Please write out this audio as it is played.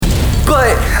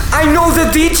I know the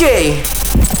DJ.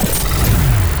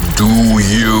 Do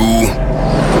you?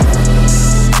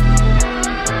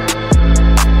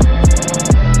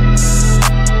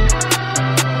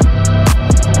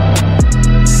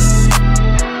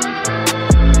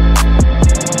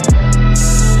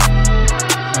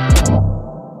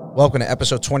 Welcome to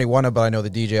episode 21 of But I Know the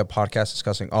DJ, a podcast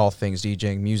discussing all things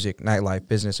DJing, music, nightlife,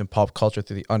 business, and pop culture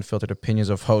through the unfiltered opinions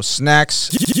of host Snacks.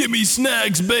 Give me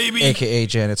snacks, baby. AKA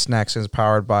Janet Snacks, is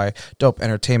powered by Dope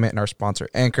Entertainment and our sponsor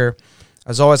Anchor.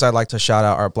 As always, I'd like to shout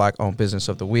out our Black-owned business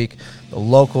of the week. The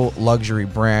local luxury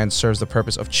brand serves the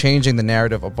purpose of changing the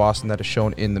narrative of Boston that is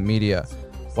shown in the media.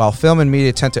 While film and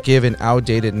media tend to give an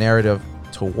outdated narrative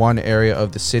to one area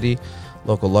of the city,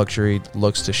 Local Luxury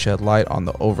looks to shed light on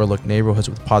the overlooked neighborhoods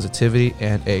with positivity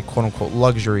and a quote-unquote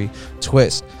luxury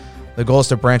twist. The goal is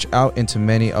to branch out into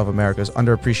many of America's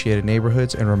underappreciated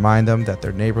neighborhoods and remind them that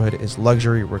their neighborhood is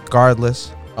luxury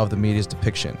regardless of the media's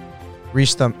depiction.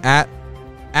 Reach them at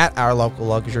Our Local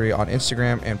Luxury on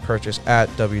Instagram and purchase at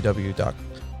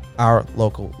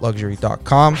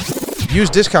www.ourlocalluxury.com. Use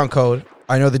discount code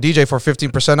I Know the DJ for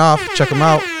 15% off. Check them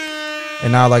out.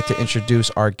 And now I'd like to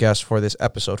introduce our guest for this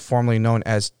episode, formerly known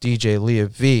as DJ Leah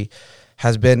V,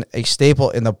 has been a staple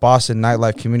in the Boston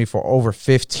nightlife community for over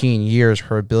 15 years.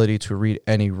 Her ability to read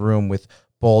any room with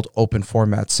bold, open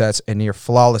format sets and near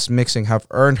flawless mixing have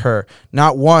earned her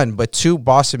not one, but two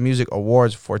Boston Music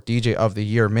Awards for DJ of the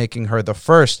Year, making her the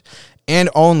first and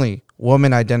only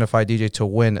woman-identified DJ to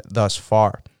win thus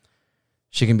far.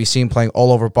 She can be seen playing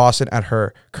all over Boston at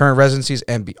her current residencies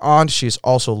and beyond. She is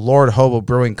also Lord Hobo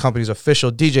Brewing Company's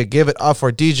official DJ. Give it up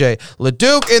for DJ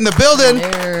LeDuc in the building.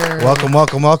 There. Welcome,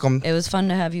 welcome, welcome. It was fun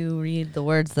to have you read the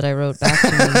words that I wrote back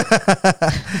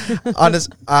to me.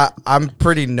 Honest, I'm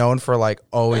pretty known for like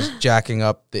always jacking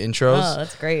up the intros. Oh,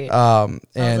 that's great. And I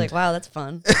was like, wow, that's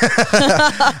fun.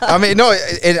 I mean, no,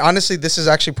 honestly, this is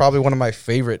actually probably one of my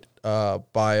favorite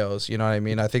bios. You know what I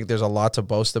mean? I think there's a lot to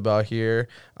boast about here.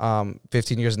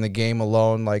 15 years in the game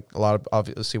alone, like a lot of,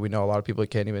 obviously we know a lot of people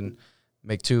can't even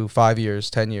make 5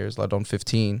 years, 10 years, let alone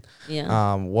 15.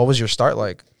 Yeah. What was your start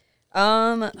like?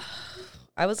 I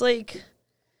was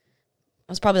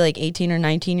probably like 18 or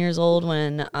 19 years old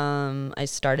when I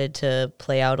started to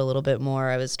play out a little bit more.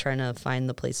 I was trying to find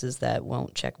the places that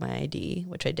won't check my ID,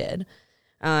 which I did.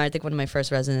 I think one of my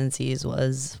first residencies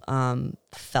was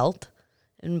Felt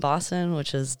in Boston,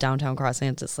 which is downtown Crossing.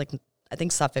 It's just like, I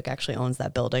think Suffolk actually owns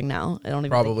that building now. I don't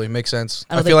even Probably makes sense.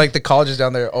 I I feel like the colleges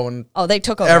down there own. Oh, they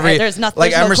took over. Every- There's nothing.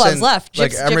 like There's Emerson- no clubs left.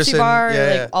 like Gypsy Emerson, Bar, yeah,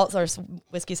 like yeah. all or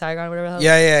Whiskey Saigon, whatever the hell.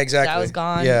 Yeah, exactly. That was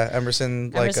gone. Yeah,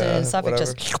 Emerson, Emerson and Suffolk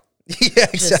whatever. just yeah,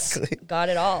 exactly. got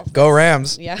it all. Go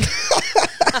Rams. Yeah.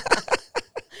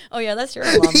 Oh yeah, that's your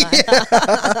alumni.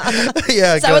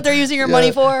 Yeah, Is that what they're using your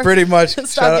money for? Pretty much.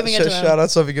 Stop giving it to them. Shout out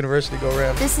Suffolk University. Go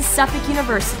Rams. This is Suffolk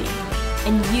University,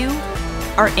 and you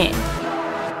are in.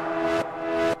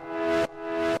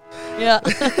 Yeah.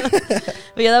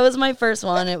 But yeah, that was my first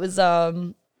one. I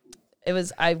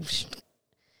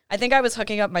think I was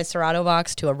hooking up my Serato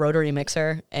box to a rotary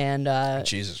mixer, and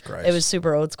Jesus Christ. it was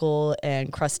super old school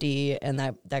and crusty,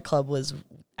 and that club was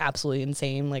absolutely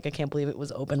insane. Like, I can't believe it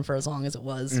was open for as long as it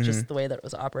was, just the way that it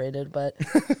was operated. But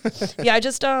yeah,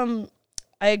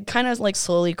 I kind of like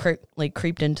slowly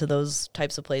creeped into those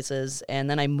types of places, and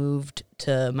then I moved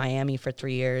to Miami for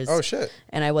 3 years. Oh shit.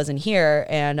 And I wasn't here,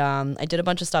 and I did a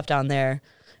bunch of stuff down there,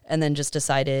 and then just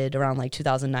decided around like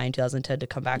 2009, 2010 to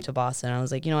come back to Boston. I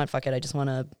was like, you know what, fuck it, I just want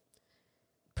to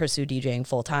pursue DJing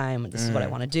full time. This is what I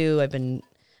want to do. I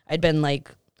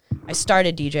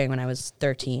started DJing when I was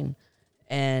 13,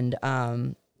 and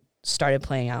started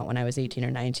playing out when I was 18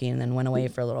 or 19, and then went away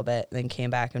for a little bit, then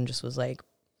came back and just was like,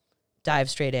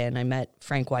 dive straight in. I met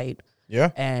Frank White.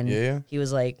 Yeah. And he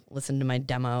was like, listen to my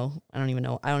demo. I don't even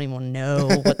know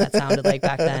what that sounded like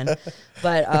back then.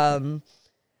 But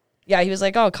yeah, he was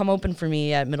like, oh, come open for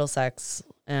me at Middlesex,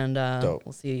 and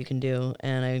we'll see what you can do.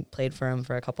 And I played for him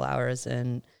for a couple hours,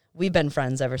 and we've been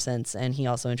friends ever since. And he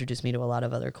also introduced me to a lot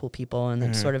of other cool people, and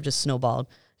it sort of just snowballed.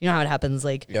 You know how it happens?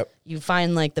 Like, you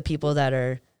find like the people that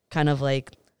are kind of like,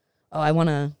 oh, I want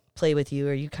to play with you,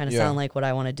 or you kind of sound like what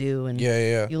I want to do, and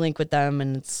you link with them,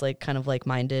 and it's like kind of like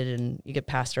minded, and you get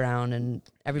passed around, and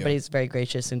everybody's very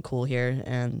gracious and cool here.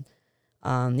 And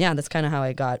yeah, that's kind of how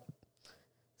I got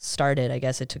started. I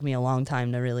guess it took me a long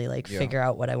time to really like figure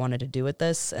out what I wanted to do with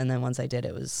this, and then once I did,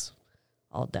 it was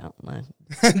all down.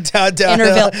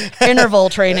 Interval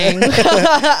training.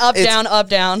 Up,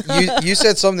 down. You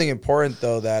said something important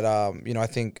though that I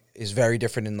think is very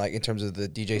different in terms of the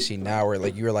DJ scene now, where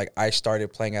like you were like, I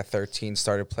started playing at 13,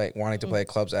 wanting to play at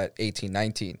clubs at 18,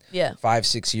 19. Yeah.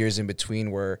 5-6 years in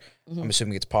between where I'm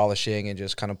assuming it's polishing and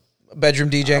just kind of bedroom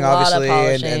DJing, a lot obviously. of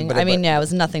polishing. It it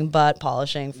was nothing but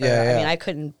polishing. Yeah. I mean, I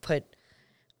couldn't put.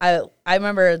 I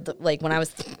remember like when I was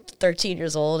 13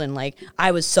 years old, and like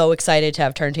I was so excited to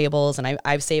have turntables, and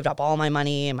I've saved up all my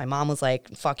money, and my mom was like,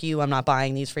 "Fuck you, I'm not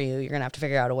buying these for you. You're gonna have to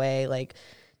figure out a way." Like,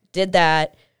 did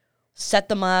that, set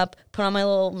them up, put on my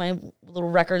little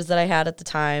records that I had at the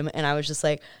time, and I was just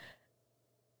like,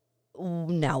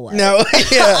 now what? No,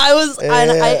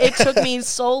 it took me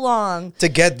so long to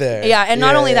get there. Yeah, and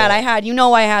not only that, I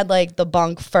had like the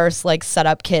bunk first like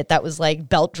setup kit that was like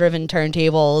belt driven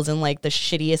turntables and like the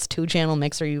shittiest 2-channel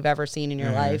mixer you've ever seen in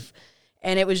your life.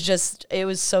 And it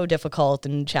was so difficult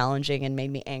and challenging and made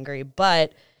me angry.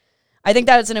 But I think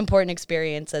that's an important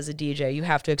experience as a DJ. You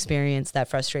have to experience that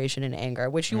frustration and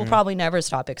anger, which you will probably never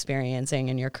stop experiencing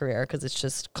in your career because it's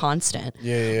just constant.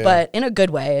 Yeah. But in a good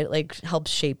way, it like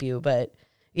helps shape you. But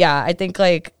yeah, I think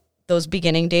like those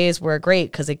beginning days were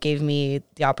great because it gave me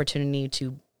the opportunity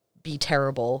to be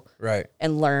terrible, right,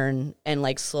 and learn and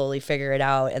like slowly figure it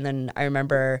out. And then I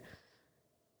remember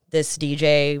this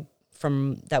DJ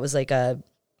that was like a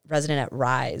resident at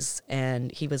Rise,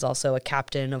 and he was also a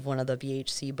captain of one of the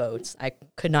VHC boats. I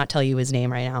could not tell you his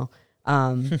name right now.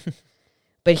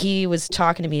 But he was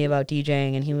talking to me about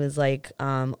DJing, and he was like,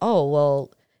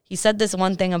 he said this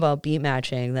one thing about beat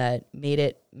matching that made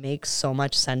it make so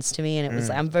much sense to me. And it was,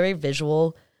 I'm very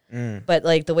visual, but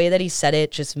like the way that he said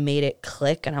it just made it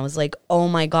click. And I was like, oh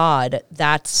my God,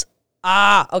 that's,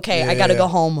 okay, I got to go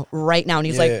home right now. And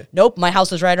he's like, nope, my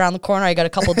house is right around the corner. I got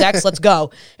a couple decks. Let's go.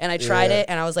 And I tried it,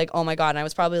 and I was like, oh my God. And I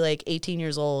was probably like 18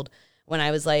 years old when I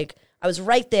was like, I was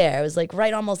right there. I was like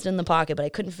right almost in the pocket, but I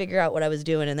couldn't figure out what I was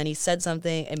doing. And then he said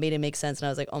something and made it make sense. And I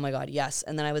was like, oh my God, yes.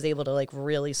 And then I was able to like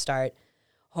really start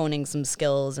honing some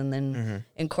skills, and then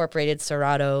incorporated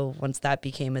Serato once that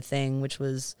became a thing, which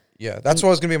was... Yeah, that's what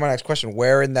was going to be my next question.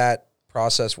 Where in that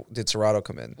process did Serato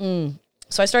come in?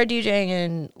 So I started DJing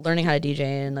and learning how to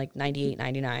DJ in like 98,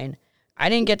 99. I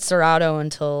didn't get Serato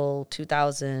until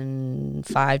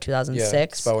 2005, 2006. Yeah,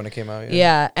 that's about when it came out.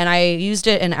 Yeah, and I used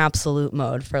it in absolute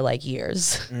mode for like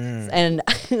years. And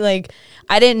like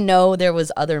I didn't know there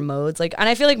was other modes. Like, and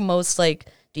I feel like most like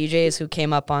DJs who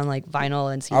came up on like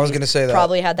vinyl and CD I was gonna say that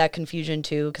probably had that confusion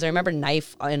too, because I remember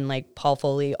Knife and like Paul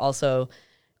Foley also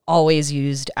always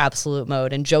used absolute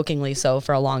mode, and jokingly so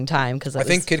for a long time, because I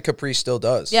think Kid Capri still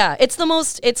does. Yeah, it's the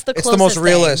most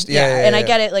realist. Yeah, I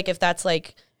get it. Like if that's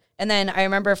like, and then I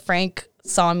remember Frank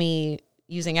saw me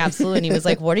using absolute, and he was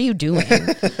like, "What are you doing?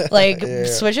 Like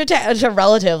switch it to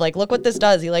relative. Like look what this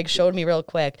does." He like showed me real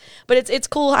quick. But it's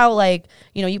cool how like,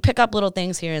 you know, you pick up little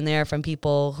things here and there from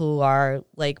people who are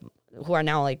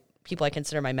now like people I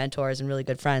consider my mentors and really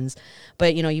good friends.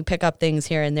 But you know, you pick up things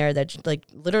here and there that like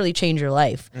literally change your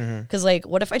life. Because like,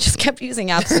 what if I just kept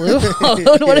using absolute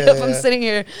mode? What if I'm sitting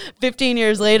here 15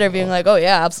 years later being like, oh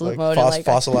yeah, absolute mode, and like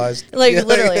fossilized, like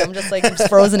literally I'm just like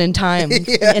frozen in time.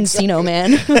 Encino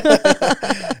Man.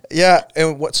 Yeah.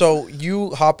 And so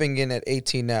you hopping in at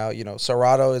 18 now, you know,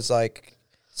 Serato is like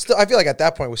still, I feel like at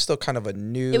that point it was still kind of a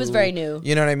new. It was very new.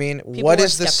 You know what I mean? People were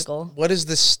skeptical. What is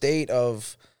the state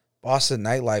of Boston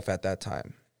nightlife at that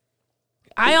time?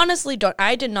 I honestly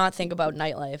I did not think about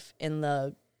nightlife in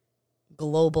the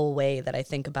global way that I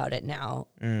think about it now.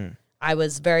 I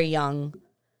was very young.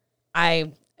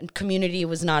 Community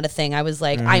was not a thing. I was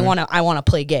like, I want to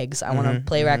play gigs. I want to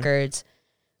play records.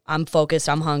 I'm focused.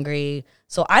 I'm hungry.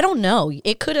 So I don't know.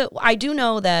 I do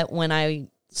know that when I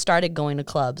started going to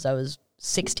clubs, I was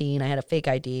 16. I had a fake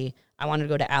ID. I wanted to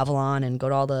go to Avalon and go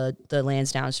to all the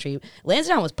Lansdowne Street.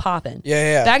 Lansdowne was popping.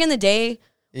 Yeah. Back in the day,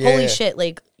 holy shit.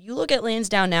 Like, you look at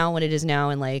Lansdowne now, when it is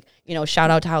now, and like, you know, shout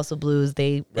out to House of Blues.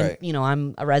 And, you know,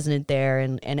 I'm a resident there,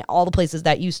 and all the places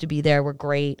that used to be there were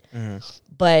great.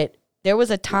 But there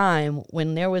was a time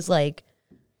when there was like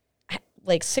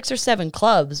 6 or 7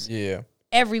 clubs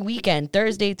every weekend,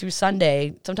 Thursday through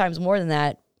Sunday, sometimes more than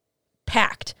that,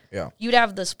 packed. Yeah. You'd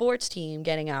have the sports team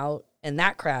getting out and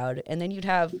that crowd, and then you'd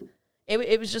have...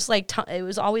 It was just like, it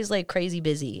was always like crazy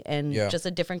busy and just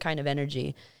a different kind of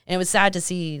energy. And it was sad to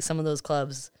see some of those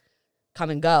clubs come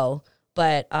and go.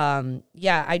 But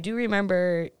I do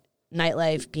remember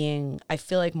nightlife being, I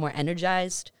feel like, more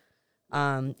energized.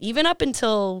 Even up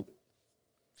until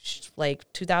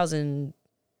like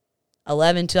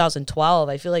 2011, 2012,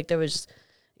 I feel like there was,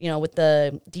 you know, with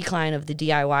the decline of the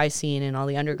DIY scene and all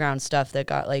the underground stuff that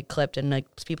got like clipped, and like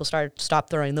people stopped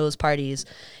throwing those parties,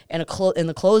 and in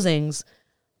the closings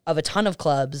of a ton of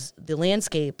clubs, the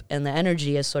landscape and the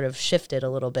energy has sort of shifted a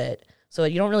little bit. So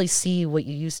you don't really see what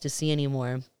you used to see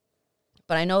anymore.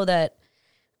 But I know that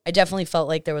I definitely felt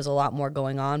like there was a lot more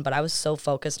going on, but I was so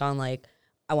focused on like,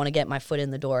 I want to get my foot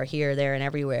in the door here, there, and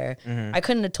everywhere. Mm-hmm. I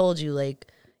couldn't have told you like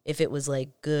if it was like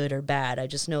good or bad. I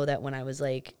just know that when I was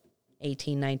like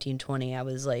 18, 19, 20, I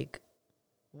was like,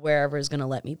 wherever is going to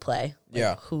let me play.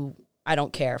 Like, who, I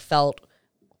don't care. Felt,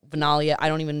 Vinalia, I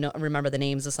don't even remember the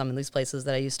names of some of these places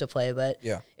that I used to play, but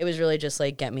it was really just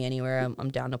like, get me anywhere.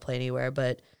 I'm down to play anywhere.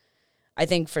 But I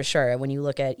think for sure, when you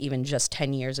look at even just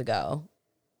 10 years ago,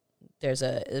 there was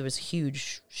a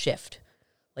huge shift.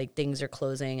 Like things are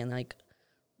closing and like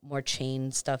more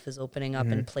chain stuff is opening up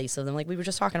in place of them. Like we were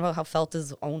just talking about how Felt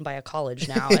is owned by a college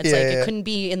now. It's it couldn't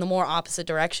be in the more opposite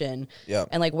direction. Yeah.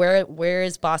 And like where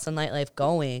is Boston nightlife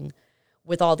going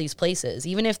with all these places?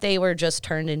 Even if they were just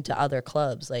turned into other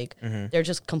clubs, like they're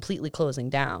just completely closing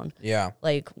down. Yeah.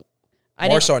 Like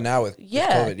more so now with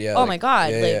COVID. Yeah. Oh my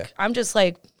God. I'm just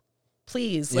like,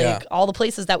 please, like all the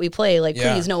places that we play, like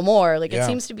please no more. Like it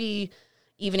seems to be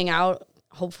evening out,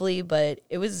 hopefully, but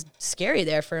it was scary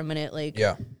there for a minute. Like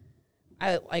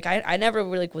I never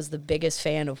really was the biggest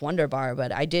fan of Wonder Bar,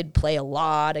 but I did play a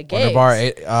lot of gigs.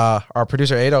 Wonder Bar, our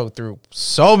producer Ado threw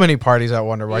so many parties at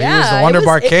Wonder Bar. He was the Wonder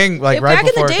Bar king, like right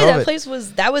before COVID. Back in the day, that place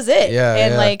was it. Yeah,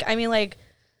 and like I mean, like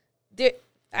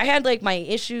I had like my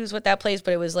issues with that place,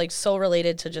 but it was like so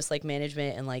related to just like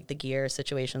management and like the gear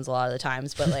situations a lot of the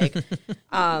times. But like,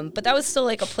 but that was still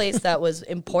like a place that was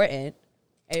important.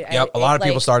 A lot of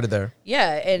people started there.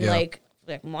 Yeah, and like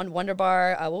Wonder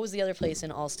Bar. What was the other place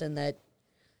in Alston that?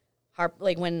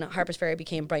 Like when Harper's Ferry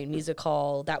became Brighton Music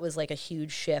Hall, that was like a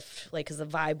huge shift, like because the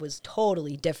vibe was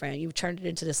totally different. You turned it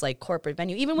into this like corporate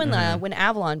venue. Even when when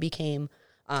Avalon became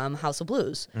House of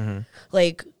Blues,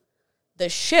 like the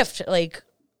shift, like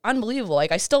unbelievable.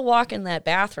 Like I still walk in that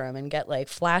bathroom and get like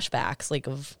flashbacks, like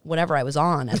of whatever I was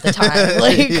on at the time.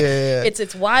 Like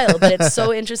it's wild, but it's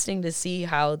so interesting to see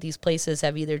how these places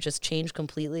have either just changed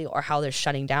completely or how they're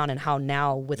shutting down, and how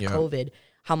now with COVID,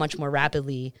 how much more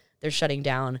rapidly they're shutting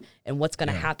down and what's going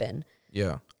to happen.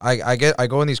 Yeah. I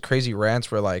go in these crazy rants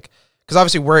where like, because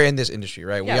obviously we're in this industry,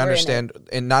 right? Yeah, we understand,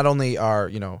 and not only are,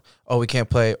 we can't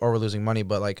play or we're losing money,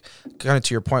 but like kind of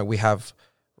to your point, we have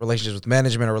relationships with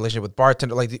management or relationship with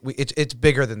bartender. Like it's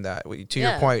bigger than that. To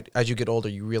your point, as you get older,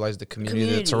 you realize the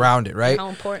community that's around it, right? How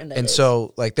important that is. And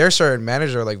so like there's certain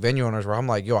managers or like venue owners where I'm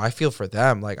like, yo, I feel for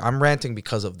them. Like I'm ranting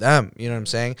because of them. You know what I'm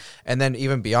saying? And then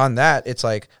even beyond that, it's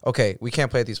like, okay, we can't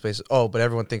play at these places. Oh, but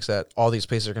everyone thinks that all these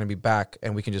places are going to be back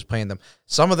and we can just play in them.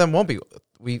 Some of them won't be.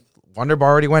 Wonder Bar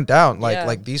already went down.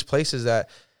 Like these places that,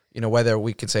 whether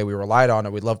we can say we relied on or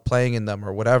we love playing in them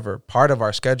or whatever, part of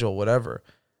our schedule, whatever,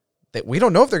 that we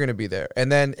don't know if they're going to be there. And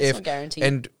then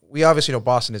and we obviously know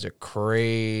Boston is a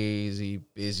crazy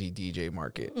busy DJ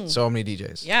market. So many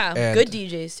DJs. Yeah. And good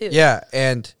DJs too. Yeah.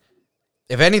 And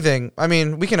if anything, I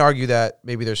mean, we can argue that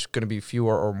maybe there's going to be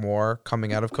fewer or more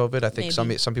coming out of COVID. I think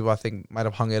some people I think might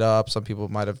have hung it up. Some people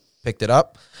might have picked it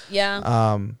up.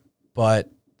 Yeah.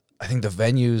 But I think the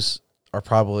venues are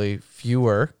probably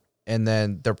fewer, and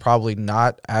then they're probably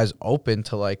not as open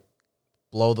to like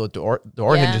blow the door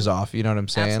hinges off, you know what I'm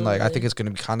saying? Absolutely. Like I think it's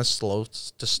gonna be kind of slow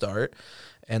to start,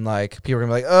 and like people are gonna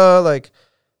be like, oh, like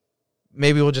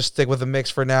maybe we'll just stick with the mix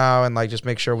for now, and like just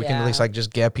make sure we can at least like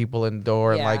just get people in the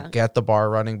door and like get the bar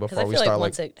running before we start.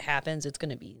 Once it happens, it's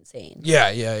gonna be insane. Yeah.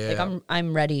 Like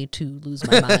I'm ready to lose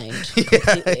my mind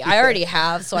completely. I already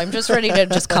have, so I'm just ready to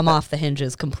just come off the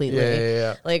hinges completely.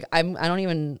 Yeah. Like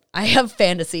I have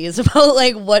fantasies about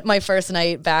like what my first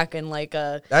night back in like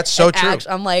a. That's so true.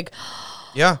 I'm like.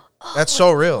 Yeah, that's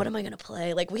so real. What am I going to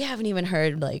play? Like, we haven't even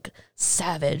heard, like,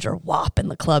 Savage or WAP in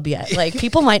the club yet. Like,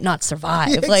 people might not survive.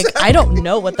 Exactly. Like, I don't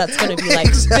know what that's going to be like.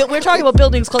 We're talking about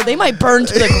buildings closed. They might burn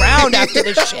to the ground after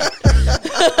this shit.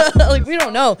 Like, we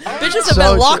don't know. Bitches have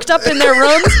been locked up in their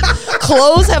rooms.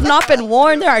 Clothes have not been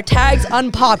worn. There are tags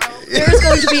unpopped. There is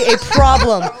going to be a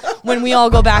problem when we all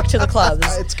go back to the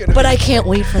clubs. But I can't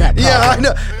wait for that problem. Yeah, I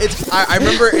know. I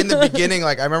remember in the beginning,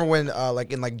 like, I remember when,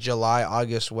 like, in, like, July,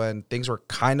 August, when things were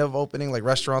kind of opening, like,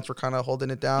 restaurants were kind of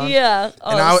holding it down. Yeah.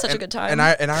 Oh, it was such a good time. And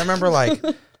I remember, like,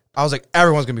 I was like,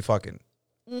 everyone's going to be fucking.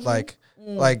 Like,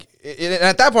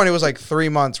 at that point, it was, like, 3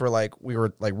 months where, like, we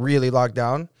were, like, really locked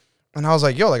down. And I was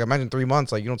like, yo, like, imagine 3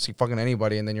 months, like, you don't see fucking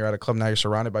anybody, and then you're at a club, now you're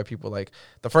surrounded by people, like,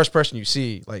 the first person you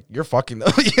see, like, you're fucking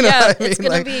them. You know what I mean? It's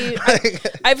going to be,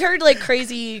 I've heard, like,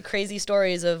 crazy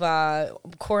stories of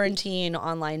quarantine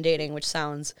online dating, which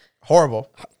sounds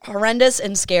horrible, horrendous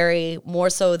and scary, more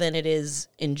so than it is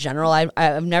in general.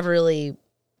 I've never really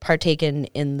partaken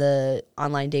in the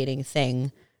online dating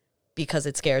thing because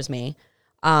it scares me,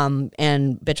 and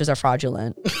bitches are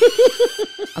fraudulent.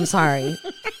 I'm sorry.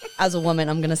 As a woman,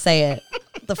 I'm going to say it.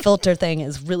 The filter thing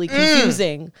is really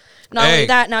confusing. Not only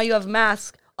that, now you have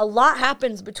masks a lot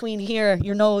happens between here,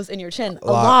 your nose, and your chin. A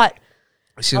lot.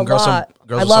 I see some girls I with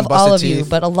love some busted all of teeth. you,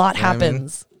 but a lot You know what I mean?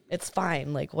 happens. It's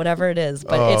fine, like whatever it is.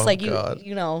 But it's like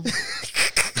you know,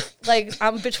 like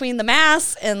I'm between the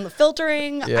mask and the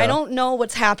filtering. Yeah. I don't know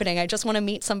what's happening. I just want to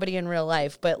meet somebody in real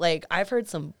life. But like I've heard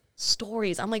some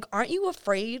stories. I'm like, aren't you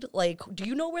afraid? Like, do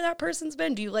you know where that person's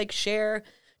been? Do you like share?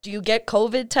 Do you get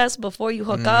COVID tests before you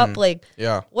hook up? Like,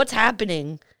 what's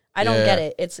happening? I don't get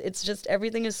it. It's just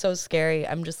everything is so scary.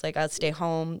 I'm just like, I'll stay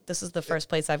home. This is the first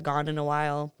place I've gone in a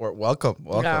while. Welcome.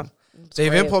 Yeah,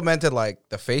 They've great. implemented like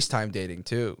the FaceTime dating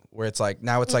too, where it's like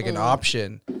now it's like an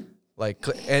option. Like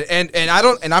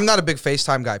and I'm not a big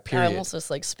FaceTime guy. I Period. almost just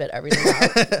like spit everything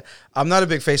out. I'm not a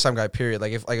big FaceTime guy. Period.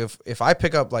 Like if I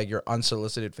pick up like your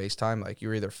unsolicited FaceTime, like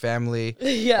you're either family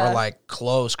or like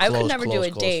close. I would never do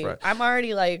a close date. friend. I'm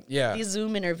already like these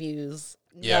Zoom interviews.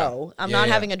 Yeah. No, I'm not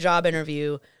having a job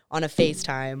interview on a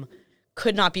FaceTime.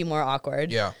 Could not be more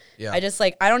awkward. Yeah. I just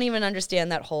like I don't even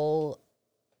understand that whole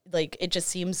like it just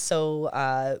seems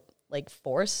so like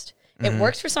forced. It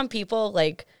works for some people.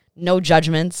 Like no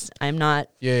judgments. I'm not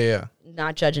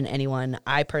not judging anyone.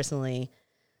 I personally.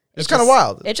 It's kind of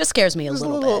wild. It just scares me a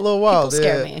little bit. A little wild. People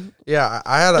scare me. Yeah,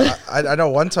 I know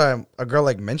one time a girl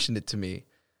like mentioned it to me,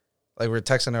 like we were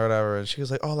texting her or whatever, and she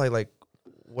was like, "Oh, like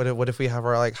what if we have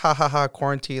our like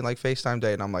quarantine like FaceTime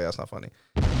day?" And I'm like, "That's not funny."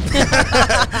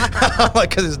 I'm like,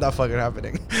 because it's not fucking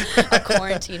happening. A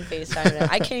quarantine FaceTime.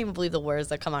 I can't even believe the words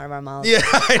that come out of our mouth. Yeah,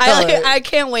 I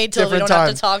can't wait till we don't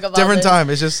have to talk about different this. time.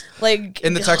 It's just like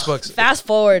in the textbooks. Fast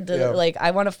forward. Like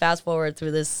I want to fast forward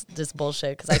through this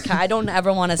bullshit because I don't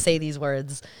ever want to say these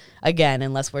words again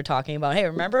unless we're talking about. Hey,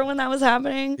 remember when that was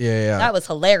happening? Yeah. That was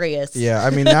hilarious. Yeah, I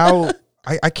mean now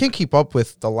I can't keep up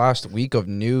with the last week of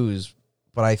news,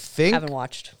 but I think haven't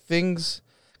watched things.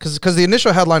 Because the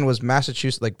initial headline was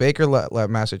Massachusetts, like Baker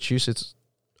let Massachusetts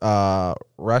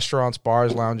restaurants,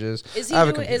 bars, lounges. Is he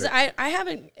doing? I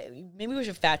haven't. Maybe we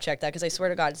should fact check that because I swear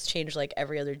to God, it's changed like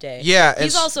every other day. Yeah,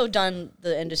 he's also done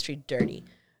the industry dirty.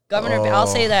 Governor, I'll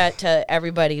say that to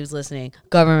everybody who's listening.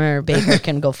 Governor Baker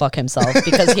can go fuck himself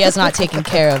because he has not taken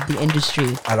care of the industry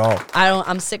at all.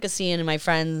 I'm sick of seeing my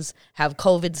friends have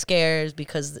COVID scares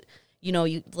because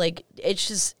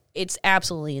it's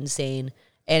absolutely insane.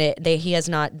 And he has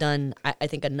not done, I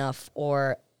think, enough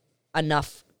like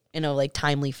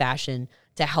timely fashion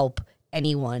to help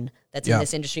anyone that's in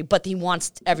this industry. But he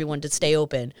wants everyone to stay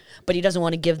open, but he doesn't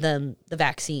want to give them the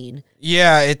vaccine.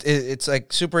 Yeah, it's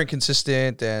like super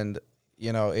inconsistent, and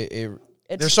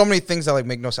there's so many things that like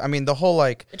make no sense. I mean, the whole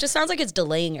like it just sounds like it's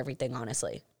delaying everything.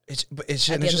 Honestly, it's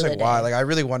just like why? Like I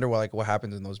really wonder what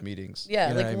happens in those meetings.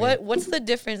 Yeah, what's the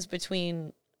difference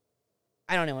between?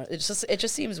 I don't know. It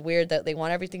just seems weird that they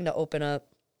want everything to open up,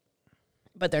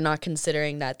 but they're not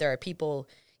considering that there are people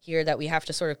here that we have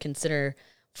to sort of consider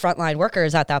frontline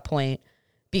workers at that point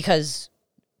because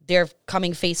they're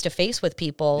coming face to face with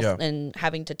people and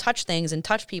having to touch things and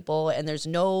touch people, and there's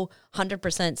no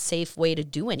 100% safe way to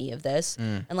do any of this.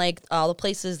 And like all the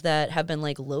places that have been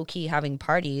like low key having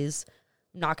parties,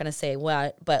 I'm not gonna say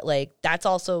what, but like that's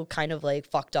also kind of like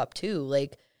fucked up too.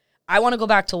 Like I want to go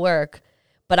back to work.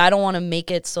 But I don't want to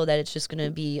make it so that it's just going to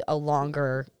be a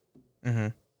longer,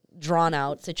 drawn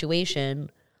out situation.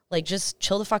 Like, just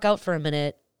chill the fuck out for a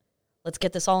minute. Let's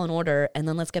get this all in order, and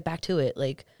then let's get back to it.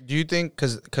 Like, do you think?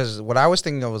 Because what I was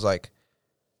thinking of was like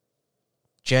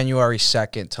January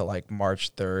 2nd to like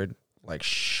March 3rd, like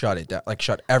shut it down, like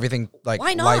shut everything, like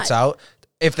why not? Lights out.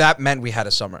 If that meant we had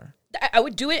a summer. I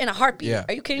would do it in a heartbeat. Yeah.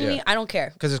 Are you kidding me? I don't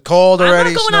care. Because it's cold already.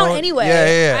 I'm not going snowing. out anyway.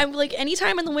 Yeah. I'm like,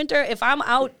 anytime in the winter, if I'm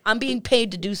out, I'm being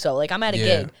paid to do so. Like, I'm at a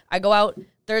gig. I go out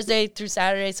Thursday through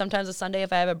Saturday, sometimes a Sunday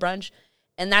if I have a brunch.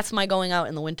 And that's my going out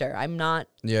in the winter. I'm not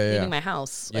leaving my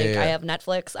house. Like, I have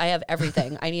Netflix. I have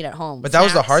everything I need at home. But that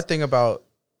was the hard thing about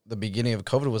the beginning of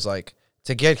COVID was, like,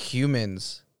 to get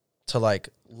humans to, like,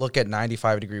 look at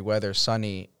 95-degree weather,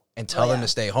 sunny, and tell them to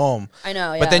stay home. I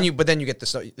know, But then you get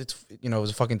this. It's it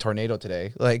was a fucking tornado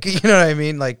today. Like you know what I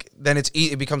mean. Like then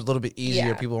it becomes a little bit easier.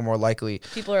 Yeah. People are more likely.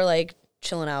 People are like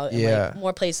chilling out. And like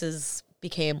more places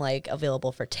became like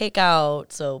available for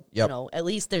takeout. So at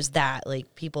least there's that.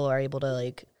 Like people are able to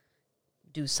like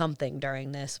do something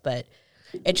during this. But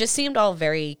it just seemed all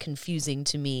very confusing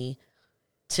to me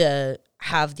to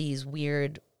have these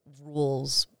weird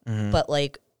rules. But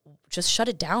like just shut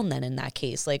it down then. In that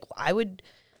case, like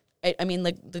I mean,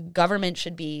 like the government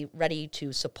should be ready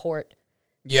to support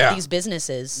these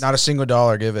businesses. Not a single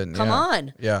dollar given. Come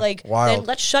on. Yeah. Like, wild. then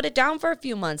let's shut it down for a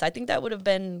few months. I think that would have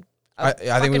been I think we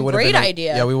fucking would have great been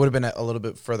idea. Yeah, we would have been a little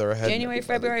bit further ahead. January,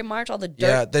 February, March, all the dirt.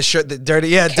 Yeah, the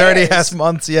dirty ass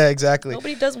months. Yeah, exactly.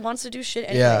 Nobody wants to do shit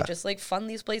anyway. Yeah. Just like fund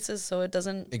these places so it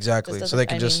doesn't. Exactly. just So they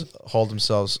can just hold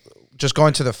themselves. Just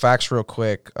going to the facts real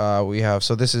quick. We have,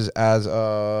 so this is as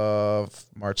of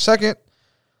March 2nd.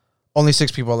 Only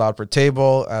 6 people allowed per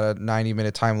table at a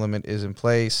 90-minute time limit is in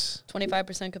place.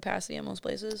 25% capacity at most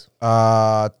places.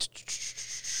 I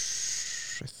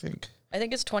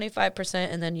think it's 25%,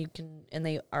 and then and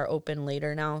they are open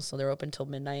later now, so they're open till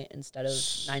midnight instead of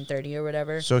 9:30 or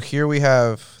whatever. so. Here we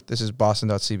have, this is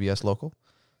Boston.cbs local.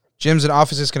 Gyms and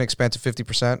offices can expand to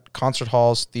 50%. Concert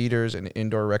halls, theaters, and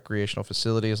indoor recreational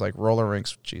facilities like roller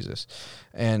rinks, Jesus,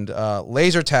 and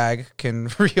laser tag can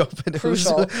reopen.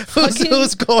 Crucial.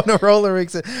 Who's going to roller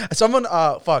rinks? Someone,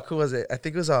 who was it? I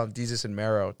think it was Jesus and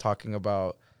Mero talking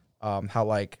about how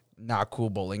like not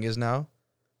cool bowling is now.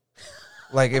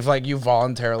 Like if like you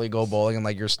voluntarily go bowling and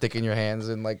like you're sticking your hands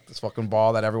in like this fucking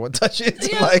ball that everyone touches,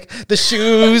 Yeah. and, like the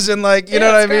shoes and like you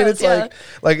know what I mean? gross, It's yeah.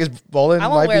 like is bowling I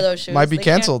won't might wear be those shoes. might be They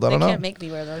canceled. I don't They know. can't make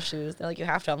me wear those shoes. They're like, you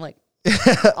have to. I'm like,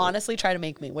 honestly, try to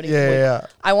make me. What do Yeah, you? yeah.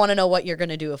 I want to know what you're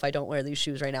gonna do if I don't wear these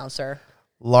shoes right now, sir.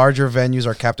 Larger venues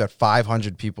are capped at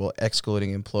 500 people,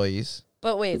 excluding employees.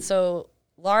 But wait, so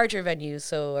larger venues.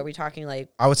 So are we talking like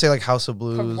I would say like House of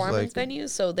Blues, performance like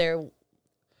venues? So they're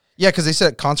yeah, because they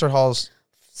said concert halls.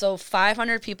 so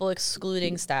 500 people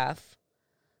excluding staff,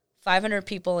 500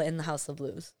 people in the House of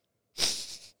Blues.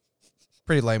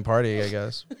 Pretty lame party, I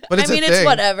guess. But it's I mean, a it's thing.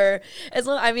 whatever.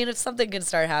 If something could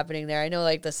start happening there, I know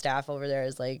like the staff over there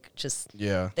is like just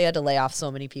Yeah, they had to lay off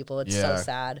so many people. It's Yeah. so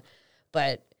sad,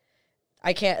 but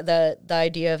I can't. The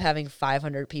idea of having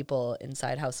 500 people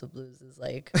inside House of Blues is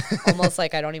like almost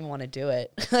like I don't even want to do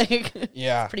it. Like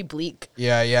yeah, pretty bleak.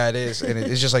 yeah, it is, and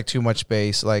it's just like too much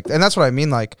space. Like, and that's what I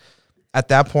mean. Like, at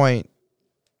that point,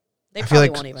 They I feel probably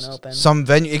like won't even open. some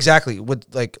venue exactly would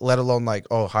like, let alone like,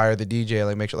 oh, hire the DJ,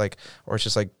 like make sure like, or it's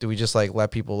just like, do we just like let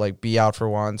people like be out for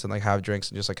once and like have drinks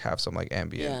and just like have some like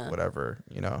ambient whatever,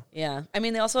 you know? Yeah, I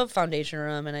mean they also have foundation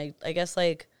room, and I guess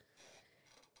like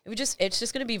it's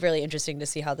just gonna be really interesting to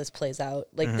see how this plays out.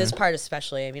 Like this part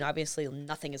especially. I mean, obviously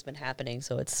nothing has been happening,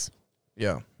 so it's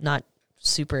Yeah, not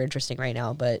super interesting right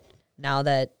now. But now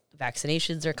that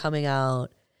vaccinations are coming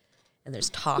out, and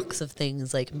there's talks of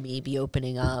things like maybe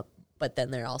opening up, but then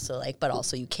they're also like, but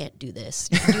also you can't do this.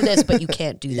 You can do this, but you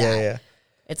can't do that. yeah.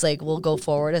 It's like we'll go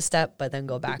forward a step, but then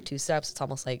go back 2 steps. It's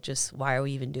almost like just why are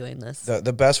we even doing this?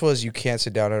 The best was you can't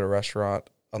sit down at a restaurant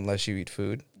unless you eat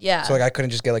food. Yeah. So like I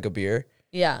couldn't just get like a beer.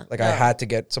 Yeah. Like I had to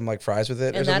get some like fries with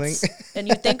it or something. And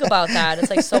you think about that. It's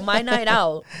like, so my night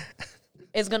out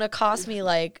is going to cost me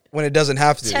like When it doesn't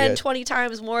have to. 10, 20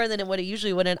 times more than what it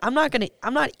usually would. And I'm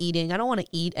not eating. I don't want to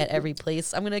eat at every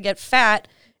place. I'm going to get fat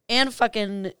and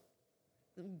fucking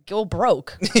go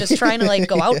broke just trying to like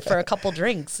go out for a couple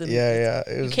drinks. And Yeah.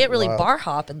 you can't really bar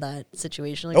hop in that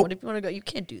situation. Like, what if you want to go? You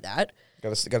can't do that.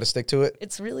 Gotta stick to it.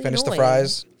 It's really Finish annoying. the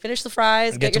fries. Finish the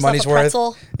fries. Get your yourself money's a worth.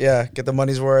 pretzel. Yeah, get the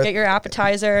money's worth. Get your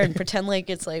appetizer and pretend like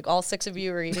it's like all 6 of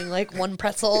you are eating like one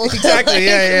pretzel. Exactly. Like,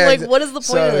 Yeah. Like, what is the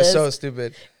point of this? So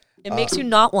stupid. It makes you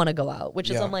not want to go out, which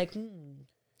is yeah. I'm like,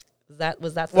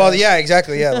 was that? Well, yeah,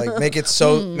 exactly. Yeah, like make it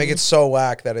so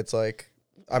whack that it's like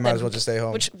I might as well just stay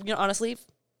home. Which honestly,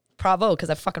 bravo,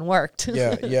 because I fucking worked.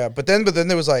 yeah. But then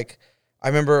there was like, I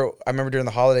remember during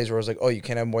the holidays where it was like, oh, you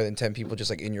can't have more than 10 people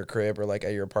just like in your crib or like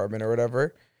at your apartment or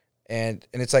whatever. And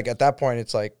it's like at that point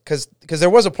it's like because there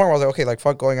was a point where I was like, okay, like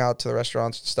fuck going out to the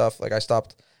restaurants and stuff. Like I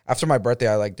stopped after my birthday.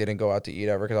 I like didn't go out to eat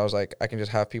ever because I was like, I can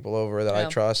just have people over that I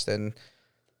trust and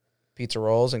pizza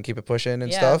rolls and keep it pushing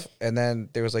and stuff. And then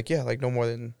there was like, yeah, like no more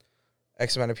than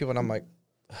X amount of people. And I'm like,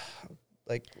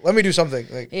 let me do something.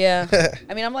 Like, yeah.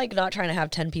 I mean, I'm like not trying to have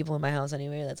 10 people in my house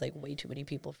anyway. That's like way too many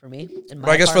people for me. But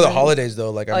I guess for the holidays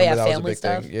though, like I remember that was a big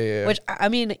stuff. thing. Yeah. Which I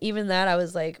mean, even that I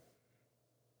was like,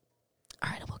 all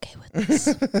right, I'm okay with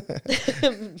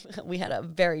this. We had a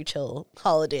very chill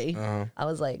holiday. I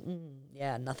was like,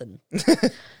 yeah, nothing.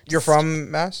 You're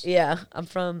from Mass? Yeah,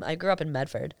 I grew up in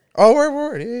Medford. Oh,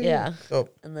 word. Yeah. Oh.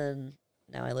 And then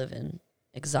now I live in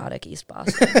exotic East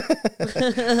Boston.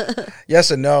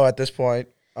 Yes and no at this point.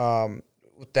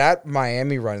 With that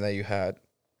Miami run that you had,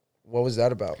 what was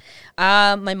that about?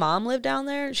 My mom lived down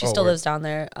there. She still word. lives down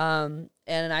there. And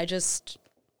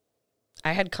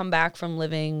I had come back from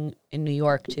living in New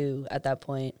York too at that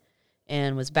point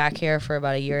and was back here for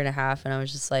about 1.5 years. And I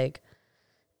was just like,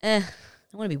 I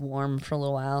want to be warm for a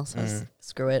little while. So I was,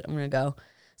 screw it. I'm going to go.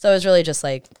 So it was really just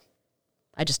like,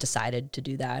 I just decided to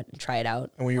do that and try it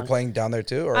out. And when you were playing down there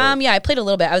too? Or? Yeah, I played a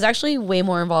little bit. I was actually way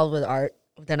more involved with art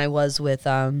than I was with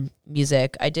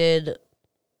music. I did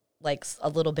like a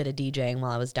little bit of DJing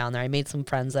while I was down there. I made some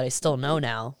friends that I still know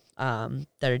now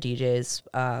that are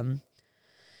DJs.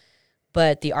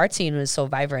 But the art scene was so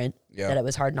vibrant that it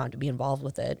was hard not to be involved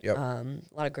with it. Yep. A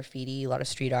lot of graffiti, a lot of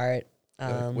street art.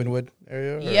 Wynwood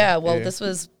area? Yeah, well, this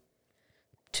was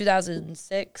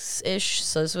 2006-ish,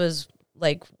 so this was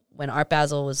like when Art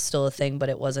Basel was still a thing, but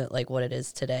it wasn't like what it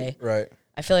is today. Right.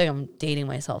 I feel like I'm dating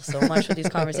myself so much with these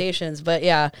conversations, but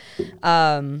yeah.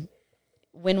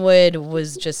 Wynwood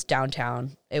was just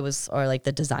downtown. It was, or like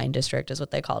the design district is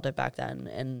what they called it back then.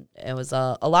 And it was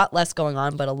a lot less going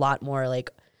on, but a lot more like,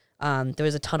 there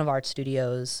was a ton of art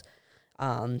studios.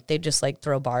 They'd just like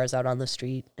throw bars out on the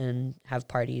street and have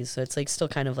parties. So it's like still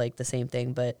kind of like the same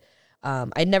thing, but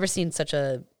I'd never seen such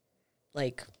a,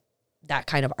 like, that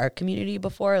kind of art community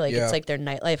before. Like it's like their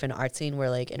nightlife and art scene were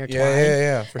like intertwined.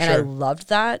 Yeah, for and sure. I loved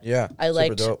that. Yeah, I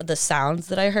liked dope. the sounds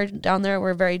that I heard down there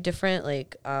were very different.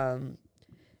 Like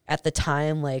at the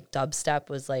time, like dubstep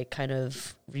was like kind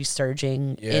of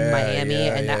resurging in Miami,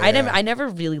 I never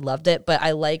really loved it, but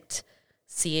I liked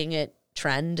seeing it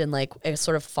trend, and like it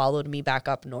sort of followed me back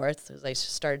up north as I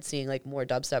started seeing like more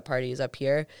dubstep parties up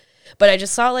here. But I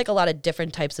just saw like a lot of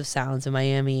different types of sounds in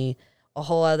Miami, a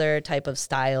whole other type of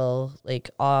style, like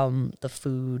the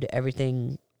food,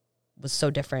 everything was so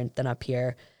different than up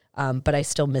here. But I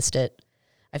still missed it.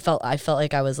 I felt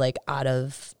like I was like out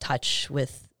of touch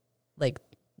with like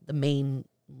the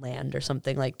mainland or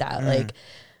something like that.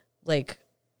 Like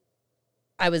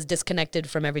I was disconnected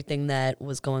from everything that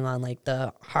was going on, like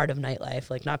the heart of nightlife,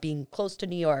 like not being close to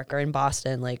New York or in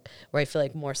Boston, like where I feel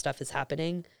like more stuff is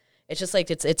happening. It's just like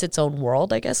it's its own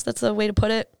world, I guess that's the way to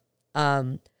put it.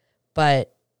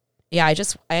 But yeah, I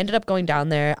ended up going down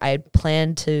there. I had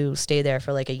planned to stay there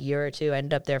for like a year or two. I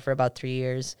ended up there for about 3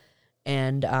 years,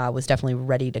 and was definitely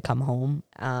ready to come home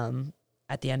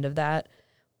at the end of that.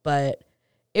 But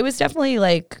it was definitely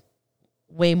like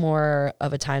way more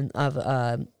of a time of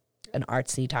an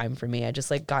artsy time for me. I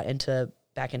just like got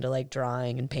back into like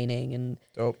drawing and painting and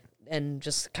Dope. And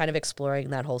just kind of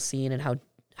exploring that whole scene and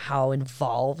how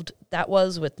involved that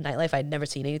was with nightlife. I'd never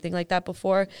seen anything like that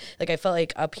before. Like I felt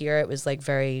like up here it was like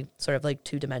very sort of like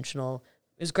 2-dimensional.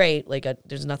 It was great. Like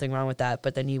there's nothing wrong with that.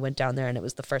 But then you went down there and it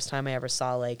was the first time I ever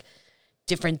saw like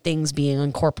different things being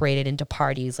incorporated into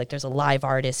parties. Like there's a live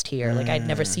artist here. Like I'd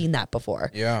never seen that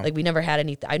before. Yeah. Like we never had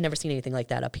I'd never seen anything like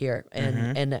that up here.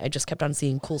 And I just kept on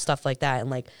seeing cool stuff like that. And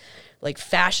like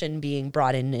fashion being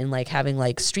brought in and like having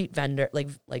like street vendor,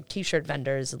 like t-shirt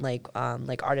vendors and like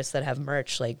artists that have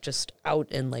merch, like just out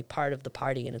and like part of the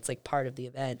party. And it's like part of the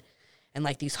event. And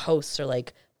like these hosts are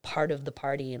like part of the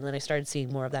party. And then I started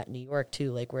seeing more of that in New York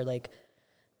too. Like where like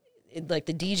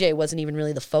the DJ wasn't even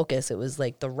really the focus. It was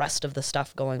like the rest of the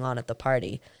stuff going on at the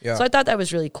party. Yeah. So I thought that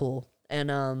was really cool.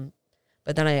 And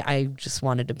but then I just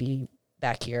wanted to be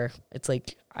back here. It's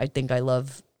like I think I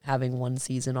love having one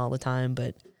season all the time,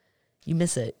 but you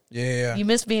miss it. Yeah. You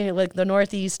miss being like the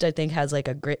Northeast, I think, has like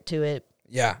a grit to it.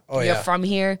 Yeah. Oh, You're yeah. from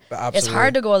here. Absolutely. It's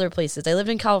hard to go other places. I lived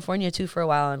in California too for a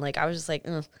while, and like I was just like,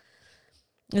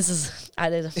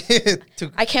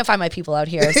 I can't find my people out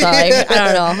here, so like,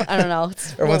 I don't know.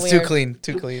 It's Everyone's too clean.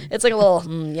 It's like a little,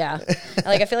 yeah.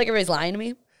 Like I feel like everybody's lying to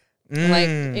me. Like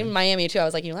in Miami too, I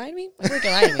was like, "You lying to me? I feel like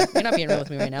you're lying to me. You're not being real with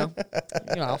me right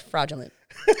now. Fraudulent."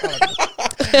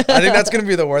 I think that's gonna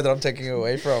be the word that I'm taking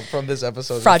away from this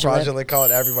episode. Fraudulent.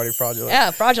 Calling everybody fraudulent.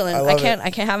 Yeah, fraudulent. I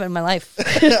can't have it in my life.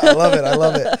 I love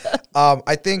it.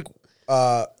 I think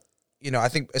I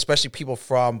think especially people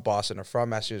from Boston or from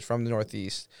Massachusetts, from the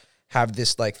Northeast, have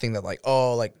this like thing that like,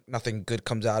 oh, like nothing good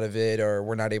comes out of it, or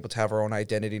we're not able to have our own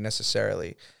identity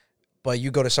necessarily. But you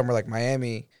go to somewhere like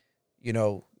Miami,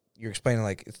 you're explaining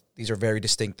like these are very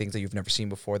distinct things that you've never seen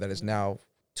before that is now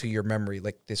to your memory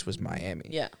like this was Miami.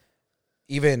 Yeah.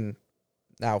 Even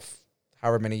now,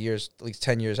 however many years, at least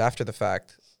 10 years after the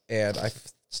fact, and I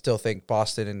still think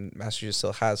Boston and Massachusetts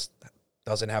still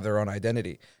doesn't have their own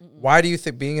identity. Why do you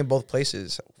think, being in both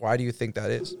places, why do you think that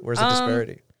is? Where's the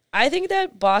disparity? I think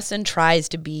that Boston tries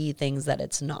to be things that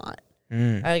it's not.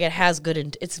 Like it has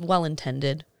it's well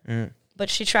intended, but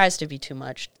she tries to be too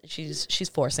much. She's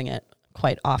forcing it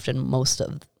quite often, most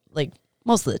of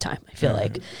the time, I feel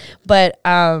like. But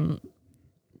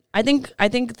I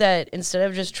think that instead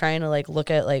of just trying to like look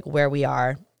at like where we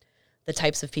are, the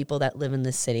types of people that live in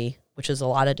this city, which is a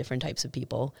lot of different types of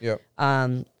people. Yep.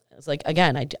 It's like,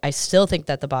 again, I still think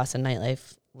that the Boston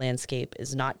nightlife landscape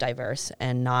is not diverse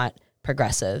and not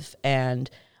progressive. And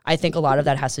I think a lot of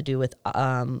that has to do with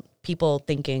people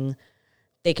thinking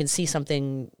they can see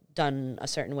something done a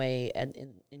certain way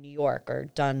in New York or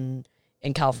done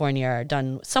in California or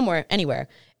done somewhere, anywhere,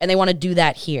 and they want to do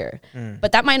that here.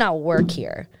 But that might not work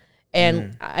here.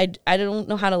 And I don't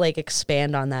know how to like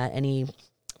expand on that any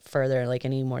further, like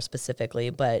any more specifically,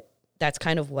 but that's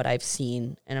kind of what I've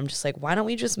seen. And I'm just like, why don't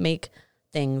we just make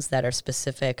things that are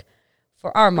specific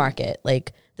for our market?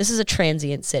 Like, this is a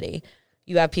transient city.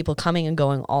 You have people coming and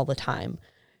going all the time.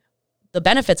 The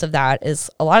benefits of that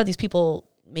is a lot of these people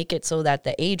make it so that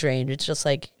the age range, it's just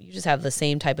like you just have the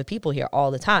same type of people here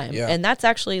all the time. Yeah. And that's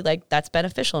actually like, that's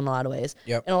beneficial in a lot of ways.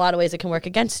 Yep. In a lot of ways, it can work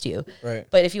against you. Right.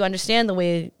 But if you understand the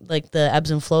way, like the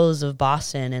ebbs and flows of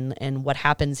Boston and what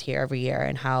happens here every year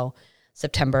and how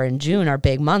September and June are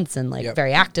big months and like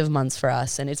very active months for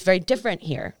us. And it's very different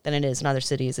here than it is in other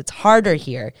cities. It's harder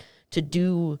here to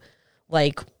do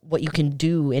like what you can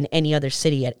do in any other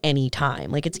city at any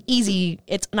time. Like it's easy.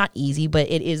 It's not easy, but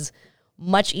it is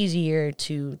much easier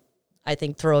to, I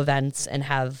think, throw events and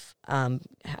have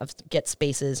get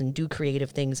spaces and do creative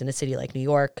things in a city like New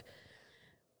York.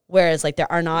 Whereas like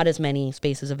there are not as many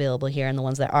spaces available here, and the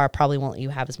ones that are probably won't let you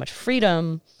have as much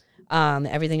freedom.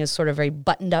 Everything is sort of very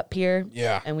buttoned up here.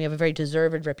 Yeah. And we have a very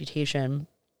deserved reputation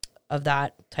of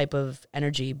that type of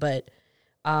energy. But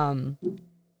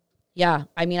yeah,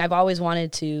 I mean, I've always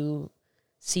wanted to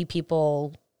see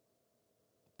people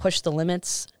push the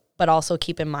limits, but also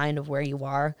keep in mind of where you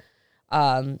are.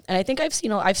 And I think I've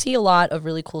seen a lot of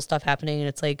really cool stuff happening. And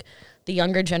it's like the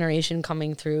younger generation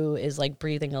coming through is like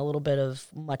breathing a little bit of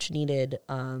much needed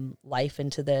life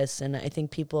into this. And I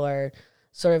think people are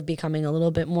sort of becoming a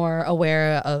little bit more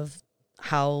aware of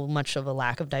how much of a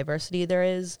lack of diversity there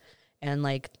is, and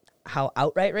like how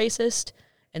outright racist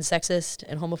and sexist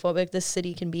and homophobic this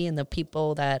city can be. And the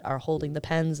people that are holding the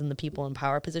pens and the people in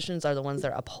power positions are the ones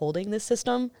that are upholding this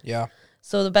system. Yeah.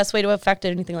 So the best way to affect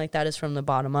anything like that is from the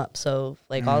bottom up. So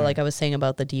like all like I was saying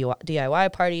about the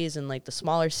DIY parties and like the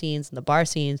smaller scenes and the bar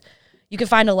scenes, you can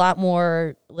find a lot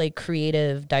more like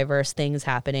creative, diverse things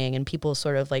happening, and people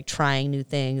sort of like trying new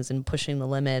things and pushing the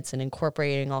limits and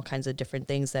incorporating all kinds of different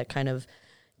things that kind of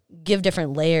give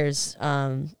different layers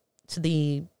to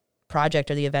the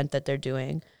project or the event that they're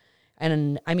doing.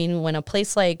 And I mean, when a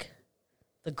place like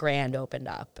the Grand opened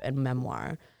up and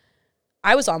Memoir,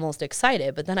 I was almost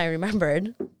excited, but then I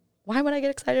remembered, why would I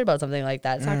get excited about something like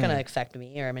that? It's not going to affect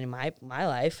me or I mean my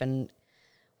life. And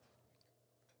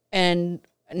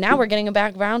now we're getting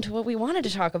back around to what we wanted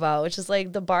to talk about, which is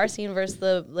like the bar scene versus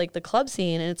the club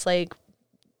scene. And it's like,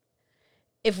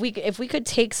 if we could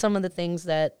take some of the things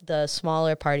that the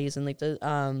smaller parties and like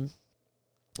the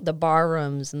bar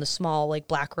rooms and the small like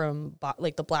black room,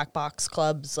 like the black box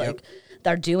clubs, like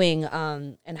they're doing,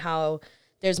 and how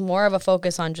there's more of a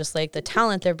focus on just like the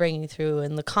talent they're bringing through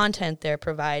and the content they're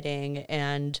providing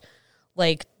and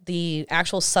like the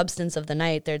actual substance of the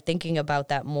night. They're thinking about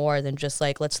that more than just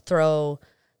like, let's throw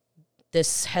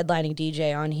this headlining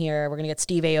DJ on here. We're going to get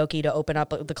Steve Aoki to open up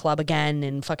the club again,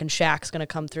 and fucking Shaq's going to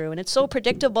come through. And it's so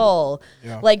predictable.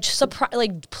 Yeah. Like,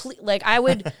 I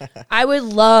would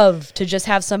love to just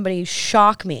have somebody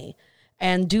shock me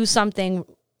and do something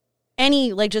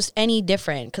any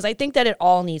different. Cause I think that it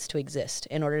all needs to exist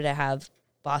in order to have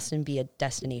Boston be a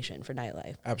destination for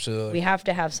nightlife. Absolutely. We have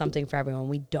to have something for everyone.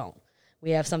 We don't. We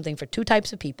have something for two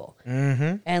types of people.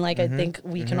 Mm-hmm. And I think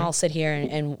we can all sit here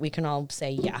and we can all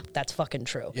say, yeah, that's fucking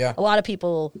true. Yeah. A lot of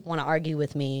people want to argue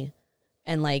with me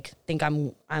and like think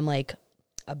I'm like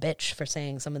a bitch for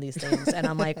saying some of these things. And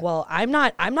I'm like, well, I'm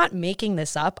not making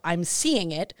this up. I'm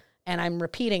seeing it and I'm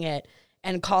repeating it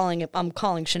and I'm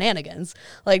calling shenanigans.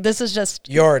 Like, this is just...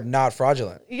 You're not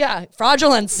fraudulent. Yeah,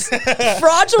 fraudulence.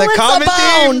 Fraudulence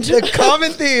abound. The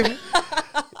common theme.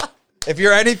 If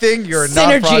you're anything, you're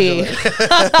Synergy.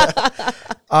 not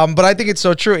fraudulent. But I think it's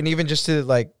so true. And even just to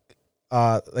like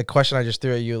the question I just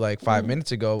threw at you like 5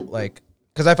 minutes ago, like,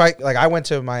 because I went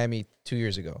to Miami 2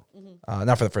 years ago,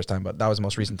 not for the first time, but that was the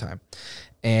most recent time.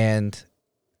 And,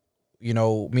 you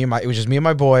know, it was just me and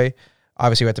my boy.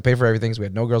 Obviously, we had to pay for everything, so we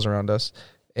had no girls around us.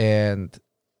 And,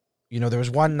 you know, there was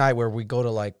one night where we go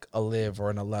to like a Live or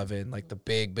an 11, like the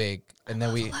big, and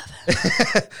then we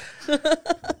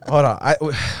hold on.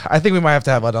 I think we might have to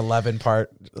have an 11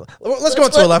 part. Let's go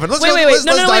into 11. Let's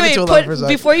dive into 11 for a second.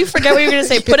 Before you forget what you're going to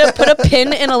say, put a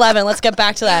pin in 11. Let's get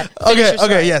back to that.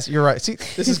 Okay, yes, you're right. See,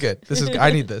 this is good. I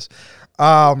need this.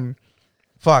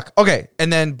 Fuck. Okay.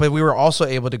 And then, but we were also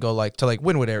able to go like to like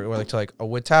Wynwood area, or like to like a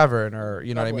Wood Tavern, or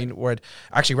you know what I mean? Where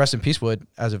actually rest in peace Wood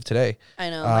as of today.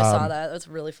 I know. I saw that. That's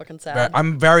really fucking sad.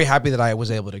 I'm very happy that I was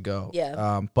able to go.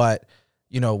 Yeah. But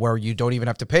you know, where you don't even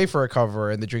have to pay for a cover,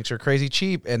 and the drinks are crazy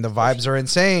cheap, and the vibes are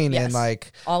insane, and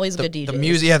like always good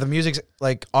DJs. The music's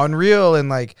like unreal, and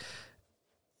like,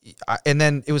 and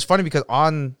then it was funny because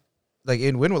on like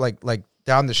in Wynwood, like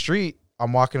down the street.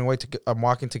 I'm walking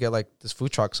to get like this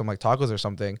food truck, some like tacos or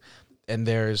something,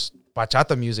 there's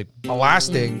bachata music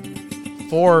blasting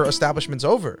 4 establishments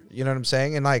over, you know what I'm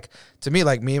saying? And like to me,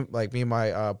 like me and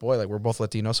my boy, like we're both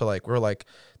Latino, so like we're like,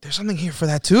 there's something here for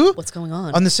that too. What's going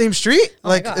on on the same street? Oh my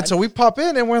Like, God. and so we pop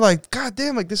in and we're like, God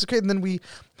damn, like this is great. And then we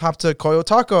hop to Koyo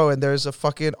Taco and there's a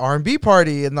fucking R&B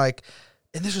party and like,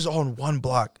 and this was all in one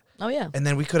block. Oh yeah. And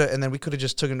then we could have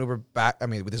just took an Uber back. I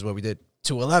mean, this is what we did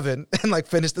to 11 and like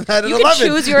finished the night at You 11. could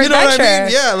choose your You know what adventure. I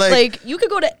mean? Yeah, like you could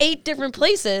go to 8 different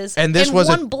places and this in was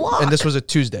one block. and this was a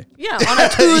Tuesday. Yeah, on a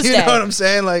Tuesday. You know what I'm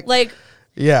saying? Like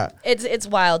yeah. It's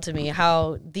wild to me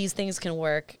how these things can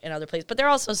work in other places, but they're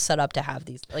also set up to have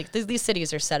these like these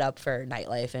cities are set up for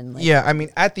nightlife and like, Yeah, I mean,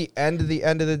 at the end of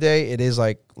the day, it is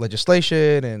like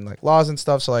legislation and like laws and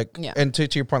stuff. So like, Yeah. and to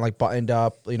your point, like buttoned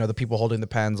up, you know, the people holding the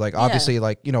pens, like obviously,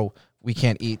 like, you know, we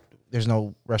can't eat. There's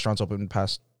no restaurants open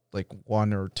past like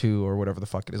 1 or 2 or whatever the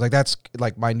fuck it is. Like that's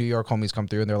like my New York homies come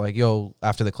through and they're like, yo,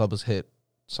 after the club was hit,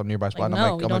 some nearby spot. Like, And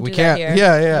no, we don't we do can't. that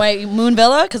here. Yeah. Wait, Moon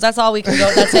Villa? Because that's all we can go.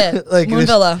 That's it. Like, Moon this-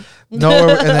 Villa. No,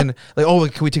 and then like, oh,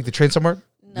 can we take the train somewhere?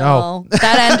 No.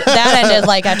 That ended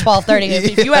like at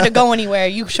 12:30. If you had to go anywhere,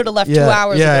 you should have left 2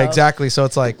 hours ago. Yeah, exactly. So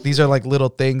it's like these are like little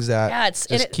things that Yeah,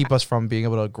 just keep us from being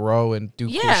able to grow and do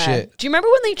cool shit. Do you remember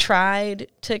when they tried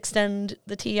to extend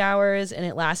the tea hours and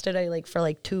it lasted for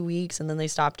like 2 weeks and then they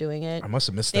stopped doing it? I must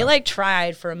have missed They that. like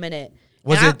tried for a minute.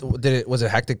 Was And it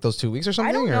hectic those 2 weeks or something?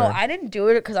 I don't or? know. I didn't do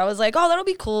it because I was like, oh, that'll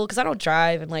be cool because I don't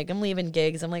drive and like I'm leaving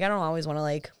gigs. I'm like, I don't always want to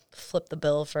like flip the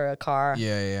bill for a car.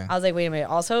 Yeah. I was like, wait a minute.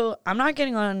 Also, I'm not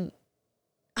getting on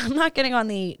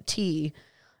the T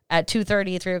at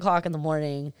 2:30, 3 o'clock in the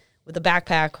morning with a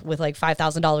backpack with like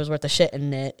 $5,000 worth of shit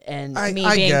in it, and I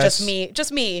being guess.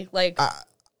 just me. Like,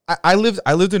 I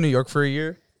lived in New York for a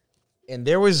year, and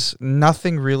there was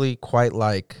nothing really quite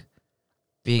like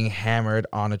being hammered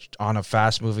on a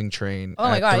fast moving train. oh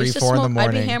my at god, I 3, used to 4 in the smoke. I'd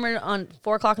morning. be hammered on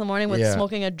 4 o'clock in the morning with Yeah.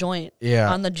 smoking a joint.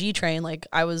 Yeah. On the G train, like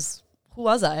I was. Who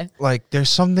was I? Like there's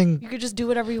something. You could just do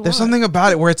whatever you There's want. something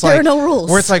about it where it's There like are no rules.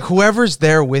 Where it's like whoever's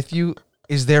there with you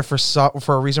is there for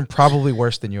a reason probably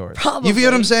worse than yours. You feel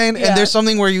what I'm saying? Yeah. And there's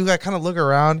something where you like kind of look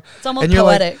around. It's almost and you're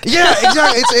poetic. Like, yeah,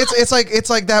 exactly. it's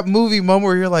like that movie moment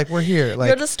where you're like, we're here. Like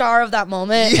You're the star of that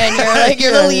moment, Yeah, and you're like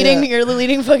you're yeah, the leading yeah. you're the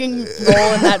leading fucking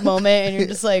role in that moment, and you're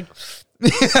just like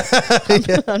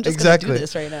I'm just gonna do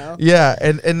this right now. Yeah,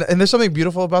 and there's something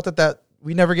beautiful about that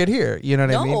we never get here. You know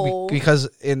what I mean? No. Because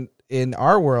in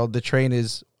our world, the train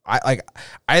is. I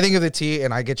think of the T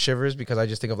and I get shivers because I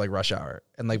just think of like rush hour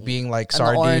and like being like And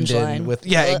the orange sardined in line. with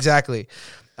yeah Ugh. exactly,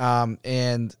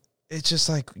 and it's just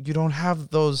like you don't have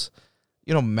those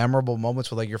memorable moments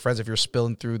with like your friends if you're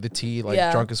spilling through the tea like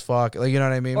Yeah. drunk as fuck, like you know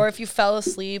what I mean? Or if you fell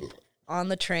asleep on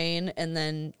the train and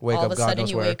then Wake all up, of a God sudden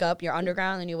knows you where. wake up, you're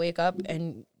underground, and you wake up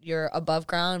and you're above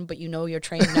ground, but your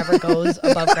train never goes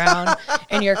above ground,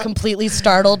 and you're completely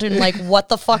startled and like, what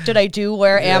the fuck did I do?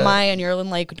 Where am I? And you're in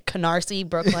like Canarsie,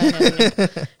 Brooklyn, and you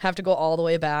have to go all the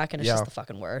way back, and it's Yeah. just the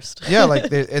fucking worst. Yeah, like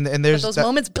and But there's those that-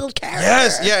 moments build character.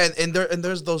 Yes, yeah, and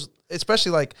there's those,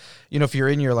 especially like if you're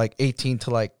in your like 18 to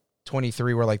like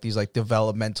 23, where like these like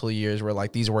developmental years where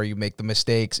like these are where you make the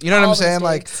mistakes. You know what All I'm saying?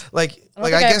 mistakes. Like don't I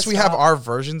think I guess ever we have stopped. our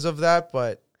versions of that,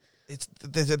 but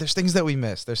there's things that we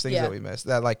miss. There's things Yeah. that we miss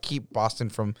that like keep Boston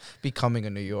from becoming a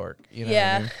New York. You know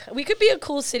Yeah, what I mean? we could be a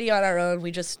cool city on our own.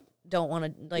 We just don't want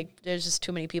to, like, there's just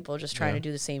too many people just trying to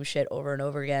do the same shit over and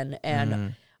over again.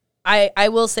 And I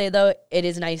will say, though, it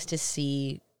is nice to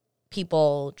see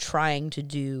people trying to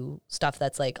do stuff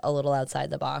that's, like, a little outside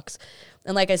the box.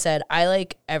 And like I said, I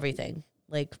like everything.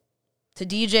 Like, to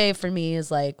DJ for me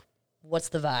is, like, what's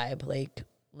the vibe? Like,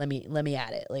 let me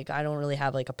at it. Like, I don't really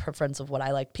have, like, a preference of what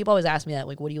I like. People always ask me that,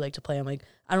 like, what do you like to play? I'm like,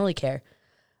 I don't really care.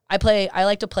 I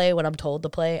like to play when I'm told to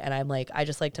play, and I'm like, I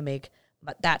just like to make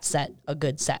that set a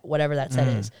good set, whatever that set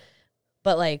is.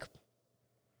 But like,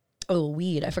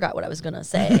 weed, I forgot what I was gonna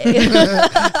say.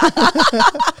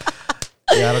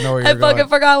 Yeah, I don't know where I you're going. fucking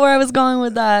forgot where I was going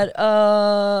with that.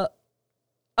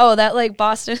 That like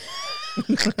Boston.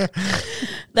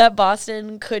 That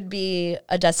Boston could be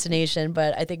a destination,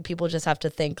 but I think people just have to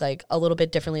think like a little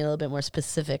bit differently, a little bit more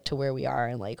specific to where we are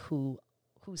and like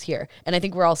who's here. And I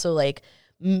think we're also like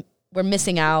we're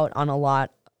missing out on a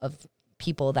lot of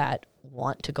people that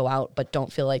want to go out but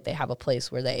don't feel like they have a place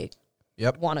where they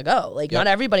want to go. Like not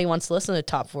everybody wants to listen to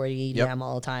top 40 EDM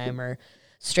all the time or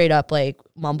straight up like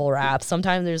mumble rap.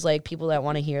 Sometimes there's like people that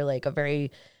want to hear like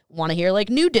like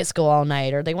new disco all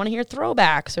night, or they want to hear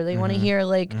throwbacks, or they want to hear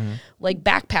like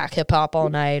backpack hip hop all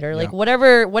night, or like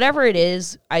whatever it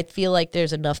is. I feel like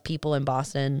there's enough people in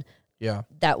Boston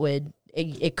that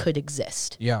it could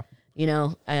exist. Yeah. you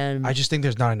know, and I just think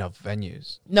there's not enough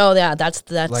venues. no, yeah, that's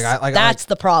Like,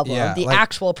 the problem. yeah, the like-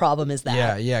 actual problem is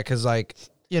that. Yeah, because like,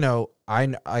 you know, I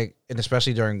and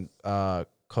especially during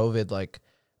COVID, like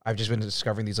I've just been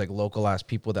discovering these like local ass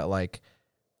people that like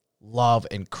love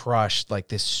and crush like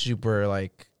this super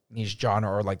like niche genre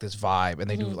or like this vibe, and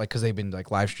they do like because they've been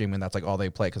like live streaming. That's like all they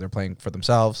play because they're playing for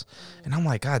themselves. And I'm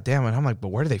like, God damn it! I'm like, but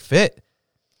where do they fit?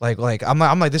 Like I'm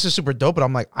like, this is super dope, but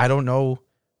I'm like, I don't know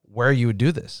where you would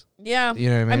do this. Yeah. You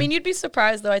know what I mean? I mean, you'd be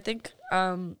surprised though. I think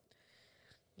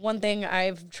one thing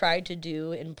I've tried to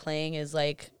do in playing is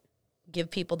like give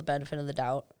people the benefit of the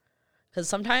doubt. Because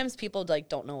sometimes people like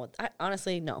don't know what.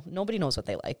 Honestly, no, nobody knows what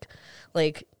they like.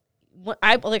 Like,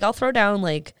 I'll throw down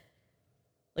like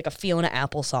a Fiona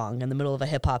Apple song in the middle of a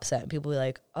hip hop set, and people be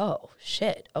like, "Oh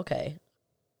shit, okay,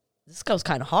 this goes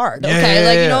kind of hard." Yeah, okay, yeah,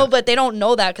 like yeah. you know, but they don't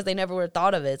know that because they never would have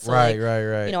thought of it. So, right.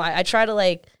 You know, I try to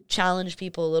like challenge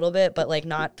people a little bit, but like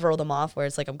not throw them off where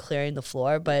it's like I'm clearing the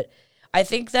floor. But I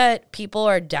think that people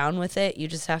are down with it. You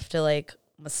just have to like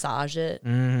massage it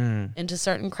into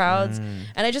certain crowds, and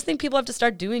I just think people have to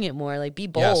start doing it more. Like, be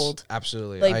bold. Yes,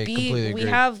 absolutely. Like, I completely we agree.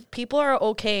 have people are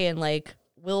okay and like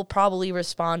will probably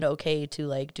respond okay to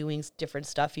like doing different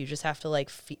stuff. You just have to like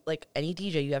like any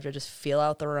DJ, you have to just feel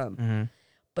out the room,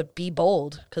 but be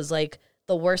bold, because like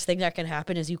the worst thing that can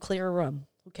happen is you clear a room.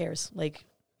 Who cares? Like,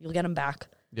 you'll get them back.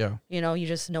 Yeah. You know, you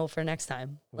just know for next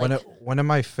time. Like, One of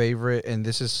my favorite, and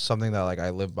this is something that like I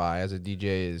live by as a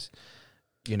DJ, is,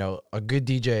 you know, a good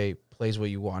DJ plays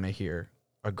what you want to hear.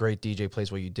 A great DJ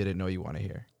plays what you didn't know you want to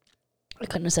hear. I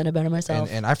couldn't have said it better myself.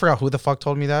 And I forgot who the fuck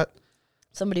told me that,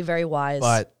 Somebody very wise.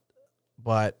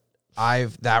 but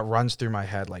that runs through my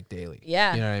head like daily.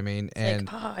 Yeah. You know what I mean? It's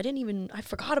And like, I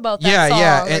forgot about that yeah, song.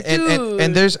 yeah, Like,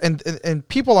 and there's and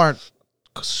people aren't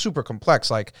super complex.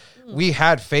 Like, we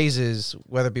had phases,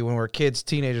 whether it be when we were kids,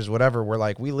 teenagers, whatever, where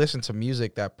like we listened to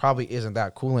music that probably isn't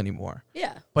that cool anymore.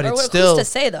 yeah. But or it's who's still- to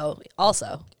say though.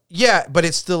 Also, Yeah, but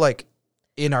it's still like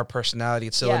in our personality.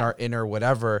 It's still in Yeah. our inner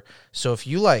whatever. So if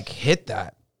you like hit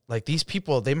that, like these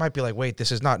people, they might be like, wait,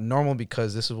 this is not normal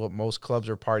because this is what most clubs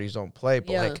or parties don't play.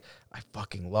 But Yeah. like, I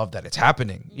fucking love that it's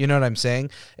happening. You know what I'm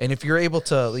saying? And if you're able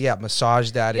to,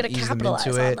 massage that You and gotta ease them capitalize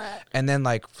into on it, that. and then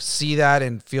like see that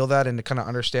and feel that and kind of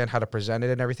understand how to present it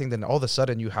and everything, then all of a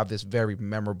sudden you have this very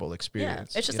memorable yeah.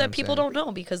 experience. It's just You know that what I'm people saying? don't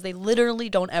know because they literally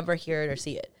don't ever hear it or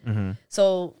see it.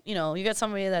 So, you know, you get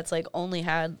somebody that's like only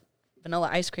had vanilla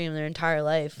ice cream their entire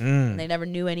life and they never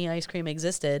knew any ice cream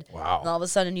existed. Wow. And all of a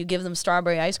sudden you give them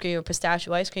strawberry ice cream or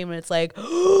pistachio ice cream and it's like,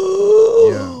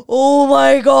 Yeah. oh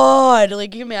my God.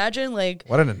 Like, you imagine? Like,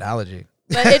 What an analogy.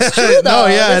 but it's true though. No,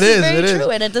 yeah, this it is, very it is.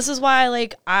 true. And this is why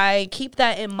I keep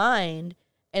that in mind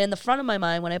and in the front of my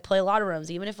mind when I play a lot of rooms,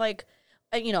 even if like,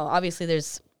 you know, obviously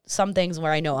there's some things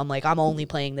where I know I'm like, I'm only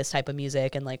playing this type of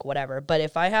music and like whatever. But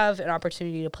if I have an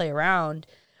opportunity to play around,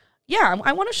 yeah,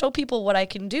 I want to show people what I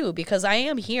can do because I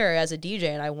am here as a DJ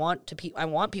and I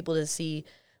want people to see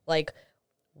like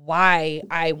why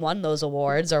I won those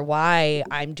awards or why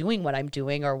I'm doing what I'm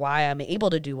doing or why I'm able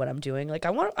to do what I'm doing. Like I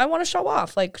want to show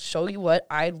off, like show you what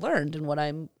I learned and what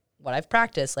I've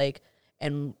practiced, like,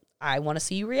 and I want to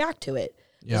see you react to it.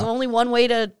 Yeah. There's only one way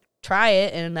to try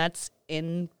it, and that's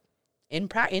in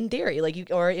theory, like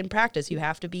or in practice. You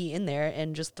have to be in there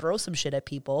and just throw some shit at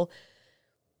people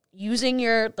using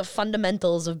the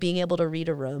fundamentals of being able to read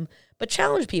a room, but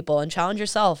challenge people and challenge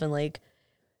yourself. And like,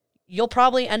 you'll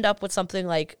probably end up with something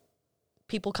like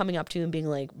people coming up to you and being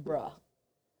like, bruh,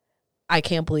 I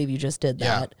can't believe you just did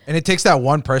Yeah. that. And it takes that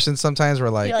one person sometimes where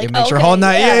like, You're like, it makes your okay, whole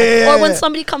night. Yeah. Or when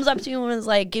somebody comes up to you and is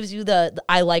like, gives you the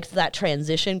I liked that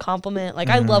transition compliment. Like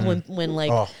I love when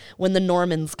like Oh. when the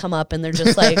Normans come up and they're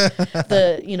just like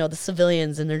the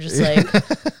civilians and they're just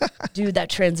like, dude, that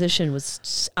transition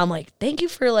was. I'm like, thank you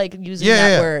for like using Yeah, that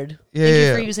yeah. word. Yeah, Thank you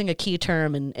yeah. for using a key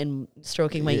term and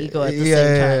stroking my ego at the Yeah,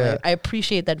 same yeah, time. yeah. Like, I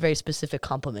appreciate that very specific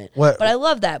compliment. What- But I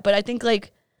love that. But I think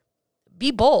like, be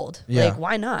bold. Yeah. Like,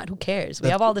 why not? Who cares? We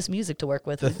have all this music to work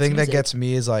with. The It's thing that music. gets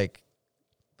me is like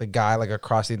the guy like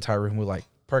across the entire room who like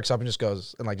perks up and just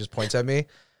goes and like just points at me.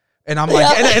 And I'm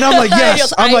like, Yeah. and I'm like, yes.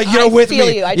 Yes, I'm like, you're I with feel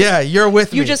me. you. Yeah, you're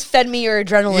with me. You just fed me your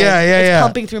adrenaline. Yeah, yeah, it's yeah.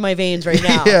 pumping through my veins right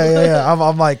now. yeah.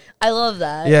 I'm like, I love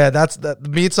that. yeah, that's that.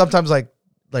 Me, it's sometimes like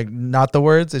not the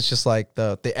words. It's just like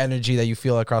the energy that you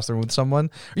feel across the room with someone.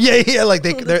 Yeah. Like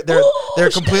they're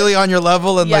completely on your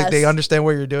level and like they Yes. understand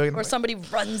what you're doing. Or somebody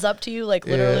runs up to you, like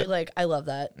literally, Yeah. like I love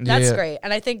that. That's Yeah. great.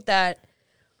 And I think that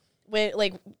when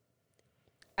like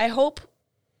I hope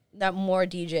that more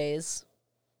DJs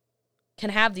can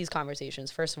have these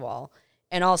conversations, first of all,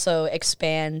 and also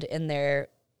expand in their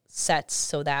sets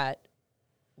so that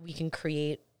we can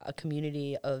create a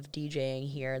community of DJing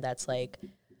here that's like,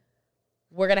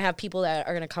 we're going to have people that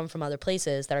are going to come from other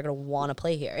places that are going to want to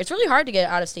play here. It's really hard to get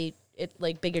out of state,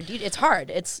 bigger DJ. It's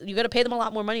hard. You got to pay them a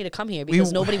lot more money to come here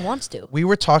because nobody wants to. We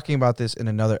were talking about this in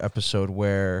another episode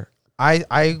where I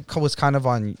was kind of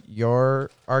on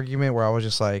your argument where I was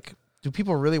just like, do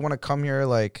people really want to come here?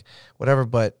 Like, whatever.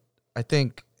 But I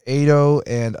think Ado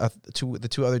and the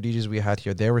two other DJs we had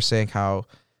here, they were saying how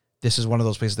this is one of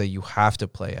those places that you have to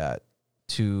play at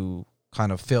to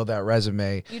kind of fill that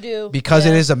resume. You do. Because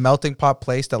it is a melting pot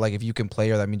place that, like, if you can play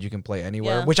here, that means you can play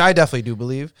anywhere, which I definitely do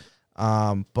believe.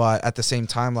 But at the same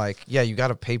time, like, yeah, you got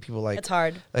to pay people, like... It's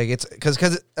hard. Like, it's...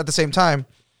 Because at the same time,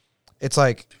 it's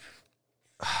like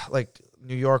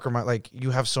New York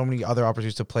you have so many other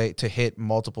opportunities to hit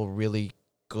multiple really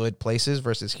good places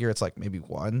versus here it's like maybe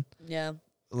one. Yeah.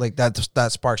 Like,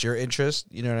 that sparks your interest.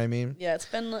 You know what I mean? Yeah, it's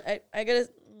been... I gotta...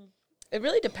 It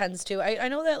really depends, too. I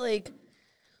know that, like...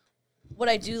 What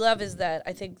I do love is that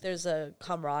I think there's a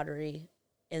camaraderie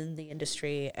in the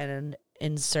industry and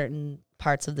in certain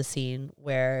parts of the scene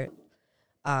where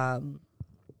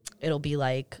it'll be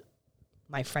like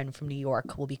my friend from New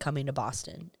York will be coming to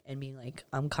Boston and being like,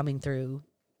 I'm coming through.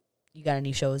 You got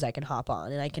any shows I can hop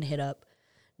on? And I can hit up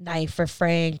Knife or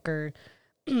Frank, or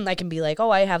I can be like,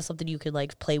 oh, I have something you could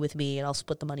like play with me and I'll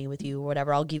split the money with you or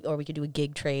whatever. Or we could do a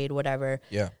gig trade, whatever.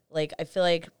 Yeah. Like, I feel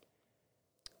like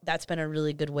that's been a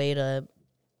really good way to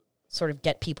sort of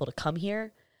get people to come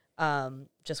here,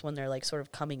 just when they're like sort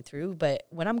of coming through. But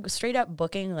when I'm straight up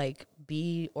booking like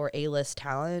B or A-list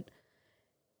talent,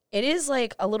 it is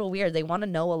like a little weird. They want to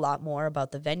know a lot more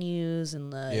about the venues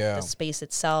and the space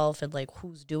itself and like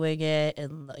who's doing it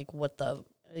and like what the...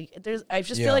 I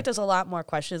just feel like there's a lot more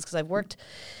questions because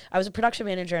I was a production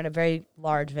manager at a very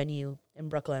large venue in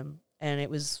Brooklyn, and it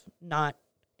was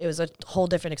a whole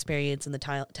different experience in the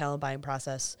talent buying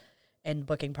process and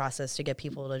booking process to get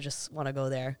people to just want to go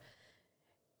there.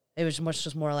 It was much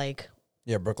just more like...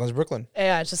 Yeah, Brooklyn's Brooklyn.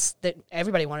 Yeah, it's just that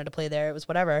everybody wanted to play there. It was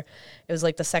whatever. It was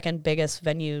like the second biggest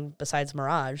venue besides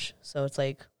Mirage. So it's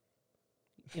like,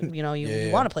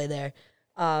 you want to play there.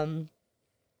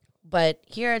 But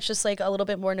here it's just like a little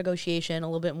bit more negotiation, a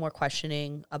little bit more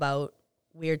questioning about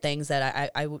weird things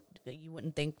that you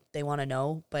wouldn't think they want to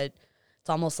know. But it's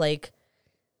almost like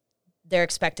they're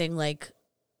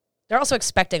also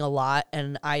expecting a lot,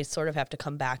 and I sort of have to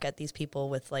come back at these people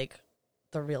with like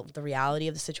the reality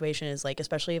of the situation is like,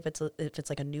 especially if it's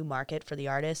like a new market for the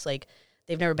artist, like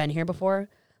they've never been here before,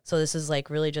 so this is like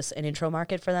really just an intro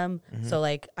market for them. Mm-hmm. So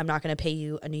like, I'm not going to pay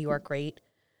you a New York rate.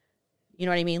 You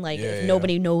know what I mean? Like, if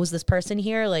nobody knows this person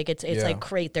here, like it's like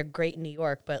great, they're great in New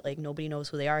York, but like nobody knows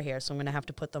who they are here, so I'm going to have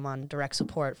to put them on direct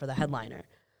support for the headliner.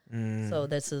 So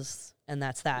that's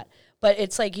that. But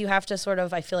it's like you have to sort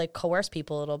of, I feel like, coerce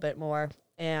people a little bit more.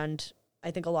 And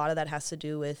I think a lot of that has to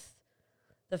do with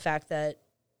the fact that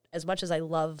as much as I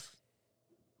love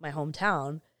my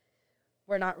hometown,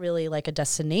 we're not really like a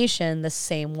destination the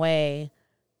same way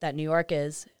that New York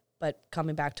is. But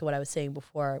coming back to what I was saying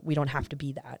before, we don't have to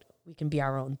be that. We can be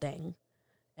our own thing.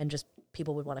 And just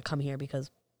people would want to come here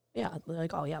because, yeah, they're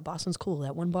like, oh, yeah, Boston's cool.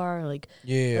 That one bar, like,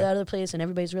 that other place, and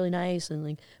everybody's really nice. And,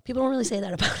 like, people don't really say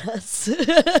that about us.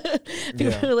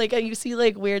 People like, you see,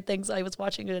 like, weird things. I was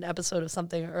watching an episode of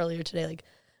something earlier today, like,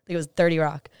 I think it was 30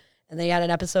 Rock. And they had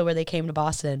an episode where they came to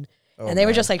Boston. And they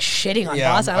were just, like, shitting on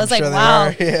Boston. I was like,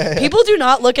 wow. People do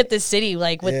not look at this city,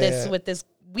 like, with this.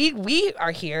 We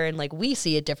are here, and, like, we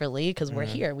see it differently because we're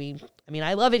here.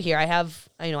 I love it here.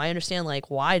 I understand, like,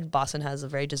 why Boston has a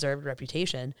very deserved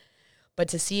reputation. But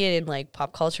to see it in like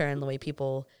pop culture and the way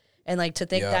people, and like to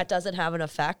think that doesn't have an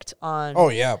effect on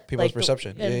people's like,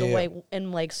 perception and the way,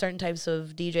 and like certain types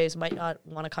of DJs might not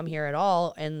want to come here at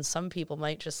all, and some people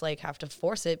might just like have to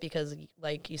force it because,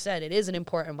 like you said, it is an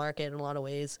important market in a lot of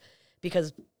ways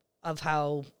because of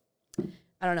how,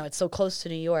 I don't know, it's so close to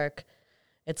New York.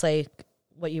 It's like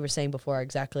what you were saying before,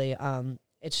 exactly.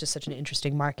 It's just such an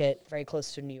interesting market, very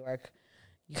close to New York.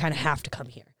 You kind of have to come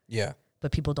here. Yeah.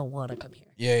 But people don't want to come here.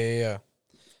 Yeah.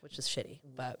 Which is shitty.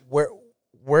 But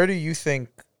where do you think?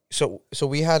 So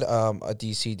we had a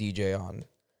DC DJ on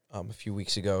a few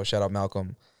weeks ago. Shout out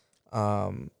Malcolm.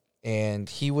 And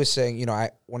he was saying,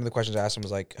 one of the questions I asked him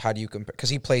was like, how do you compare?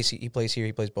 Because he plays here,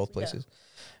 he plays both places. Yeah.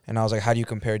 And I was like, how do you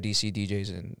compare DC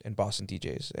DJs and Boston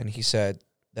DJs? And he said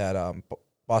that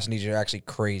Boston DJs are actually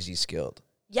crazy skilled.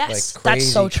 Yes, like crazy,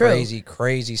 that's so true.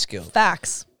 Crazy skilled.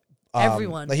 Facts.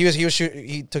 Everyone. Like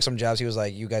he took some jabs. He was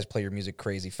like, you guys play your music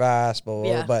crazy fast, blah,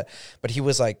 blah, blah. But he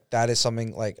was like, that is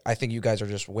something like, I think you guys are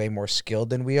just way more skilled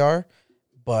than we are.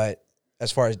 But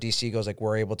as far as DC goes, like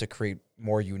we're able to create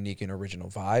more unique and original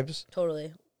vibes.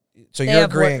 Totally. So They you're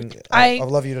have work- agreeing. I'd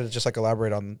love you to just like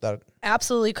elaborate on that.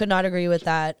 Absolutely could not agree with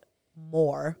that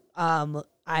more.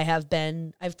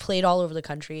 I've played all over the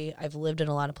country. I've lived in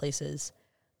a lot of places.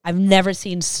 I've never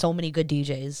seen so many good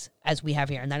DJs as we have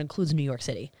here, and that includes New York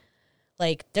City.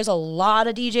 Like, there's a lot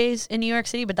of DJs in New York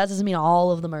City, but that doesn't mean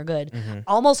all of them are good.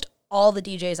 Almost all the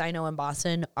DJs I know in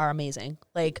Boston are amazing.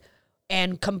 Like,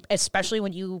 and especially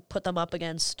when you put them up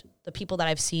against the people that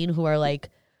I've seen who are like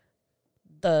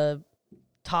the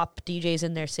top DJs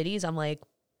in their cities, I'm like,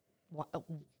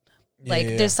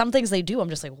 there's some things they do. I'm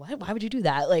just like, what? Why would you do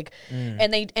that? Like,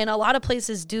 and a lot of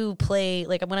places do play.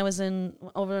 Like when I was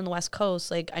over in the West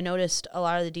Coast, like I noticed a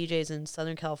lot of the DJs in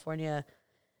Southern California,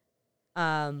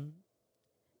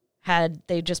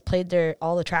 they just played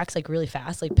all the tracks like really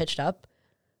fast, like pitched up,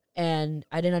 and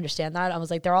I didn't understand that. I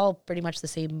was like, they're all pretty much the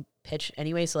same pitch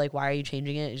anyway, so like, why are you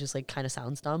changing it? It just like kind of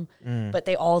sounds dumb. But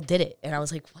they all did it, and I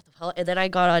was like, what the hell? And then I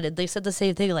got on, and they said the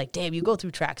same thing, like, damn, you go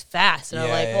through tracks fast. And I'm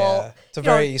like, well, it's a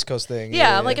very East Coast thing.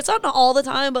 Yeah, I'm like, it's not all the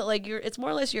time, but like, it's more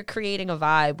or less you're creating a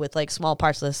vibe with like small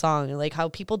parts of the song, and like how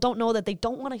people don't know that they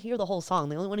don't want to hear the whole song;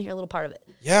 they only want to hear a little part of it.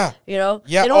 Yeah, you know.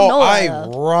 Yeah. They don't know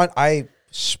I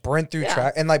sprint through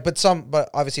track, and like, but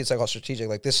obviously it's like all strategic.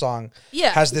 Like this song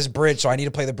has this bridge, so I need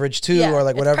to play the bridge too, or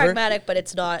like whatever. It's pragmatic, but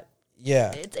it's not.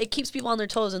 Yeah, it keeps people on their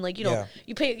toes, and like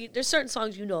there's certain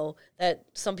songs that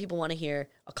some people want to hear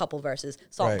a couple verses.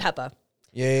 Salt and Pepper.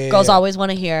 Girls always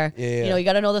want to hear. You know, you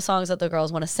got to know the songs that the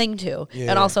girls want to sing to,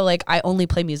 and also like I only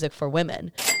play music for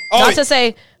women. Not to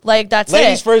say like that's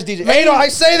ladies first DJ. Hey, I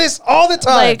say this all the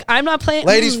time. Like I'm not playing.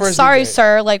 Ladies first. Sorry, DJ.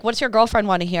 sir. Like, what's your girlfriend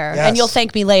want to hear? And you'll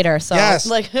thank me later. So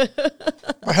like,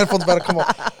 my headphones about to come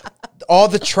off. All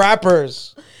the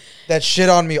trappers that shit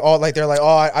on me, all like they're like,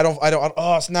 I don't,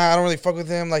 it's not, I don't really fuck with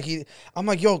him. Like I'm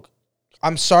like, yo,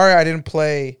 I'm sorry I didn't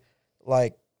play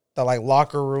like the like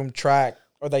locker room track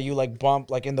or that you like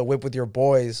bump like in the whip with your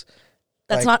boys.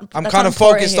 That's like, not. I'm kind of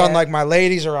focused on like my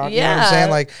ladies around. Yeah. You know what I'm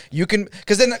saying? Like you can,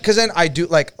 cause then I do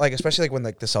like especially like when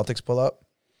like the Celtics pull up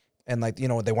and like you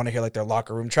know they want to hear like their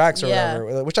locker room tracks or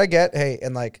whatever, which I get. Hey,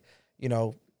 and like you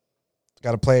know,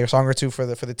 got to play a song or two for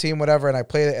the team, whatever. And I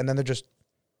played it, and then they're just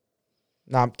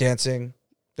not dancing.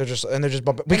 They're just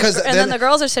bumping because and then the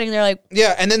girls are sitting there like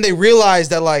and then they realize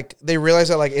that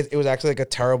it was actually like a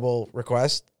terrible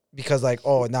request because like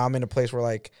now I'm in a place where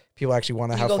like people actually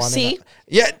want to have fun. See?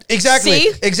 Exactly.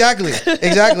 See? Exactly.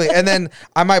 And then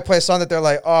I might play a song that they're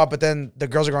like, but then the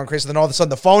girls are going crazy. Then all of a sudden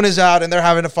the phone is out and they're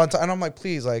having a fun time. And I'm like,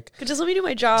 please, like, just let me do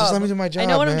my job. Just let me do my job. I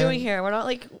know what man. I'm doing here. We're not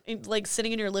like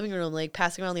sitting in your living room, like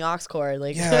passing around the aux cord.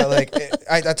 Like like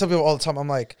I tell people all the time, I'm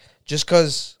like, just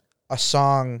because a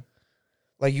song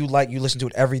you listen to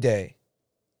it every day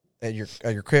at your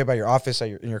crib, at your office,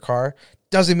 in your car,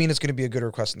 doesn't mean it's going to be a good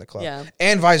request in the club. Yeah.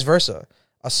 And vice versa.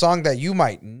 A song that you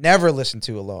might never listen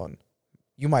to alone,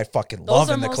 you might fucking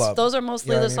love in the club. Those are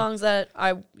mostly the songs that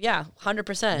 100%. The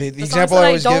songs example that I I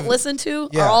always don't give, listen to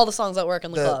are all the songs that work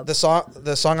in the club.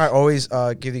 The song I always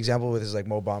give the example with is like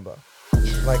Mo Bamba.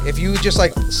 Like if you just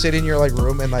like sit in your like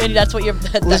room and like that's what you're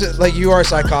listen, like you are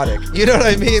psychotic. You know what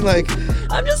I mean? Like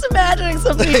I'm just imagining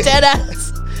somebody dead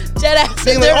ass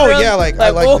being in like, their room. yeah, like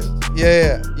I like this.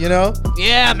 Yeah, you know?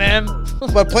 Yeah, man.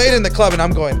 But play it in the club and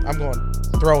I'm going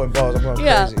throwing balls. I'm going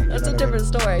crazy. That's a different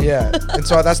story. Yeah. And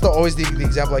so that's always the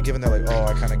example I give and they're like,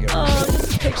 I kind of get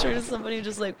it. Picture somebody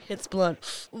just like hits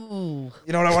blunt. Ooh.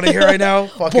 You know what I want to hear right now?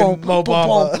 Fucking Mo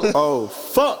Bamba. Oh,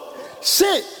 fuck.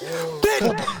 Shit.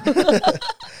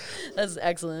 That's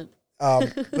excellent.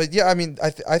 But yeah, I mean,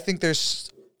 I think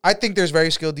there's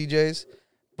very skilled DJs,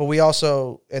 but we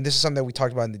also, and this is something that we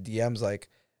talked about in the DMs, like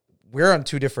we're on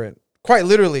two different, quite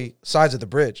literally, sides of the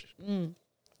bridge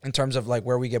in terms of like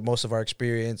where we get most of our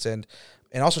experience and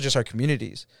also just our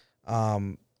communities.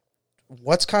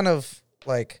 What's kind of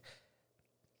like,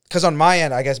 because on my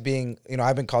end, I guess being,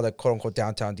 I've been called a quote unquote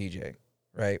downtown DJ,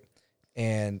 right?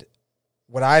 And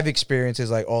what I've experienced is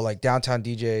like, downtown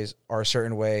DJs are a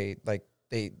certain way, like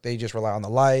they just rely on the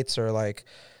lights or like,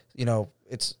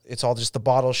 it's all just the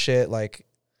bottle shit. Like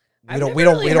we don't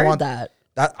want that.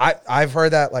 I've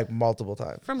heard that like multiple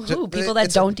times. From who? People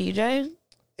that don't DJ?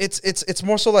 It's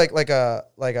more so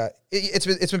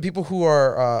it's been people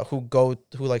who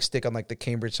like stick on like the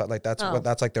Cambridge side, like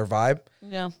that's like their vibe.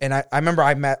 Yeah. And I remember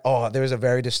there was a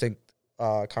very distinct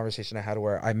conversation I had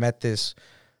where I met this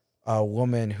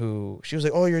woman who she was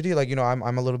like, "Oh, you're a DJ, like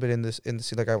I'm a little bit in the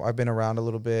scene, like I've been around a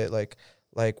little bit, like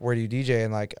where do you DJ?"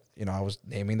 And like I was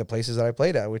naming the places that I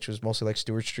played at, which was mostly like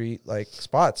Stewart Street like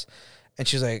spots, and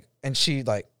she's like,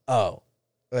 "Oh,"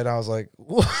 and I was like,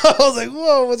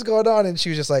 "Whoa, what's going on?" And she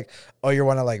was just like, "Oh, you're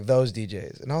one of like those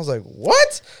DJs," and I was like,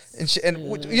 "What?" And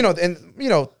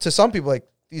to some people like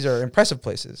these are impressive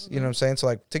places. You know what I'm saying? So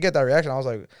like to get that reaction, I was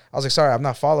like, sorry, I'm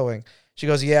not following. She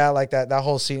goes, yeah, like that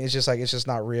whole scene is just like, it's just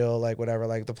not real, like whatever.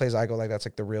 Like the places I go, like that's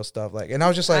like the real stuff. Like, and I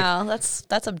was just like, wow,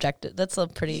 that's objective. That's a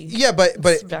pretty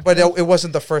but it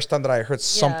wasn't the first time that I heard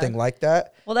something like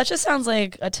that. Well, that just sounds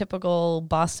like a typical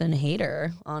Boston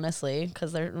hater, honestly,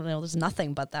 because there's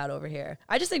nothing but that over here.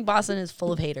 I just think Boston is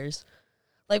full of haters.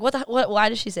 Like what? Why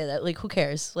does she say that? Like who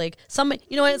cares? Like somebody,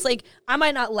 you know what? It's like I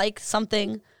might not like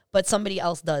something, but somebody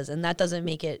else does, and that doesn't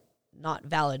make it not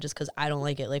valid just because I don't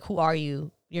like it. Like who are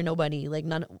you? You're nobody. Like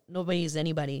nobody's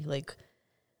anybody. Like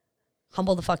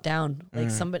humble the fuck down. Like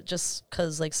somebody, just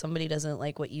because like somebody doesn't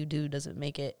like what you do doesn't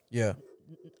make it. Yeah.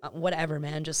 Whatever,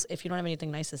 man. Just if you don't have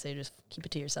anything nice to say, just keep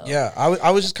it to yourself. Yeah,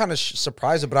 I was just kind of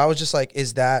surprised, but I was just like,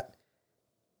 is that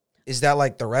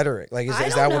like the rhetoric? Like,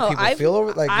 is that what people feel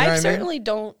over? Like, I certainly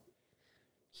don't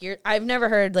hear. I've never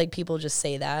heard like people just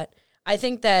say that. I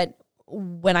think that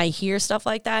when I hear stuff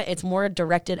like that, it's more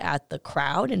directed at the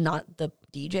crowd and not the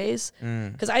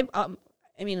DJs. Because I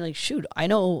mean, like, shoot, I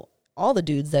know all the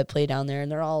dudes that play down there,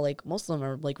 and they're all like, most of them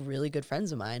are like really good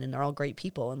friends of mine, and they're all great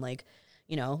people, and like,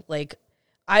 you know, like.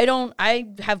 I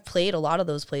have played a lot of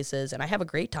those places and I have a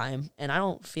great time and I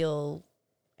don't feel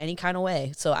any kind of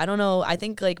way. So I don't know. I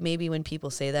think like maybe when people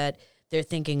say that, they're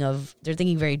thinking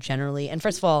very generally. And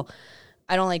first of all,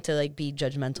 I don't like to like be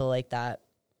judgmental like that.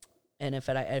 And if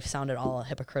I've sounded all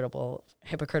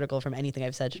hypocritical from anything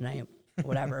I've said tonight,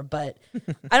 whatever. But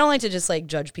I don't like to just like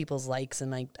judge people's likes. And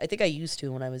like, I think I used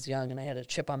to when I was young and I had a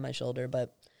chip on my shoulder,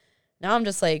 but now I'm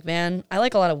just like, man, I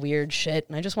like a lot of weird shit,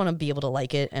 and I just want to be able to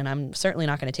like it, and I'm certainly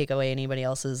not going to take away anybody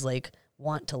else's, like,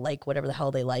 want to like whatever the hell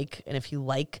they like, and if you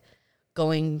like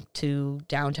going to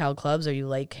downtown clubs or you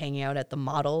like hanging out at the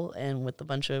Model and with a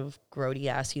bunch of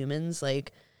grody-ass humans,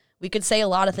 like, we could say a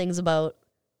lot of things about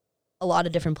a lot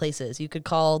of different places. You could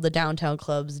call the downtown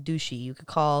clubs douchey. You could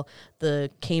call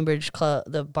the Cambridge club,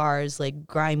 the bars, like,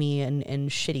 grimy and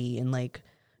shitty and, like,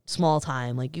 small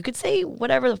time. Like, you could say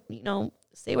whatever, you know,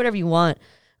 say whatever you want.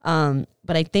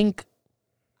 But I think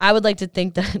I would like to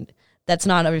think that that's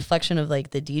not a reflection of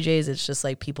like the DJs. It's just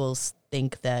like people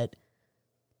think that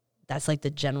that's like the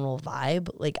general vibe.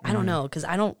 Like, I don't know. 'Cause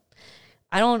I don't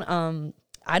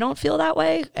feel that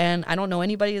way. And I don't know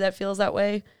anybody that feels that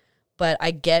way, but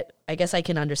I guess I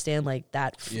can understand like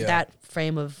that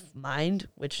frame of mind,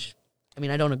 which I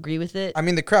mean, I don't agree with it. I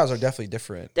mean, the crowds are definitely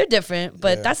different. They're different,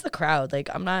 but that's the crowd. Like,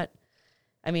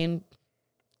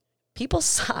 people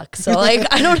suck. So like,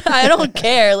 I don't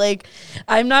care. Like,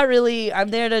 I'm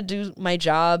there to do my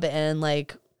job, and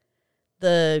like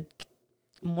the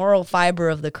moral fiber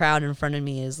of the crowd in front of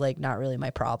me is like not really my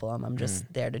problem. I'm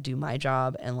just there to do my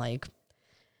job. And like,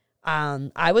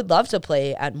 I would love to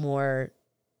play at more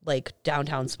like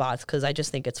downtown spots, 'cause I just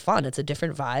think it's fun. It's a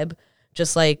different vibe.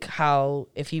 Just like how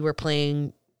if you were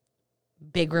playing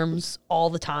big rooms all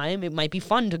the time, it might be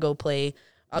fun to go play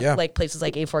like places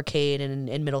like A4K and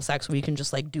in Middlesex, where you can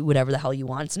just like do whatever the hell you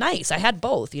want. It's nice. I had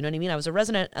both. You know what I mean? I was a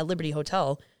resident at Liberty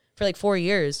Hotel for like 4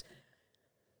 years.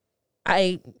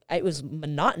 It was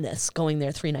monotonous going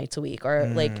there 3 nights a week, or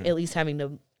like at least having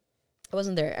to. I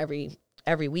wasn't there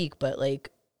every week, but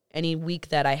like any week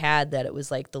that I had that it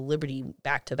was like the Liberty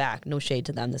back to back. No shade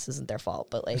to them. This isn't their fault,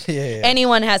 but like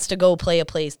anyone has to go play a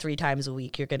place 3 times a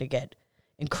week, you're gonna get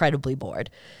incredibly bored.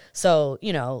 So,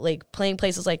 you know, like playing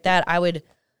places like that, I would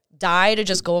die to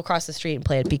just go across the street and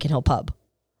play at Beacon Hill Pub.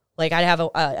 Like, I'd have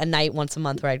a night once a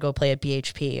month where I'd go play at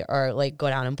BHP, or like go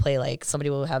down and play, like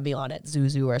somebody will have me on at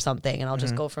Zuzu or something, and I'll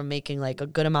just go from making like a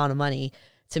good amount of money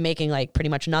to making like pretty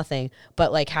much nothing,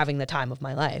 but like having the time of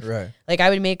my life. Right. Like,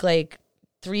 I would make like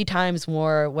 3 times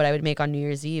more what I would make on New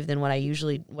Year's Eve than what I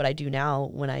do now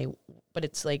but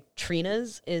it's like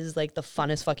Trina's is like the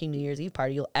funnest fucking New Year's Eve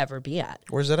party you'll ever be at.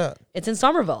 Where's it at? It's in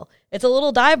Somerville. It's a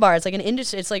little dive bar. It's like an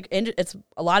industry. It's like it's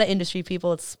a lot of industry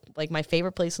people. It's like my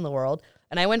favorite place in the world.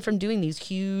 And I went from doing these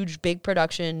huge, big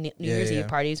production New Year's Eve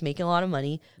parties, making a lot of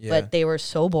money, but they were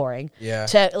so boring. Yeah.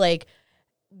 To like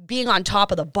being on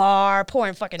top of the bar,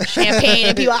 pouring fucking champagne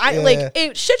and people,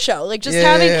 shit show. Like just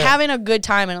having a good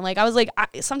time. And like I was like,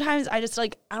 sometimes I just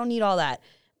like I don't need all that.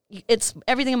 It's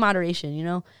everything in moderation, you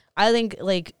know. I think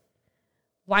like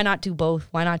why not do both?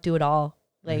 Why not do it all?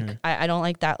 Like I don't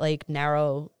like that like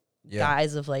narrow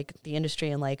guise of like the industry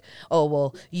and like, oh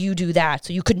well, you do that,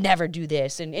 so you could never do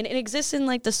this, and it exists in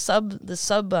like the sub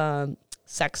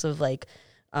sex of like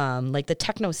the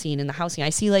techno scene and the house scene.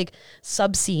 I see like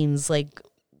sub scenes like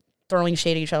throwing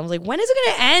shade at each other. I was like, when is it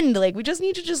gonna end? Like, we just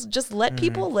need to just let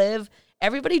people live.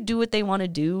 Everybody do what they want to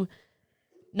do.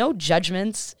 No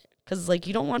judgments. Because, like,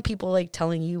 you don't want people, like,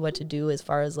 telling you what to do as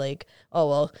far as, like, oh,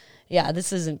 well, yeah,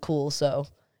 this isn't cool, so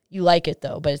You like it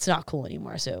though, but it's not cool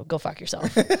anymore. So go fuck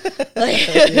yourself. Like,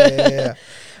 yeah.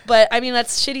 But I mean,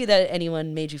 that's shitty that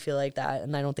anyone made you feel like that,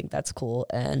 and I don't think that's cool.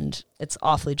 And it's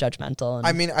awfully judgmental. And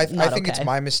I mean, I think it's okay.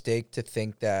 my mistake to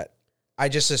think that I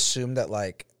just assumed that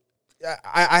like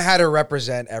I had to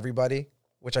represent everybody,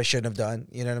 which I shouldn't have done.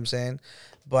 You know what I'm saying?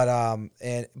 But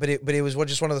it was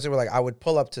just one of those things where like I would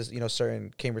pull up to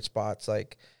certain Cambridge spots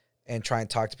like and try and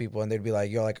talk to people, and they'd be like,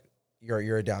 "Yo, like."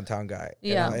 You're a downtown guy.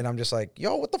 Yeah. And I'm just like,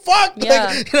 yo, what the fuck? Yeah.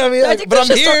 Like, you know what I mean? Like, but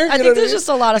I'm here. I think there's just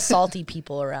a lot of salty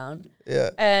people around. Yeah.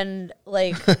 And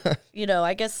like,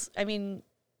 I guess, I mean,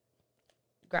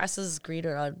 grass is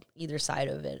greener on either side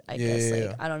of it, I guess. Yeah, like,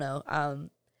 yeah. I don't know.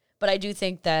 But I do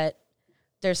think that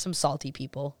there's some salty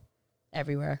people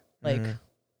everywhere. Like,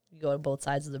 you go to both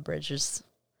sides of the bridge, there's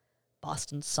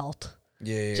Boston salt.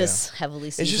 Yeah. Just heavily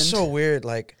seasoned. It's just so weird.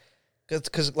 Like,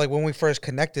 because like when we first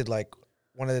connected, like,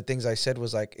 one of the things I said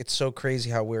was like, it's so crazy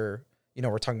how we're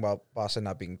talking about Boston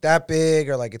not being that big,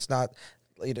 or like it's not,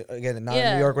 again, not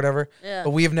in New York, whatever. Yeah. But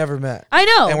we have never met. I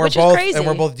know, and which is crazy. And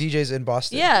we're both DJs in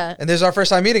Boston. Yeah. And this is our first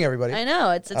time meeting everybody. I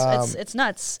know it's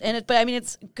nuts, but I mean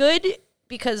it's good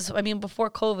because I mean before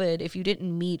COVID, if you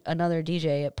didn't meet another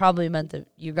DJ, it probably meant that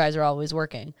you guys are always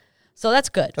working. So that's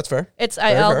good. That's fair.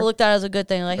 I'll look at it as a good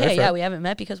thing. Like, Very hey, fair. yeah, we haven't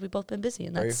met because we've both been busy,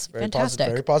 and that's very fantastic.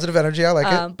 Very positive energy. I like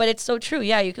it. But it's so true.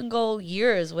 Yeah, you can go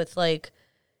years with like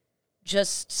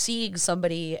just seeing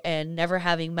somebody and never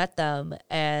having met them,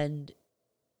 and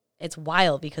it's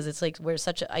wild because it's like we're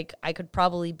such a like I could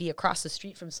probably be across the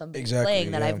street from somebody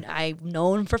playing that I've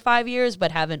known for 5 years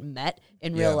but haven't met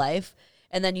in real life.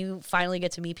 And then you finally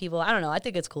get to meet people. I don't know. I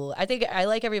think it's cool. I think I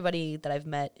like everybody that I've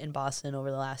met in Boston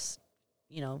over the last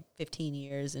 15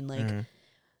 years, and like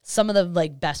some of the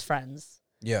like best friends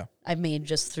I've made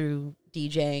just through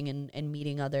DJing and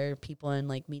meeting other people and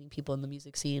like meeting people in the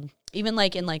music scene, even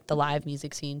like in like the live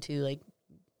music scene too.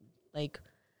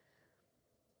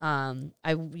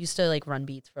 I used to like run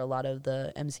beats for a lot of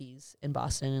the MCs in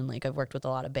Boston, and like I've worked with a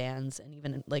lot of bands, and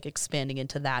even like expanding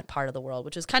into that part of the world,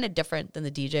 which is kind of different than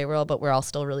the DJ world, but we're all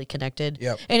still really connected.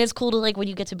 Yep. And it's cool to like when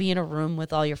you get to be in a room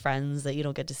with all your friends that you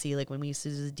don't get to see, like when we used to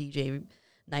do the DJ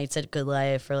nights at Good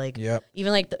Life, or like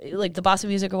even like the Boston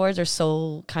Music Awards are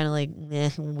so kind of like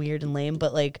weird and lame,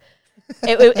 but like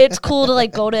it's cool to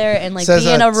like go there and like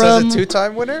be in a room. Says a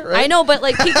 2-time winner, right? I know, but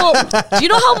like people, do you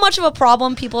know how much of a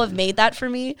problem people have made that for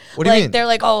me? What do you mean? They're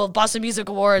like, oh, Boston Music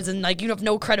Awards, and like you have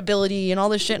no credibility and all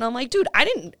this shit. And I'm like, dude, I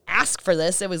didn't ask for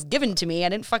this. It was given to me. I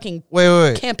didn't fucking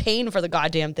campaign for the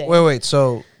goddamn thing. Wait.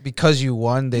 So because you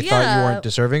won, they thought you weren't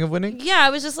deserving of winning? Yeah, I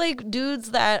was just like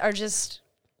dudes that are just.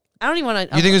 I don't even want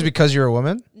to. You think it was because you're a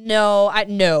woman? No, I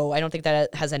don't think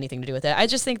that has anything to do with it. I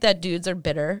just think that dudes are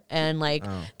bitter, and like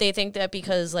they think that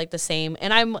because like the same.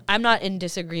 And I'm not in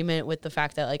disagreement with the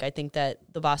fact that like I think that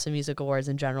the Boston Music Awards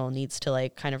in general needs to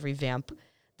like kind of revamp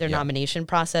their nomination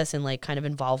process and like kind of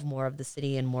involve more of the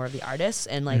city and more of the artists.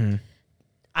 And like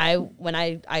when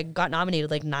I got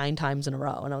nominated like 9 times in a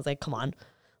row, and I was like, come on.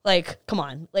 Like, come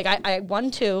on. Like, I won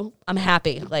 2. I'm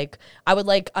happy. Like, I would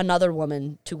like another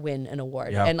woman to win an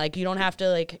award. Yep. And, like, you don't have to,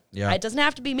 like, it doesn't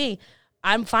have to be me.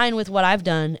 I'm fine with what I've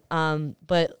done.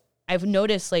 But I've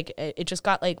noticed, like, it just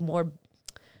got, like, more,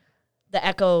 the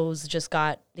echo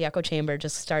chamber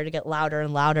just started to get louder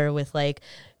and louder with, like,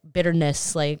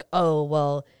 bitterness. Like, oh,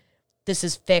 well, this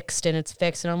is fixed and it's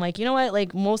fixed. And I'm like, you know what?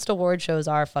 Like, most award shows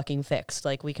are fucking fixed.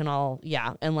 Like, we can all,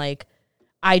 And, like,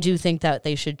 I do think that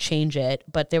they should change it,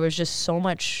 but there was just so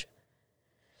much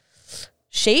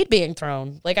shade being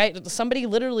thrown. Like somebody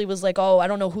literally was like, "Oh, I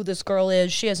don't know who this girl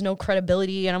is. She has no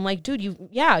credibility." And I'm like, "Dude, you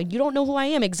don't know who I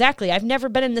am. Exactly. I've never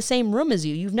been in the same room as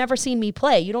you. You've never seen me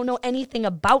play. You don't know anything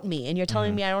about me, and you're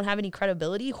telling me I don't have any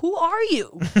credibility? Who are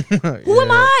you? Who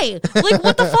am I? Like,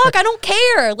 what the fuck? I don't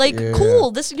care. Like, cool.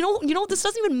 This, this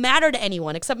doesn't even matter to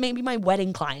anyone except maybe my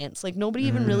wedding clients. Like, nobody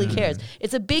even really cares.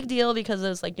 It's a big deal because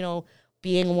it's like,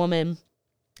 being a woman,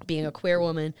 being a queer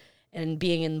woman, and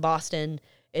being in Boston,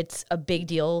 it's a big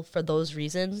deal for those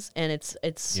reasons. And it's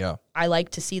I like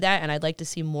to see that, and I'd like to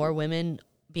see more women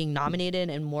being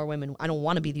nominated and more women. I don't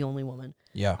want to be the only woman.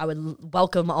 Yeah. I would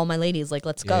welcome all my ladies. Like,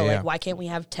 let's go. Like, why can't we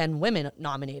have 10 women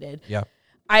nominated? Yeah.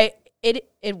 I'm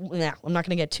not going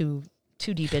to get too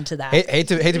deep into that. Hate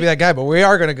to be that guy, but we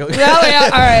are going to go.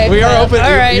 Well, all right. We are open.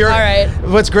 All right.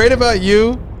 What's great about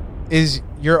you is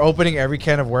you're opening every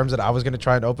can of worms that I was going to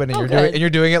try and open, and you're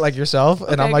doing it like yourself,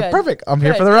 and I'm like, perfect. I'm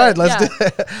here for the ride. Let's do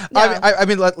it. I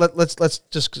mean, let's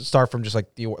just start from just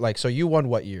like so you won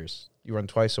what years? You won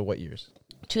twice, so what years?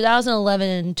 2011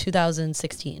 and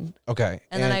 2016. Okay.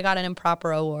 And then I got an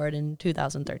Improper Award in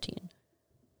 2013.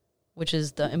 which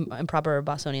is the improper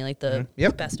Bostonian, like the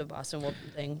best of Boston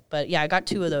thing. But yeah, I got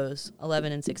 2 of those,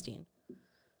 11 and 16.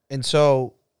 And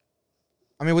so,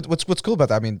 I mean, what's cool about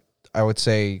that? I mean, I would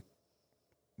say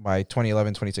by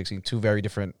 2011, 2016, 2 very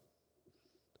different,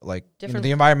 like,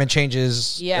 the environment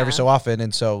changes every so often.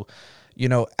 And so, you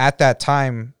know, at that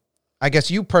time, I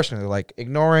guess you personally, like,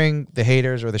 ignoring the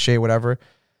haters or the shade, whatever,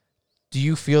 do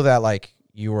you feel that, like,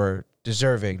 you were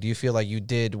deserving? Do you feel like you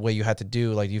did what you had to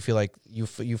do? Like, do you feel like you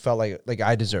felt like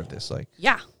I deserve this? Like,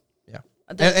 yeah.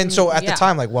 And so at the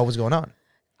time, like, what was going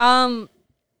on?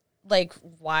 Like,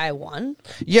 why I won?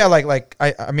 Yeah, like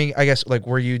I mean, I guess, like,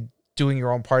 were you doing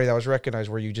your own party that was recognized?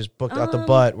 Were you just booked out the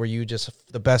butt? Were you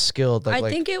just the best skilled? I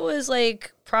think it was,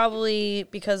 like, probably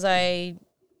because I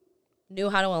knew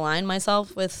how to align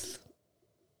myself with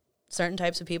certain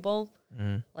types of people,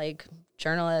 like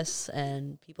journalists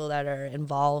and people that are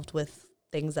involved with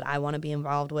things that I want to be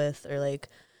involved with, or, like,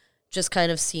 just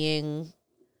kind of seeing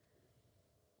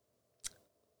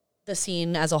the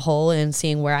scene as a whole and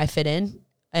seeing where I fit in,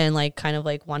 and, like, kind of,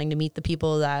 like, wanting to meet the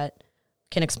people that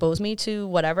can expose me to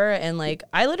whatever. And, like,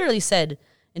 I literally said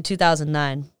in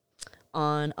 2009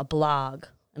 on a blog,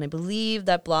 and I believe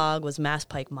that blog was Mass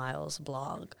Pike Miles'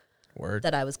 blog,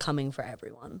 that I was coming for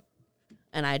everyone.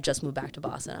 And I had just moved back to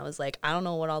Boston. I was like, I don't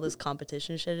know what all this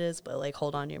competition shit is, but, like,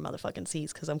 hold on to your motherfucking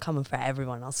seats, because I'm coming for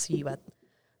everyone. I'll see you at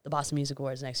the Boston Music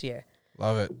Awards next year.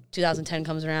 Love it. 2010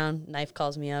 comes around. Knife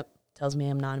calls me up, tells me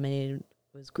I'm nominated.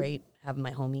 It was great having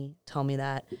my homie tell me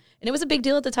that. And it was a big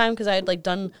deal at the time, because I had, like,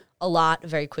 done a lot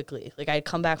very quickly. Like, I had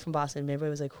come back from Boston, and everybody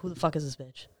was like, who the fuck is this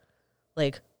bitch?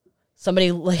 Like,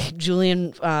 somebody like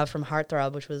Julian from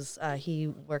Heartthrob, which was, he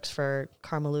works for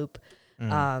Karma Loop.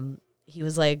 He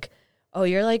was like, oh,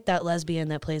 you're like that lesbian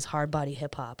that plays hard body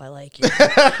hip hop. I like you.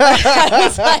 I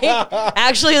was like,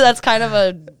 actually, that's kind of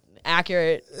a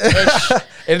accurate.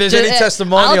 If there's any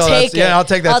testimonial, I'll take it. I'll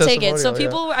take that. I'll take it. So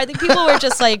people, I think people were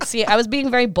just like, see, I was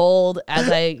being very bold as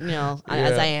I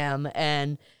am,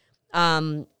 and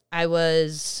I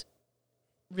was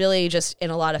really just in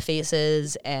a lot of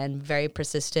faces and very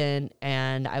persistent,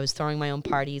 and I was throwing my own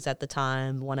parties at the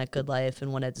time, one at Good Life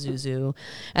and one at Zuzu,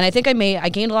 and I think I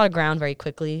gained a lot of ground very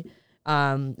quickly.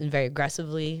 And very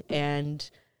aggressively. And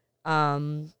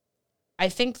I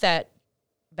think that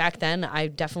back then I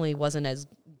definitely wasn't as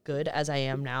good as I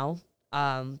am now.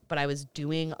 But I was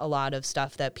doing a lot of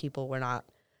stuff that people were not.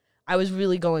 I was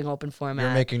really going open format.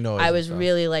 You're making noise. I was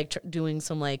really, like, doing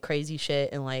some, like, crazy shit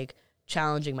and, like,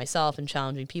 challenging myself and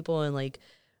challenging people. And, like,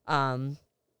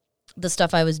 the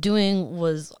stuff I was doing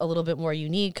was a little bit more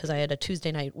unique, because I had a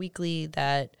Tuesday night weekly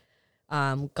that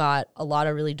got a lot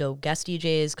of really dope guest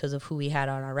DJs because of who we had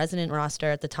on our resident roster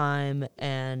at the time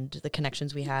and the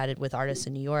connections we had with artists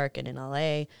in New York and in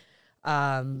LA.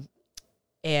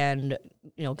 And,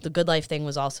 you know, the Good Life thing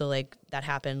was also, like, that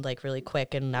happened, like, really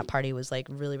quick, and that party was, like,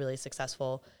 really, really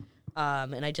successful.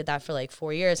 And I did that for, like,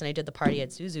 4 years, and I did the party at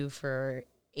Zuzu for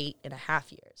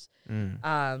 8.5 years.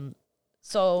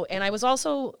 So, and I was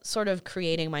also sort of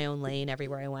creating my own lane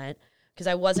everywhere I went, because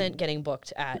I wasn't getting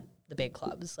booked at the big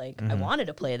clubs. Like, I wanted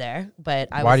to play there, but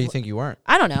why do you think you weren't?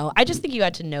 I don't know. I just think you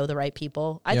had to know the right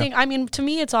people. I mean, to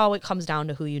me, it's all, it comes down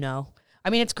to who you know. I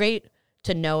mean, it's great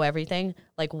to know everything,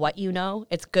 like, what you know.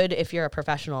 It's good if you're a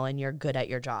professional and you're good at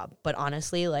your job. But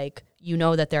honestly, like, you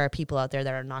know that there are people out there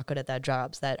that are not good at that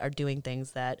jobs, that are doing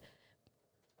things that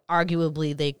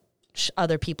arguably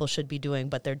other people should be doing,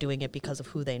 but they're doing it because of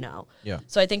who they know. Yeah.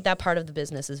 So I think that part of the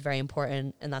business is very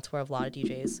important, and that's where a lot of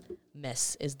DJs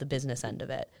miss, is the business end of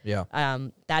it. Yeah.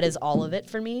 That is all of it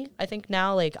for me. I think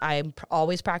now, like, I'm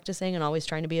always practicing and always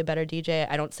trying to be a better DJ.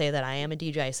 I don't say that I am a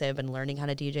DJ. I say I've been learning how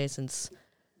to DJ since,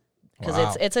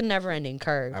 because it's a never-ending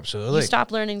curve. Absolutely. You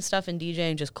stop learning stuff in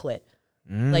DJing, just quit.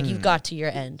 Like, you've got to your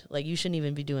end. Like, you shouldn't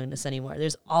even be doing this anymore.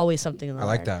 There's always something to learn. I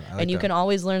like that. And you can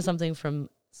always learn something from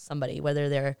somebody, whether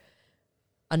they're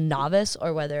a novice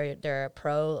or whether they're a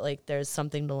pro. Like, there's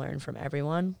something to learn from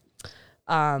everyone.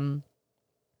 But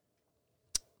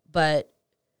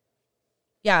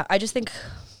yeah, I just think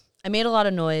I made a lot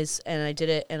of noise, and I did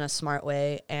it in a smart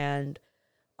way. And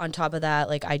on top of that,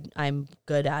 like, I'm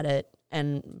good at it,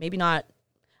 and maybe not.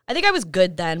 I think I was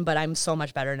good then, but I'm so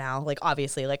much better now. Like,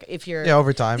 obviously, like, if you're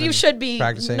over time, you should be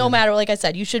practicing. No matter, like I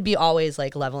said, you should be always,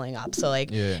 like, leveling up. So, like,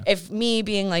 if me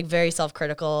being, like, very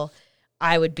self-critical,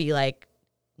 I would be like,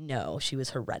 no, she was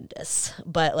horrendous.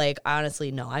 But, like,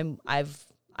 honestly, no,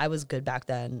 I was good back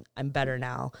then. I'm better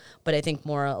now. But I think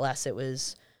more or less it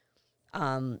was,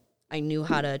 I knew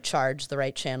how to charge the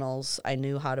right channels. I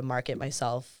knew how to market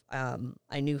myself.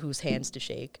 I knew whose hands to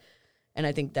shake. And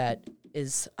I think that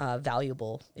is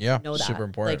valuable. Yeah, you know that. super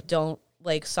important. Like, don't,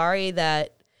 like, sorry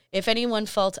that if anyone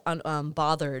felt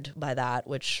bothered by that,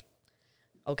 which,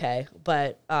 okay,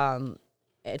 but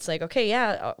it's like, okay,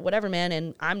 yeah, whatever, man.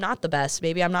 And I'm not the best.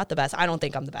 Maybe I'm not the best. I don't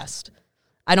think I'm the best.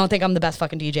 I don't think I'm the best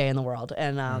fucking DJ in the world.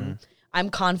 And I'm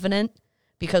confident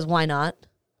because why not?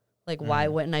 Like, why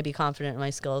wouldn't I be confident in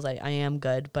my skills? I am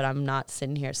good, but I'm not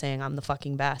sitting here saying I'm the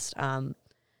fucking best. And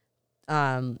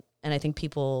I think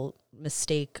people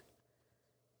mistake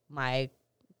my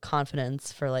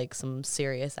confidence for like some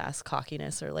serious ass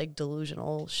cockiness or like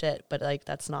delusional shit, but like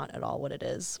that's not at all what it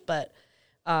is. But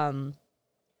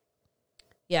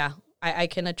yeah, I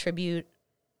can attribute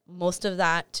most of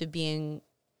that to being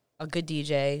a good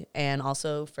DJ and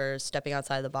also for stepping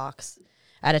outside the box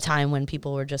at a time when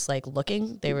people were just like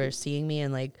looking, they were seeing me,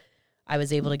 and like I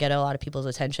was able to get a lot of people's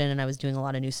attention and I was doing a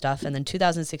lot of new stuff. And then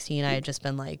 2016, I had just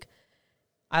been like,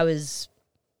 I was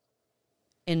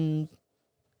in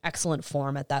excellent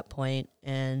form at that point,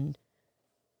 and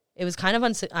it was kind of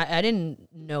I didn't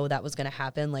know that was going to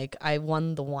happen. Like, I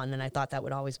won the one and I thought that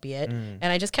would always be it. And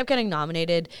I just kept getting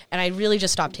nominated, and I really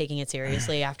just stopped taking it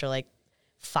seriously after like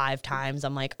 5 times.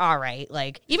 I'm like, all right,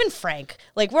 like even Frank,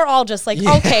 like we're all just like,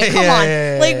 okay, come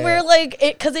on. Like we're like,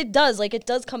 it, cause it does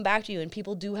come back to you, and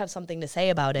people do have something to say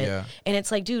about it. And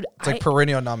it's like, dude, it's like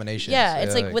perennial nominations.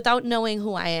 It's like without knowing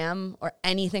who I am or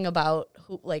anything about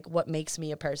who, like what makes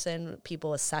me a person,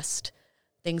 people assessed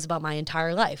things about my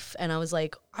entire life. And I was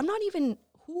like, I'm not even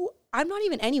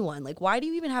anyone. Like, why do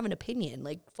you even have an opinion?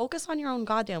 Like, focus on your own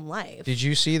goddamn life. Did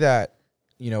you see that,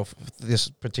 you know, this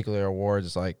particular award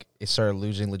is like, it started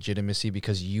losing legitimacy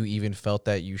because you even felt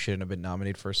that you shouldn't have been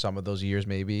nominated for some of those years,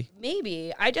 maybe?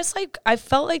 Maybe. I just like, I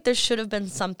felt like there should have been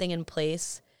something in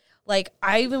place. Like,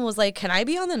 I even was like, can I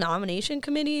be on the nomination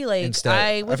committee? Like, instead,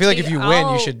 I feel like if you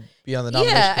win, you should be on the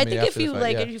nomination committee. Yeah, I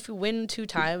think if you win 2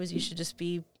 times, you should just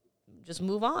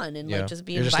move on and like just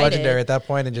be You're invited. Just legendary at that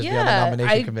point and just be on the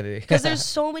nomination committee. Because there's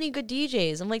so many good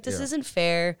DJs. I'm like, this isn't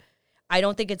fair. I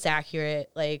don't think it's accurate.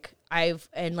 Like,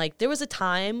 there was a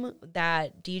time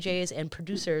that DJs and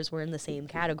producers were in the same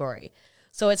category.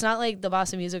 So it's not like the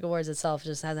Boston Music Awards itself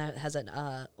just has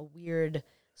a weird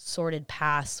sorted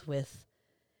pass with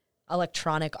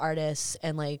electronic artists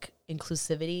and like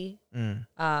inclusivity.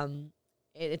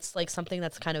 It's like something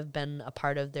that's kind of been a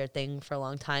part of their thing for a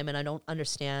long time, and I don't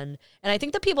understand. And I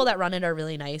think the people that run it are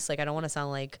really nice. Like, I don't want to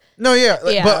sound like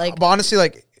but honestly,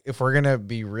 like, if we're gonna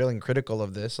be real and critical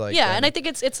of this, like, and I think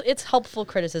it's helpful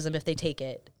criticism if they take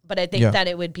it. But I think that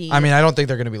it would be. I mean, I don't think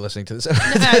they're gonna be listening to this.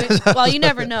 Well, you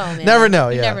never know, man. Never know.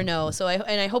 You never know. So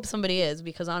I hope somebody is,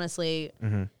 because honestly,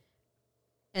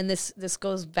 and this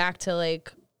goes back to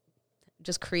like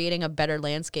just creating a better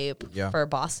landscape for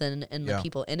Boston and the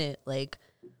people in it.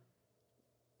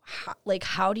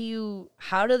 How do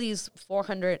these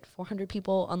 400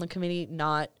 people on the committee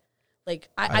not, like,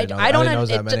 I don't know.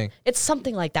 It's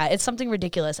something like that. It's something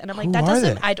ridiculous. And I'm like, that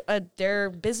doesn't, they're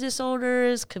business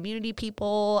owners, community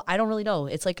people. I don't really know.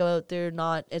 It's like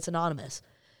it's anonymous.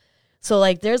 So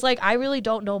like, there's like, I really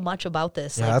don't know much about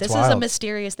this. Yeah, like, this wild. is a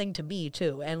mysterious thing to me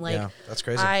too. And like, that's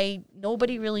crazy.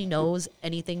 Nobody really knows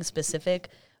anything specific,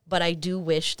 but I do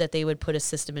wish that they would put a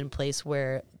system in place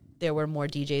where there were more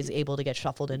DJs able to get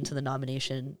shuffled into the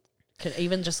nomination,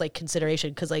 even just like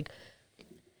consideration. Cause like,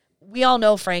 we all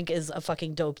know Frank is a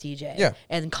fucking dope DJ. Yeah.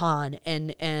 And Khan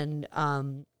and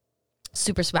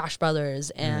Super Smash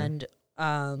Brothers and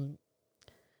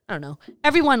I don't know.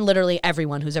 Literally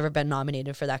everyone who's ever been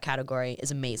nominated for that category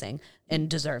is amazing and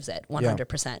deserves it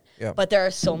 100%. Yeah. But there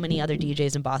are so many other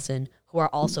DJs in Boston who are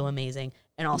also amazing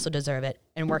and also deserve it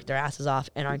and work their asses off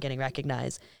and aren't getting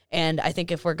recognized. And I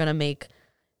think if we're going to make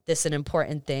this an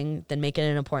important thing, then make it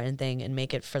an important thing and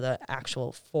make it for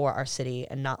our city,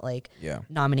 and not like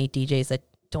nominate DJs that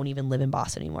don't even live in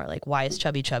Boston anymore. Like, why is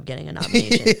Chubby Chub getting a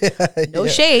nomination? No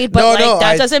shade, but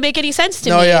that doesn't make any sense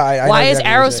to me. Why is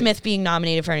Aerosmith being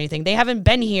nominated for anything? They haven't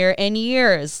been here in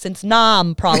years, since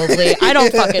Nam, probably. I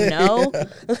don't fucking know.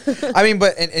 I mean,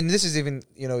 but and this is even,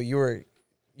 you know,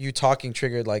 you talking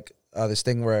triggered like this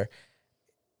thing where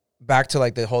back to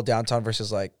like the whole downtown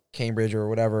versus like Cambridge or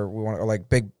whatever we want, or like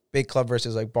big club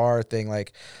versus like bar thing.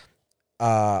 Like,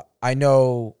 I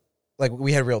know. Like,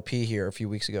 we had Real P here a few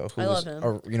weeks ago. I love him.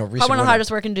 Recent one of the hardest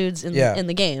working dudes in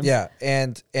the game. Yeah,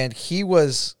 and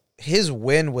his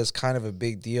win was kind of a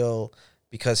big deal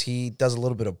because he does a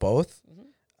little bit of both.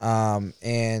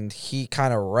 And he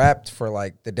kind of repped for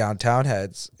like the downtown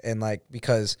heads, and like,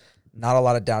 because not a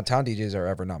lot of downtown DJs are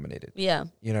ever nominated. Yeah.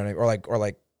 You know what I mean? Or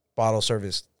like bottle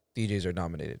service DJs are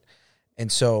nominated.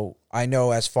 And so I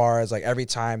know, as far as like every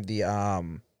time the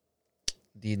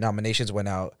nominations went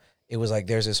out, it was like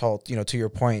there's this whole, you know, to your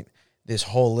point, this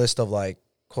whole list of like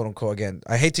quote unquote, again,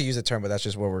 I hate to use the term, but that's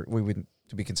just where we would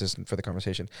to be consistent for the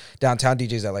conversation. Downtown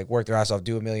DJs that like work their ass off,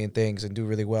 do a million things and do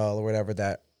really well or whatever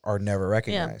that are never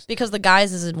recognized. Yeah, because the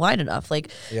guys isn't wide enough.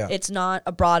 Like, it's not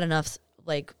a broad enough,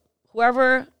 like,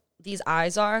 whoever these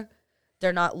eyes are,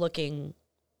 they're not looking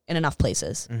in enough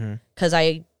places. Because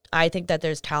I think that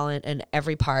there's talent in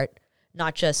every part,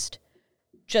 not just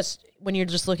when you're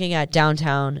just looking at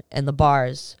downtown and the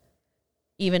bars,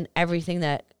 even everything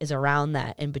that is around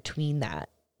that and between that.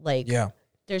 Like,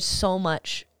 there's so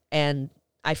much. And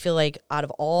I feel like out of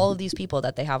all of these people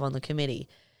that they have on the committee,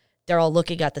 they're all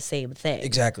looking at the same thing.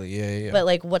 Exactly. Yeah. But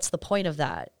like, what's the point of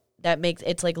that? That makes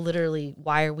it's like literally,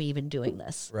 why are we even doing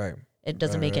this? Right. It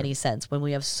doesn't make any sense when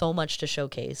we have so much to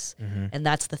showcase. And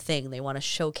that's the thing. They want to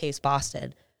showcase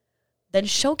Boston. Then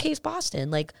showcase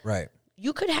Boston. Like,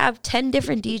 you could have 10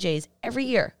 different DJs every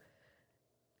year.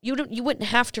 You wouldn't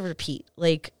have to repeat.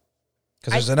 Like,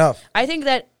 because there's enough. I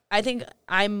think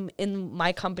I'm in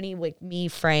my company, like me,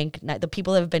 Frank, the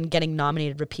people that have been getting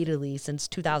nominated repeatedly since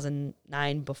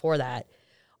 2009, before that,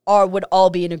 would all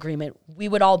be in agreement. We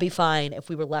would all be fine if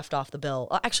we were left off the bill.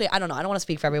 Actually, I don't know. I don't want to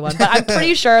speak for everyone, but I'm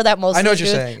pretty sure that most I know of what you're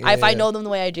saying. If I know them the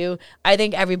way I do, I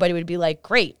think everybody would be like,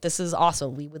 great, this is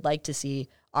awesome. We would like to see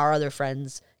our other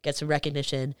friends get some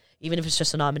recognition, even if it's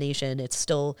just a nomination. It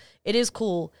is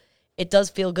cool. It does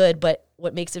feel good, but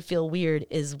what makes it feel weird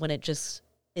is when it just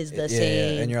is the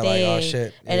same and you're thing. like, oh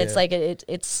shit. And it's like,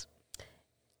 it's,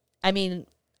 I mean,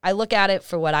 I look at it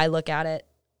for what I look at it,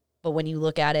 but when you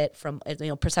look at it from,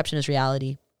 perception is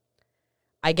reality.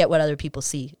 I get what other people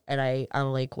see, and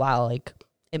I'm like, wow, like,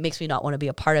 it makes me not want to be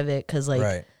a part of it, because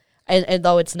like, and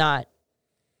though it's not,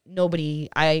 nobody,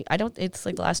 I don't, it's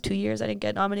like the last 2 years I didn't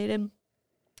get nominated.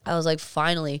 I was like,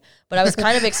 finally, but I was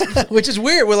kind of which is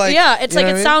weird. We're like, it's like,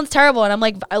 it sounds terrible, and I'm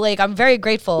like, I'm very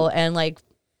grateful, and like,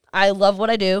 I love what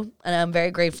I do, and I'm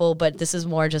very grateful, but this is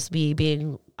more just me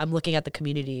I'm looking at the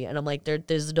community, and I'm like,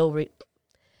 there's no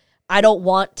I don't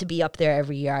want to be up there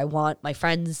every year. I want my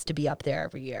friends to be up there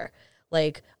every year.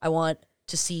 Like, I want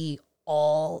to see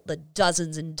all the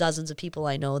dozens and dozens of people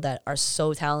I know that are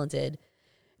so talented,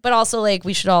 but also, like,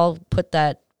 we should all put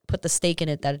the stake in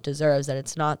it that it deserves, that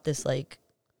it's not this, like,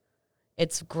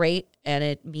 it's great and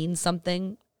it means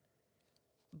something,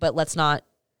 but let's not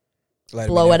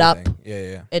blow it up.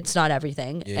 Yeah. It's not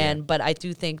everything. Yeah. But I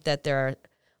do think that there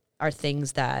are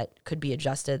things that could be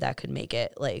adjusted that could make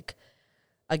it, like,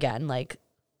 again, like,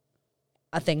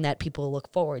 a thing that people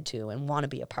look forward to and want to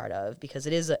be a part of, because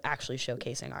it is actually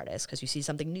showcasing artists, because you see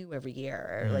something new every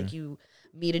year, or like, you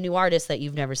meet a new artist that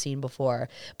you've never seen before.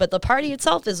 But the party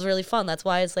itself is really fun. That's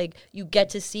why it's like, you get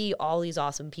to see all these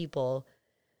awesome people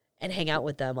and hang out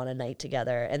with them on a night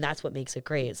together, and that's what makes it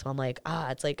great. So I'm like,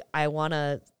 it's like, I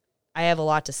have a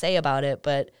lot to say about it,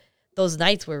 but those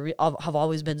nights have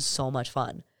always been so much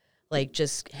fun. Like,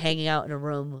 just hanging out in a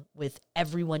room with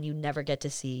everyone you never get to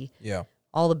see. Yeah.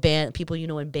 All the people you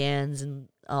know in bands, and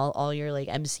all your like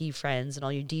MC friends and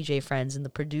all your DJ friends and the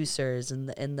producers and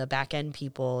the back end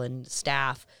people and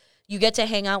staff. You get to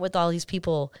hang out with all these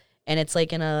people, and it's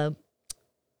like in a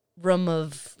room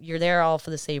of, you're there all for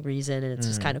the same reason, and it's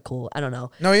just kind of cool. I don't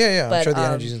know. No, yeah. But, I'm sure the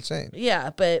energy's insane. Yeah,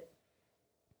 but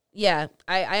yeah,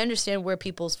 I understand where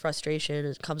people's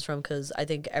frustration comes from, because I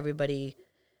think everybody,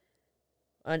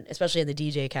 especially in the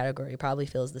DJ category, probably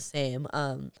feels the same.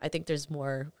 I think there's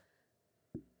more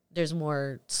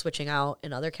switching out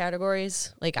in other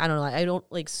categories. Like, I don't know, I don't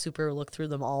like super look through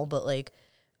them all, but like,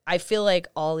 I feel like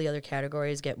all the other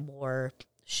categories get more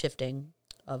shifting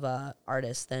of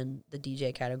artists than the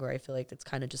DJ category. I feel like it's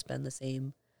kind of just been the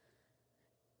same.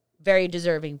 Very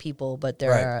deserving people, but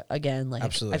there are, again, like,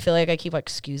 absolutely. I feel like I keep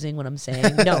excusing what I'm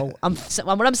saying. No,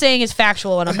 what I'm saying is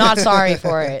factual, and I'm not sorry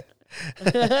for it.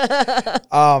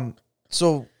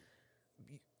 So,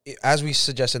 as we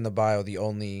suggest in the bio,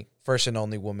 the first and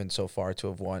only woman so far to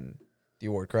have won the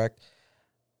award, correct?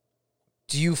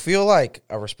 Do you feel like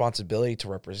a responsibility to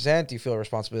represent? Do you feel a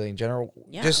responsibility in general?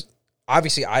 Yeah. Just,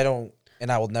 obviously, I don't,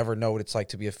 and I will never know what it's like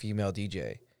to be a female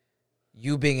DJ.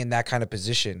 You being in that kind of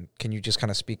position, can you just kind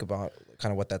of speak about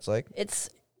kind of what that's like? It's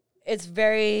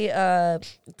very,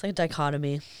 it's like a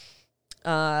dichotomy.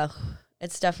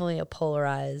 It's definitely a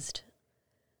polarized,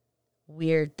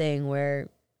 weird thing where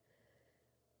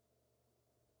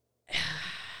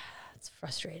it's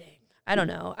frustrating. I don't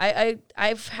know.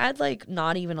 I've had like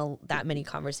not even that many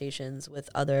conversations with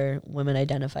other women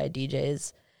identified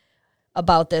DJs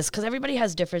about this, because everybody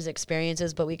has different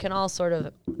experiences, but we can all sort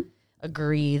of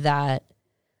agree that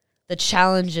the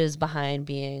challenges behind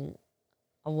being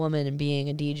a woman and being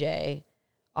a DJ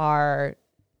are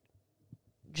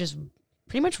just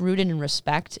pretty much rooted in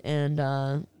respect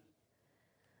and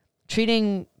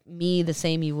treating me the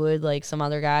same you would like some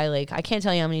other guy. Like, I can't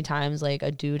tell you how many times like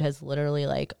a dude has literally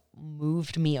like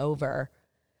moved me over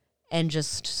and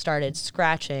just started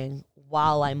scratching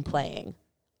while I'm playing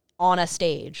on a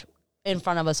stage in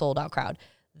front of a sold out crowd.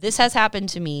 This has happened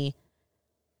to me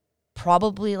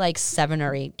probably like 7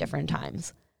 or 8 different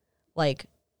times. Like,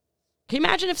 can you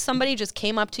imagine if somebody just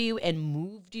came up to you and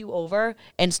moved you over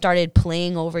and started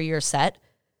playing over your set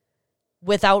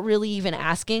without really even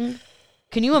asking?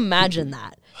 Can you imagine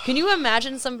that? Can you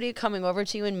imagine somebody coming over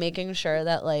to you and making sure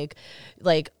that like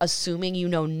assuming you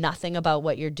know nothing about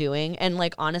what you're doing? And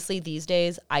like, honestly, these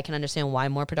days I can understand why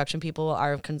more production people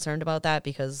are concerned about that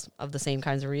because of the same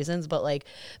kinds of reasons. But like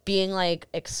being like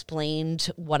explained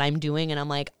what I'm doing and I'm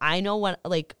like, I know what,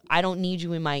 like, I don't need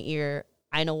you in my ear.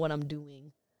 I know what I'm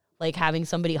doing. Like having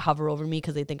somebody hover over me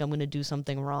because they think I'm going to do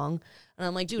something wrong. And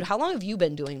I'm like, dude, how long have you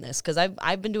been doing this? Because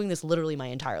I've been doing this literally my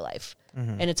entire life.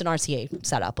 And it's an RCA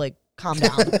setup. Like, calm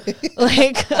down.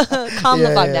 Like, calm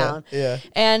the fuck down. Yeah.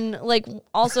 And like,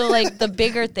 also like the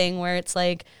bigger thing where it's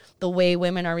like the way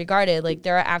women are regarded. Like,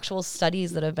 there are actual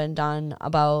studies that have been done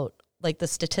about like the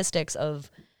statistics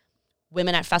of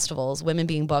women at festivals, women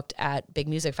being booked at big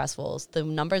music festivals. The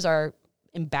numbers are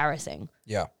embarrassing.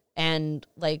 Yeah. And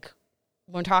like,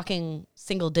 we're talking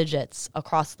single digits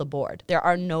across the board. There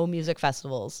are no music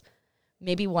festivals,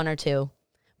 maybe 1 or 2.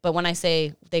 But when I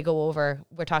say they go over,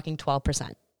 we're talking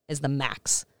 12% is the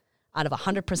max out of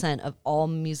 100% of all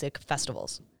music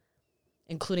festivals,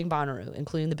 including Bonnaroo,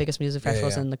 including the biggest music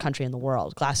festivals in the country and the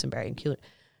world, Glastonbury.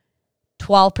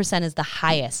 12% is the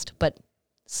highest, but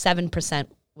 7%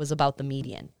 was about the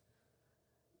median.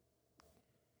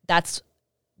 That's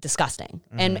disgusting.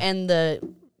 And the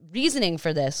reasoning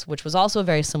for this, which was also a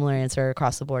very similar answer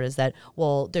across the board, is that,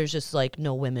 well, there's just like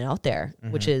no women out there,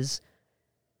 which is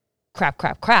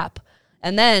crap.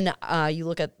 And then you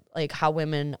look at like how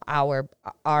women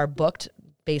are booked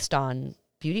based on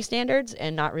beauty standards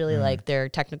and not really like their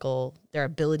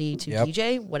ability to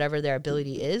DJ, whatever their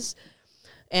ability is.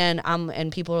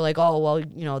 And people are like, oh, well,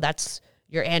 you know,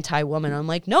 you're anti-woman. I'm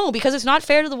like, no, because it's not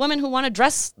fair to the women who want to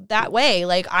dress that way.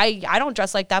 Like, I don't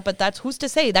dress like that, but that's who's to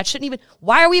say that shouldn't even,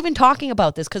 why are we even talking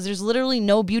about this? Because there's literally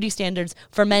no beauty standards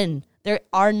for men. There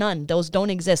are none. Those don't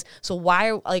exist. So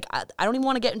why are, like, I don't even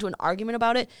want to get into an argument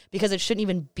about it because it shouldn't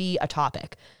even be a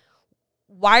topic.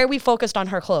 Why are we focused on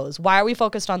her clothes? Why are we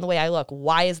focused on the way I look?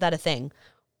 Why is that a thing?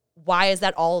 Why is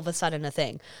that all of a sudden a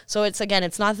thing? So it's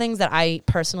not things that I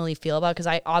personally feel about, because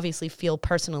I obviously feel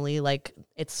personally like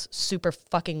it's super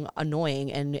fucking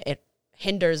annoying and it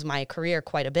hinders my career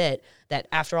quite a bit that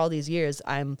after all these years,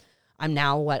 I'm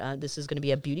now this is going to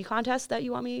be a beauty contest that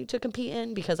you want me to compete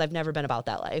in, because I've never been about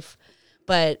that life.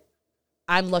 But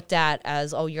I'm looked at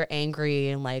as, oh, you're angry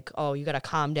and like, oh, you got to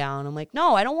calm down. I'm like,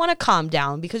 no, I don't want to calm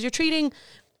down, because you're treating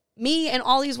me and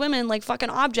all these women like fucking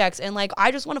objects, and like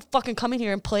I just want to fucking come in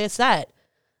here and play a set.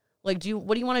 Like,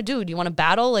 what do you want to do? Do you want to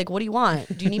battle? Like, what do you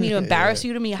want? Do you need me to embarrass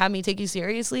you to have me take you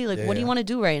seriously? Like, what do you want to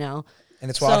do right now?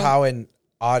 And it's wild how in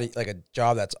audio, like a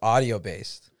job that's audio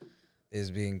based,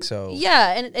 is being so.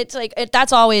 Yeah, and it's like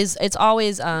it's always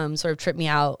sort of tripped me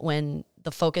out when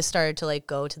the focus started to like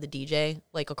go to the DJ,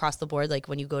 like across the board. Like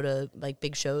when you go to like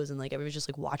big shows and like everybody's just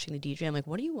like watching the DJ. I'm like,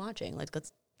 what are you watching? Like,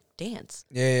 let's dance.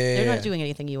 They're not doing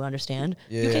anything you understand.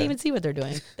 You can't even see what they're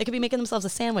doing. They could be making themselves a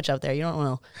sandwich out there. You don't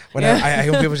know. When I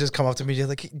hear people just come up to me,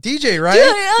 like, DJ, right?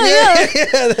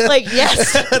 Yeah. Like,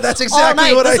 yes. That's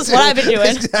exactly what I do. This is what I've been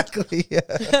doing. Exactly. Yeah.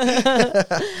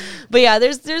 But yeah,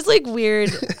 there's like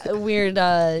weird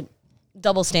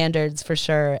double standards for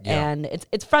sure, and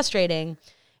it's frustrating.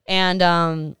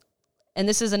 And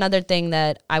this is another thing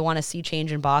that I want to see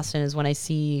change in Boston, is when I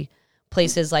see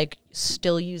places like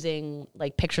still using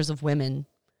like pictures of women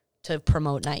to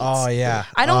promote nights. Oh yeah.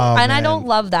 I don't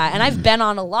love that. And I've been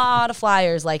on a lot of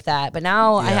flyers like that, but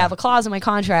now I have a clause in my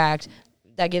contract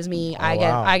that gives me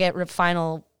I get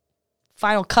final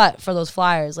cut for those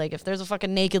flyers. Like if there's a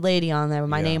fucking naked lady on there with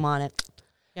my name on it,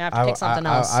 you have to pick something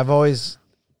else. I've always,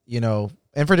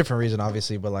 and for a different reason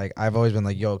obviously, but like I've always been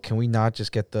like, yo, can we not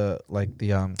just get the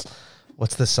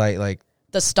what's the site, like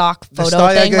the stock photo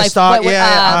thing, like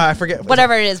I forget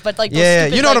whatever it is, but like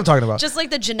stupid, you know what I'm talking about. Just like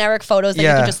the generic photos that you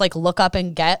can just like look up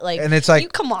and get, like, and it's like, you,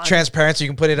 come on, transparent, so you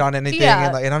can put it on anything,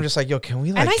 and I'm just like, yo, can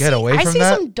we like get away from that? I see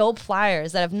some dope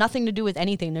flyers that have nothing to do with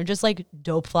anything. They're just like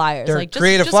dope flyers. They're like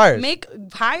creative flyers.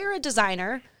 Hire a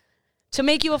designer to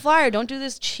make you a flyer. Don't do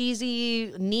this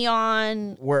cheesy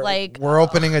neon. We're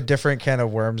opening a different can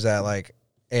of worms that like,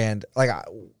 and like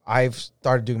I've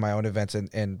started doing my own events,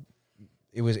 and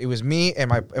it was me and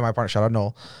my partner, shout out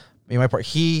Noel, me and my partner,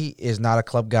 he is not a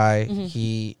club guy.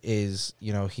 He is,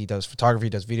 you know, he does photography,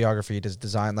 does videography, does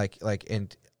design,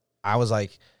 and I was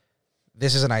like,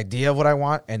 this is an idea of what I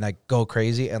want, and like go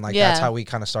crazy, and like that's how we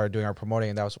kind of started doing our promoting,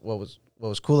 and that was what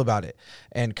was cool about it.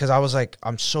 And because I was like,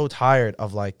 I'm so tired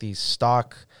of like these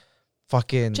stock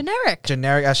fucking generic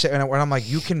ass shit, and when I'm like,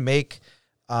 you can make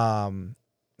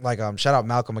shout out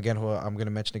Malcolm again, who I'm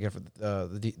gonna mention again for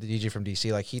the DJ from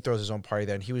DC. Like he throws his own party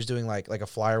there, and he was doing like a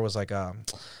flyer was like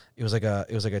it was like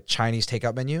a Chinese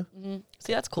takeout menu.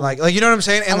 See, that's cool. Like you know what I'm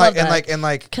saying? And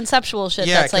like conceptual shit.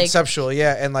 Yeah, that's conceptual. Like,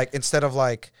 yeah, and like instead of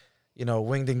like, you know,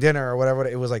 wing ding dinner or whatever,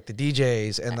 it was like the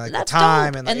DJs and like the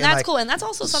time dope. And that's cool. And that's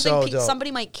also something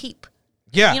somebody might keep.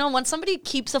 Yeah. You know, when somebody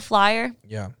keeps a flyer,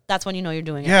 that's when you know you're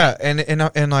doing it. Yeah,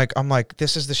 right. And like I'm like,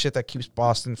 this is the shit that keeps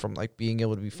Boston from like being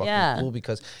able to be fucking cool,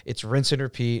 because it's rinse and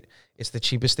repeat. It's the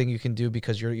cheapest thing you can do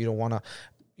because you don't want to,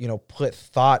 you know, put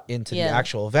thought into the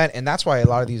actual event. And that's why a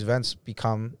lot of these events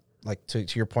become, like to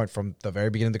your point from the very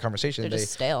beginning of the conversation, they're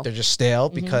just stale. They're just stale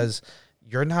because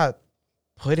you're not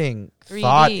putting 3D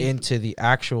thought into the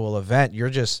actual event. You're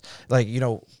just like, you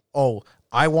know, oh,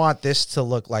 I want this to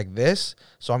look like this,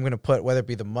 so I'm going to put, whether it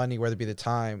be the money, whether it be the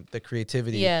time, the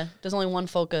creativity. Yeah, there's only one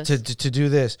focus. To do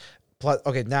this. Plus,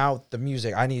 okay, now the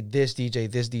music. I need this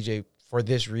DJ for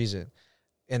this reason.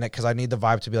 And because I need the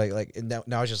vibe to be like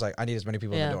now it's just like, I need as many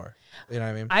people in the door. You know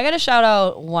what I mean? I got to shout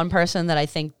out one person that I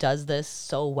think does this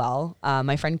so well.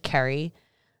 My friend Carrie,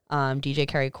 DJ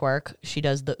Carrie Quirk. She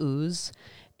does the Ooze.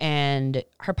 And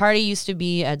her party used to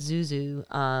be at Zuzu,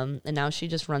 and now she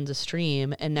just runs a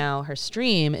stream. And now her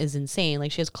stream is insane.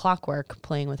 Like, she has Clockwork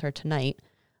playing with her tonight.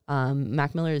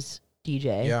 Mac Miller's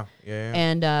DJ. Yeah.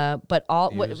 And but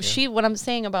what I'm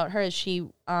saying about her is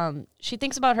she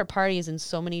thinks about her parties in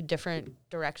so many different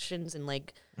directions and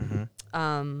like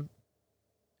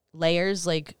layers.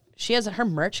 Like, she has her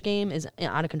merch game is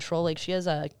out of control. Like, she has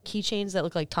keychains that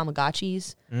look like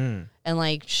Tamagotchis and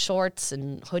like shorts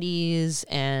and hoodies,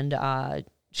 and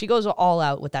she goes all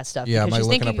out with that stuff. Yeah, I'm like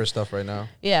looking up her stuff right now.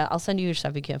 Yeah, I'll send you your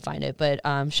stuff if you can't find it. But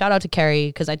shout out to Carrie,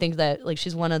 because I think that like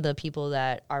she's one of the people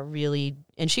that are really,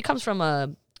 and she comes from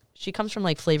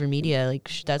like Flavor Media. Like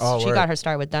she got her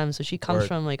start with them, so she comes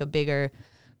from like a bigger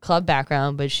club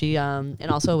background. But she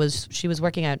and also she was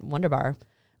working at Wonder Bar.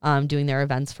 Doing their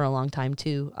events for a long time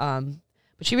too.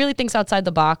 But she really thinks outside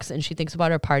the box, and she thinks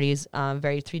about her parties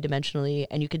very three-dimensionally,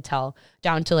 and you could tell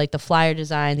down to like the flyer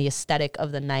design, the aesthetic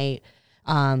of the night,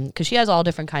 because she has all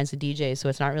different kinds of DJs, so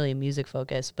it's not really a music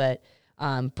focus, but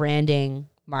branding,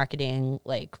 marketing,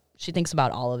 like she thinks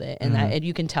about all of it, and that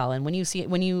you can tell. And when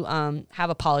you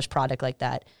have a polished product like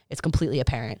that, it's completely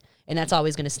apparent, and that's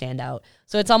always going to stand out.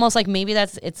 So it's almost like maybe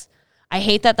I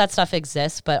hate that stuff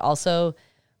exists, but also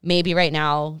maybe right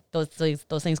now those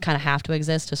things kind of have to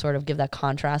exist to sort of give that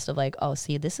contrast of like, oh,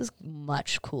 see, this is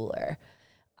much cooler.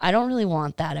 I don't really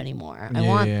want that anymore. I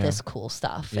want this cool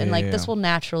stuff. And like this will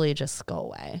naturally just go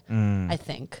away. I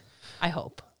think. I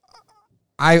hope.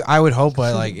 I would hope,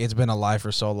 but like it's been alive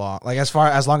for so long. Like as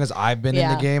long as I've been in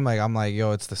the game, like I'm like,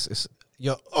 yo,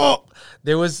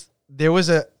 there was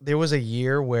a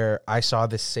year where I saw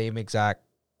the same exact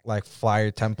like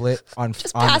flyer template on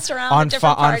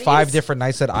 5 different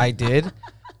nights that I did,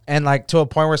 and like to a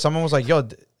point where someone was like, "Yo,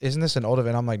 isn't this an old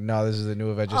event?" I'm like, "No, this is a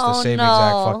new event, just the same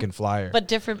exact fucking flyer, but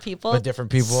different people."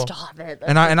 Stop it!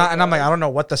 And I'm like, I don't know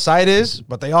what the site is,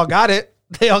 but they all got it.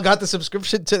 They all got the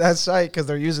subscription to that site because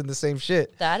they're using the same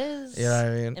shit. That is, you know what I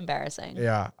mean? Embarrassing.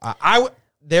 Yeah,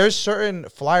 there's certain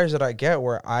flyers that I get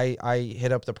where I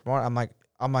hit up the promoter.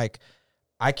 I'm like,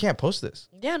 I can't post this.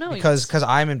 Yeah, no, because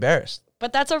I'm embarrassed.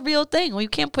 But that's a real thing. Well, you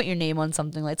can't put your name on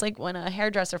something. It's like when a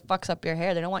hairdresser fucks up your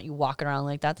hair, they don't want you walking around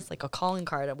like that. It's like a calling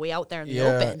card way out there in the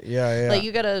open. Yeah. Like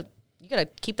you gotta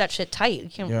keep that shit tight. You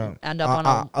can't end up on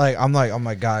a I'm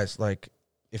like guys, like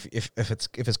if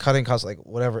it's cutting costs, like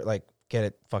whatever, like get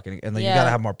it fucking, and like you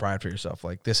gotta have more pride for yourself.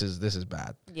 Like this is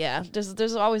bad. Yeah,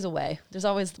 there's always a way. There's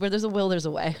always, where there's a will, there's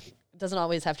a way. It doesn't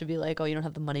always have to be like, oh, you don't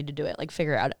have the money to do it. Like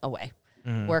figure out a way.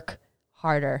 Work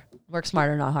harder. Work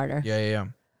smarter, not harder.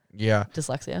 Yeah.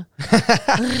 Dyslexia.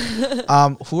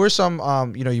 Who are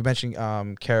some you mentioned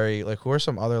Carrie, like who are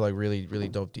some other like really, really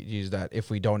dope DJs that if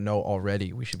we don't know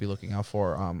already we should be looking out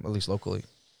for, at least locally?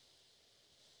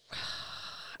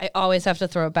 I always have to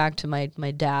throw it back to my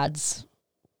dads.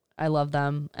 I love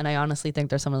them, and I honestly think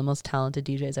they're some of the most talented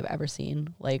DJs I've ever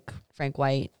seen. Like Frank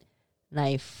White,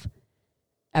 Knife,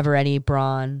 Eveready,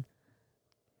 Braun,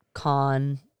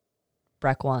 Khan,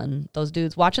 Breck One. Those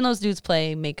dudes, watching those dudes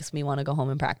play makes me want to go home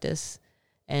and practice.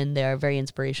 And they're very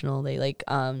inspirational. They like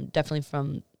definitely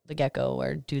from the get-go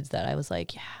are dudes that I was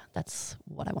like, yeah, that's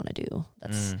what I want to do.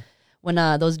 That's when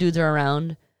those dudes are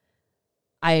around,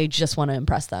 I just want to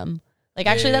impress them. Like,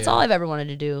 actually, that's all I've ever wanted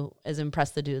to do is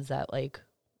impress the dudes that like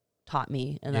taught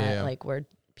me and that like were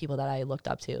people that I looked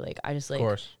up to. Like, I just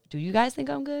like, do you guys think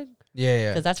I'm good? Yeah.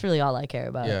 Because that's really all I care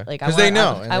about. Yeah. Like, because they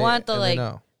know. I want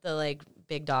the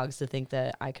big dogs to think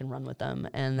that I can run with them,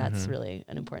 and that's really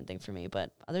an important thing for me.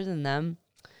 But other than them,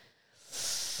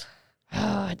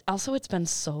 also it's been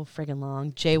so friggin'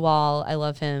 long. Jay Wall, I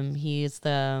love him. He's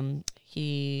the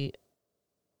he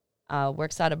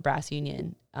works out of Brass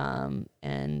Union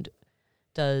and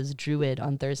does Druid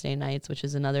on Thursday nights, which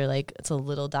is another like it's a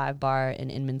little dive bar in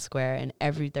Inman Square, and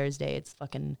every Thursday it's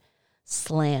fucking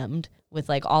slammed with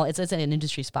like all it's an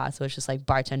industry spot, so it's just like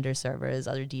bartenders, servers,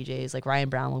 other DJs. Like Ryan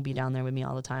Brown will be down there with me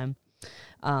all the time,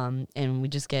 and we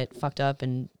just get fucked up.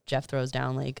 And Jeff throws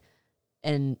down like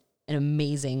an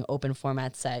amazing open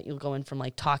format set. You'll go in from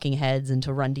like Talking Heads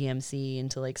into Run DMC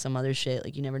into like some other shit.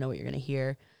 Like you never know what you're gonna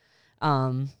hear.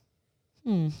 Who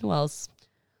else?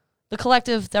 The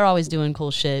Collective, they're always doing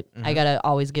cool shit. I gotta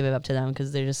always give it up to them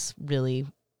because they're just really,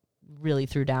 really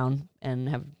threw down and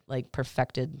have like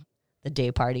perfected the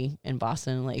day party in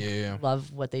Boston. Like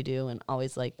love what they do and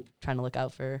always like trying to look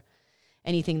out for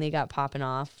anything they got popping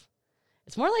off.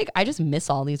 It's more like I just miss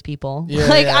all these people. I'm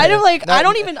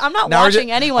not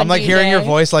watching anyone. I'm like DJ. Hearing your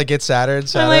voice like get sadder and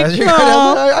sadder. Like,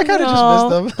 I kind of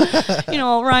just miss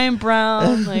them. Ryan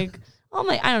Brown, like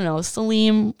I don't know,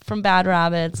 Salim from Bad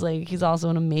Rabbits. Like he's also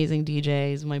an amazing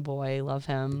DJ. He's my boy. Love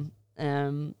him.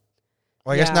 Well,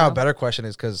 I guess now a better question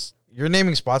is because you're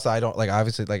naming spots that I don't like,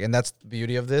 obviously, like, and that's the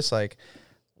beauty of this. Like,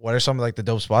 what are some of like the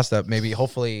dope spots that maybe,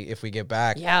 hopefully, if we get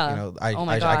back, I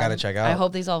gotta check out. I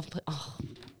hope these all.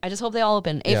 I just hope they all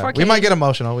open. A4K. We might get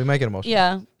emotional.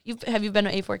 Yeah. Have you been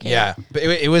to A4K? Yeah, but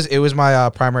it was my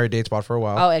primary date spot for a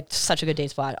while. Oh, it's such a good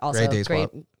date spot. Also, great date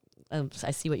spot.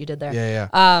 I see what you did there. Yeah.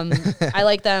 I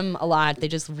like them a lot. They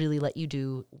just really let you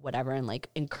do whatever and like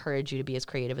encourage you to be as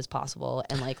creative as possible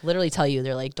and like literally tell you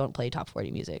they're like, don't play top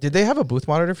 40 music. Did they have a booth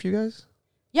monitor for you guys?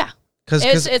 Yeah, because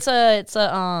it's a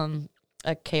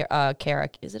KRK.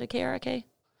 Is it a KRK?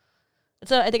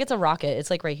 I think it's a Rocket.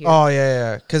 It's like right here. Oh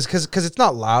yeah. Because it's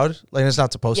not loud. Like it's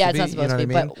not supposed to be. Yeah, it's not supposed to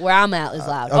be. I mean? But where I'm at is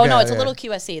loud. It's a little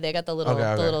QSC. They got the little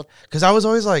little. Because I was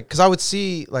always like, because I would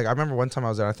see like I remember one time I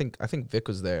was there. I think Vic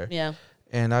was there. Yeah.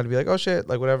 And I'd be like, oh shit,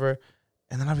 like whatever.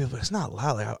 And then I'd be like, but it's not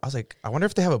loud. Like I was like, I wonder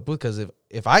if they have a booth because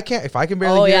if I can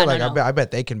barely hear, I bet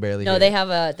they can barely hear. No, they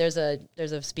have there's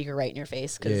a speaker right in your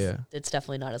face because it's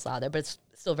definitely not as loud there, but it's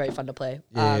still very fun to play.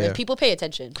 If people pay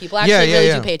attention. People actually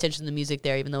really do pay attention to the music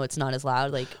there, even though it's not as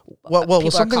loud. Like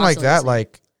well, something like that,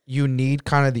 like you need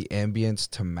kind of the ambience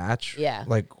to match. Yeah.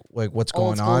 Like what's Old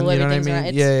going school, on. You know what I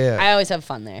mean? Yeah. I always have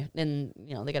fun there, and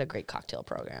they got a great cocktail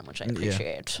program, which I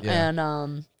appreciate. Yeah.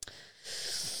 And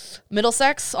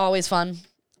Middlesex, always fun.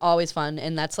 Always fun,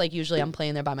 and that's like usually I'm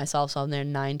playing there by myself, so I'm there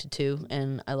 9 to 2,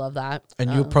 and I love that.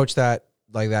 And you approach that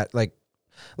like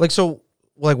so,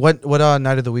 like what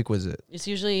night of the week was it? It's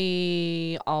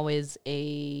usually always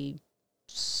a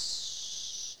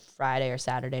Friday or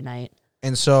Saturday night.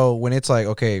 And so when it's like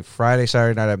okay, Friday,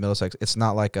 Saturday night at Middlesex, it's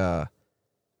not like a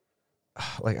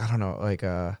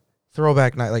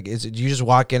throwback night. Like is it, you just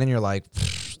walk in and you're like.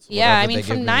 Yeah, I mean,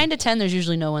 from 9 to 10, there's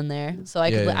usually no one there. So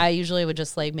I usually would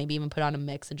just like maybe even put on a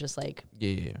mix and just like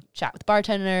chat with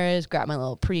bartenders, grab my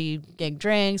little pre-gig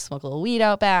drinks, smoke a little weed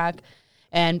out back.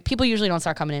 And people usually don't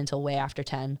start coming in until way after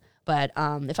 10. But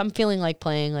if I'm feeling like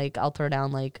playing, like I'll throw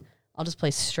down like, I'll just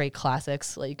play straight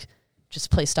classics, like just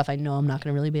play stuff I know I'm not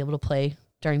going to really be able to play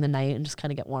during the night and just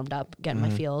kind of get warmed up, get in my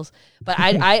feels. But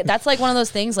I that's like one of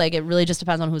those things, like it really just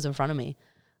depends on who's in front of me.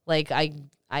 Like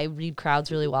I read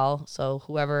crowds really well, so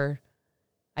whoever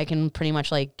I can pretty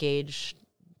much like gauge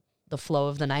the flow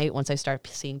of the night once I start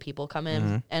seeing people come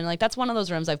in, and like that's one of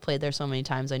those rooms I've played there so many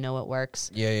times. I know it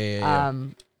works. Yeah.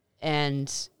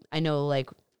 And I know like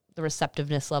the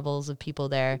receptiveness levels of people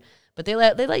there, but they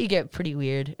let you get pretty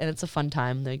weird, and it's a fun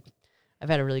time. Like I've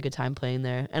had a really good time playing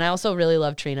there, and I also really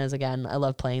love Trina's again. I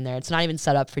love playing there. It's not even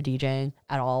set up for DJing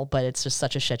at all, but it's just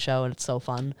such a shit show, and it's so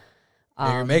fun.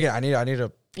 You're making. I need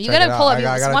to. You gotta pull up.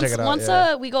 Once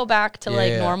we go back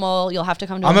to normal, you'll have to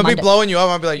come to. I'm gonna be blowing you up.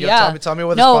 I'm gonna be like, tell me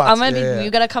what. No, I'm gonna be.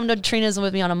 You gotta come to Trina's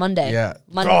with me on a Monday. Yeah.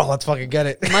 Monday. Oh, let's fucking get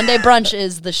it. Monday brunch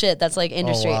is the shit. That's like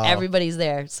industry. Wow. Everybody's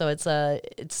there, so it's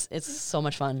so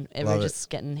much fun. We're just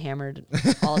getting hammered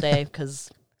all day because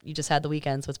you just had the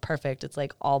weekend, so it's perfect. It's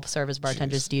like all service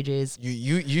bartenders, DJs.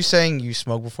 You saying you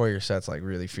smoke before your sets like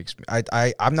really freaks me.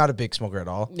 I'm not a big smoker at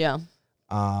all. Yeah.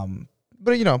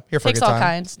 But here for a good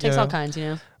time. Takes all kinds,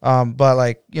 But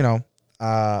like,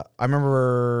 I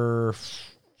remember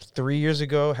 3 years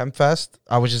ago, Hempfest.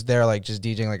 I was just there, like, just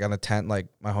DJing, like, on a tent. Like,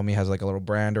 my homie has, like, a little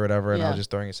brand or whatever, and I was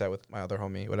just throwing a set with my other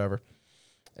homie, whatever.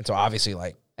 And so, obviously,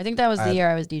 like... I think that was the year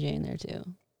I was DJing there, too.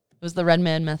 It was the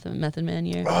Redman Method Man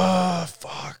year. Oh,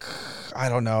 fuck. I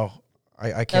don't know.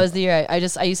 I can't... That was the year I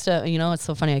used to... You know, it's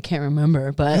so funny. I can't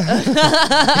remember, but...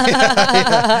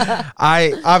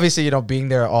 I, obviously, you know, being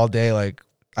there all day, like...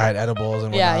 I had edibles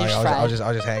and whatnot. Yeah, I was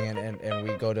just hanging, and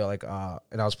we go to like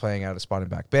and I was playing out of Spot in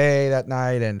Back Bay that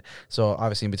night, and so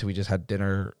obviously in between we just had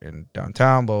dinner in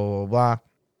downtown, blah blah blah, blah.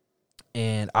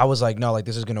 And I was like, no, like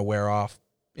this is gonna wear off,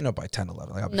 you know, by 10,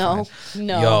 11. Like, No.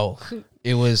 Yo,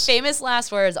 it was famous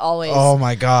last words always. Oh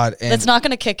my god, and it's not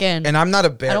gonna kick in. And I'm not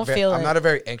a I'm not a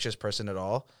very anxious person at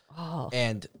all. Oh.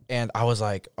 And I was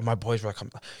like, my boys were like,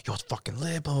 yo, it's fucking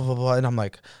lit, blah, blah, blah, blah. And I'm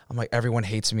like, everyone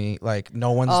hates me. Like,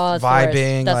 no one's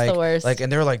vibing. That's the worst. Like, and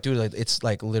they were like, dude, like, it's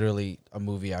like literally a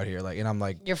movie out here. Like, and I'm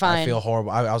like, you're fine. I feel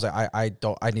horrible. I was like,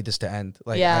 I need this to end.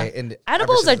 Like, yeah.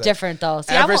 Edibles are different though.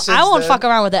 See, I won't fuck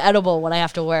around with the edible when I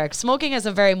have to work. Smoking is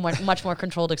a very much more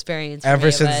controlled experience.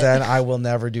 Ever since then, I will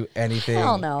never do anything.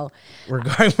 Hell no. We're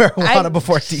going marijuana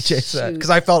before DJ set. Because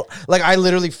I felt, like, I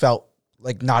literally felt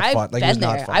like not fun. Like, it was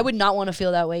not fun. I would not want to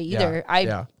feel that way either.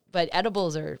 But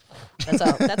edibles are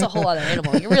that's a whole other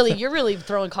animal. You're really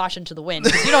throwing caution to the wind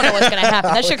because you don't know what's gonna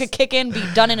happen. That shit could kick in, be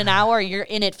done in an hour. You're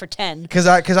in it for 10. Because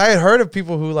I had heard of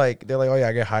people who like they're like, oh yeah,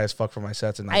 I get high as fuck for my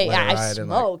sets and like, I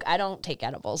smoke. I don't take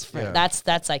edibles for that's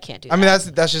I can't do. I mean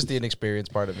that's just the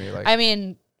inexperienced part of me. Like, I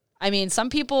mean some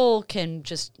people can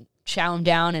just chow them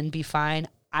down and be fine.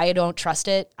 I don't trust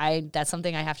it. That's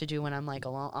something I have to do when I'm like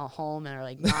alone at home and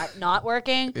like not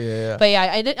working. Yeah. But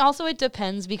yeah, it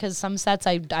depends because some sets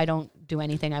I don't do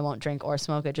anything. I won't drink or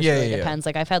smoke. It just really depends.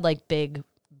 Like I've had like big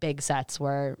sets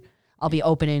where I'll be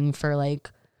opening for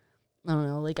like I don't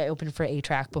know, like I opened for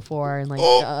A-Track before and like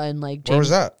and like James, where was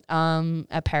that?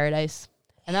 At Paradise,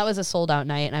 and that was a sold out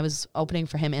night, and I was opening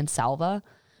for him and Salva.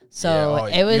 So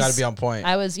it was. You gotta be on point.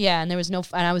 I was, and there was and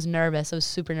I was nervous. I was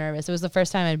super nervous. It was the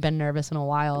first time I'd been nervous in a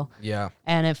while. Yeah.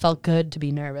 And it felt good to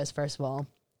be nervous, first of all.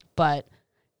 But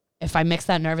if I mix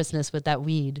that nervousness with that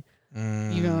weed, you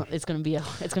know, it's gonna be a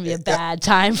bad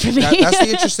time for me. That's the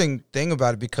interesting thing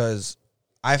about it because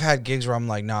I've had gigs where I'm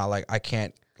like, nah, like I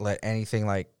can't let anything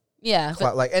like. Yeah.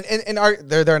 Like and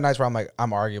there are nights where I'm like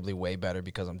I'm arguably way better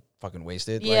because I'm fucking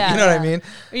wasted. Yeah, like, you know what I mean?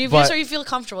 Or you feel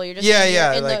comfortable. You're just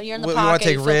you're in the pocket. Want to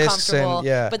take you feel risks comfortable.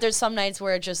 and But there's some nights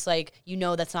where it's just like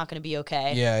that's not going to be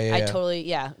okay. Yeah. I totally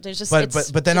There's just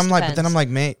but then I'm like,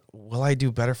 mate, will I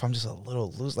do better if I'm just a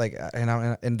little loose? Like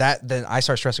and that then I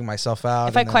start stressing myself out.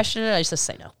 If I question it, I just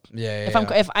say no. Yeah.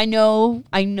 If I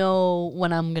know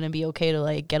when I'm gonna be okay to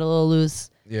like get a little loose.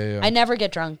 Yeah. I never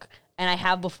get drunk, and I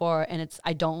have before, and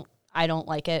I don't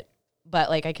like it. But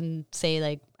like I can say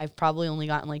like I've probably only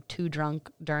gotten like 2 drunk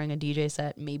during a DJ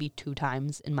set, maybe 2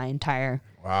 times in my entire.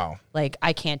 Wow. Like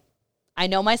I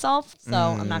know myself, so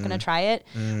I'm not gonna try it.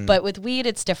 But with weed,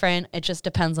 it's different. It just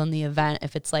depends on the event.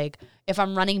 If it's like if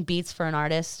I'm running beats for an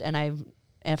artist and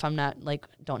if I'm not like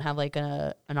don't have like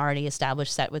an already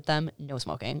established set with them, no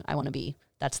smoking. I want to be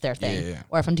that's their thing. Yeah.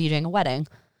 Or if I'm DJing a wedding.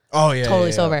 Oh yeah.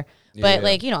 Totally sober. But, Yeah.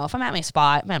 like, you know, if I'm at my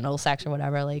spot, I'm at Middlesex or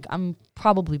whatever, like, I'm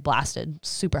probably blasted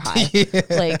super high.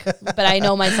 Like, but I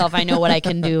know myself. I know what I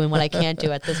can do and what I can't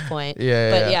do at this point. But,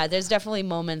 yeah, there's definitely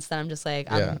moments that I'm just like,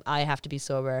 I have to be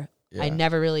sober. Yeah. I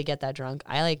never really get that drunk.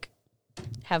 I, like,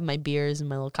 have my beers and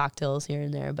my little cocktails here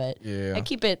and there, but I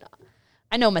keep it...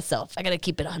 I know myself. I got to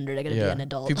keep it 100. I got to be an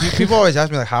adult. People always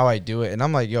ask me, like, how I do it. And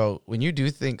I'm like, yo, when you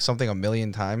do think something a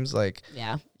million times, like,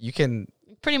 you can...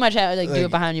 Pretty much do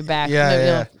it behind your back.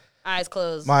 Yeah. Eyes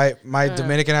closed. My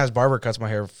Dominican ass barber cuts my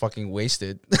hair fucking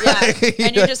wasted. Yeah,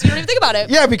 and you don't even think about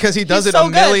it. Yeah, because he does it a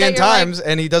million times,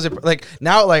 and he does it like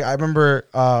now. Like I remember,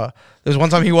 there's one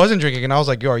time he wasn't drinking, and I was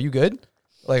like, "Yo, are you good?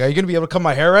 Like, are you gonna be able to cut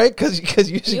my hair right? Because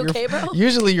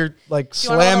usually you're like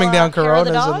slamming down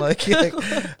Coronas and like,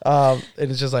 and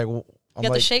it's just like, you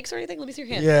got the shakes or anything? Let me see your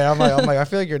hand. Yeah, I'm like, I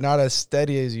feel like you're not as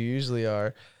steady as you usually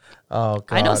are. Oh,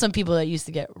 God. I know some people that used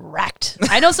to get wrecked.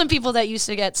 I know some people that used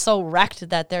to get so wrecked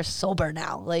that they're sober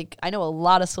now. Like I know a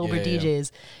lot of sober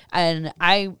DJs, and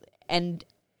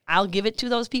I'll give it to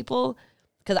those people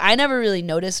because I never really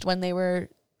noticed when they were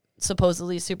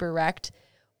supposedly super wrecked,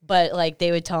 but like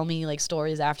they would tell me like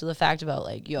stories after the fact about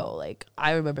like, yo, like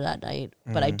I remember that night,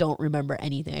 but I don't remember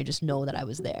anything. I just know that I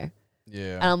was there.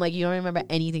 Yeah, and I'm like, you don't remember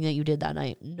anything that you did that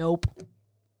night? Nope,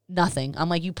 nothing. I'm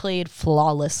like, you played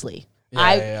flawlessly.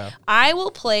 I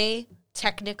will play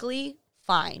technically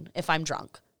fine if I'm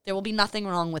drunk. There will be nothing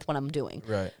wrong with what I'm doing.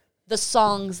 Right. the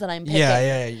songs that I'm picking.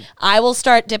 Yeah. I will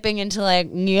start dipping into like,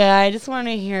 I just want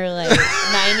to hear like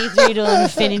 93 to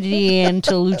Infinity and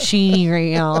to Lucini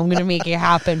right now. I'm gonna make it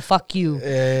happen. Fuck you.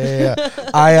 Yeah.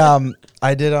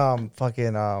 I did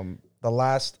fucking the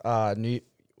last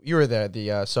you were there, the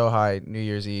Sohai New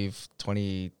Year's Eve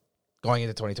going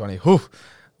into 2020. Whew.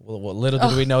 What little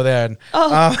did we know then.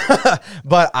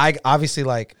 But I obviously,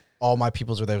 like, all my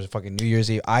peoples were there. It was fucking New Year's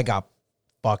Eve. I got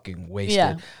fucking wasted.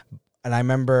 Yeah. And I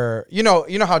remember, you know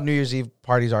how New Year's Eve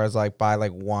parties are, is like by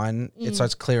like 1, it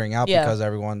starts clearing out because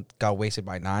everyone got wasted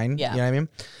by 9. Yeah. You know what I mean?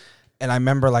 And I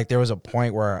remember, like, there was a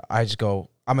point where I just go,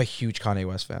 I'm a huge Kanye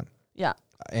West fan. Yeah.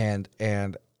 And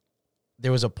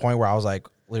there was a point where I was like,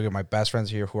 literally my best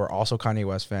friends here who are also Kanye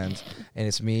West fans, and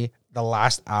it's me. The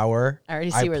last hour, I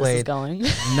already see where this is going.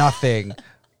 Nothing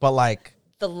but like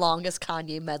the longest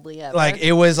Kanye medley ever. Like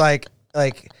it was like,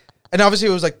 and obviously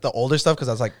it was like the older stuff because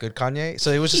I was like good Kanye.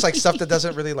 So it was just like stuff that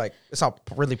doesn't really like, it's not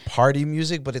really party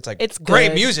music, but it's like it's great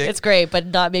good. music. It's great, but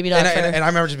maybe not. And I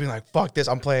remember just being like, fuck this.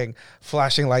 I'm playing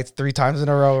Flashing Lights 3 times in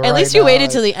a row. At least you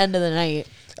waited till the end of the night.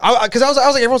 Because I was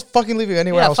like, everyone's fucking leaving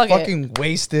anyway. Yeah, I was fucking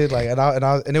wasted. Like,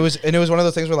 and it was one of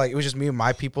those things where like it was just me and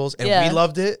my peoples, and we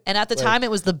loved it. And at the time, it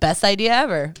was the best idea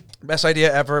ever. Best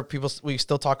idea ever. We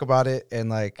still talk about it, and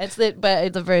like but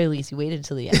at the very least, you waited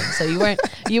until the end, so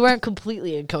you weren't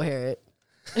completely incoherent.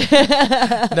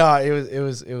 No, it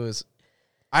was.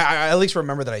 I at least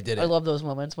remember that I did it. I love those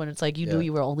moments when it's like you knew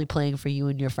you were only playing for you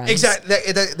and your friends. Exactly.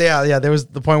 Yeah. There was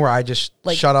the point where I just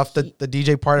like, shut off the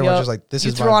DJ part and was just like, "This is."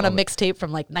 You throw on a mixtape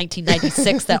from like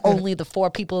 1996 that only the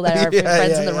 4 people that are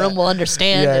friends in the room will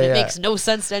understand, and it makes no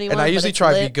sense to anyone. And I usually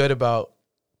try to be good about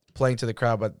playing to the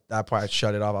crowd, but that part I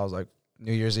shut it off. I was like,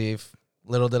 New Year's Eve.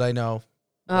 Little did I know.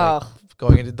 Like,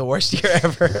 going into the worst year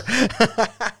ever.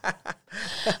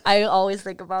 I always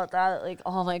think about that. Like,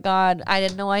 oh my God, I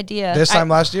had no idea. This time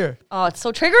last year. Oh, it's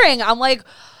so triggering. I'm like,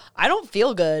 I don't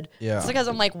feel good. Yeah. It's because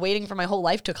I'm like waiting for my whole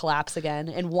life to collapse again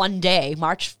in one day,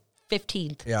 March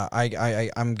 15th. Yeah,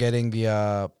 I'm getting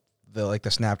the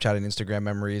Snapchat and Instagram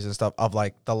memories and stuff of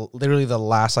like literally the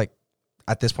last like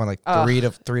at this point like 3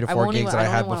 to 4 gigs that I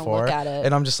had before,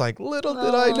 and I'm just like, little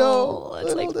did I know.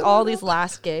 It's like all these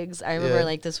last gigs. I remember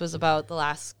like this was about the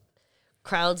last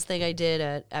crowds thing I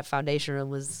did at Foundation Room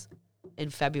was in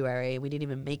February. We didn't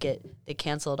even make it. They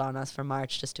canceled on us for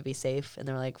March just to be safe, and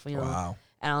they were like, you know, wow.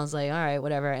 And I was like, all right,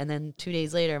 whatever. And then 2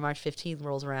 days later, March 15th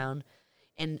rolls around,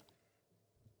 and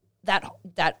that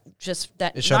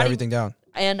it shut everything down.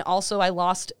 And also, I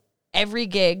lost every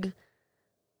gig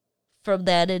from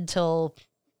then until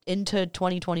into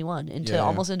 2021,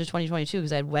 almost into 2022,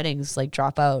 because I had weddings like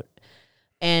drop out,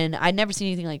 and I'd never seen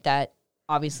anything like that,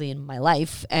 obviously, in my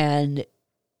life. And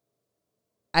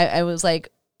I was like,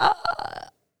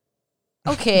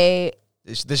 okay,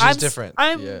 this is different.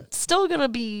 I'm still gonna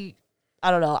be.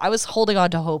 I don't know. I was holding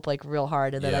on to hope like real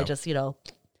hard, and then I just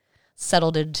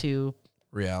settled into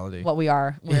reality, what we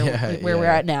are, where we're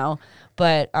at now.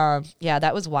 But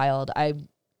that was wild. I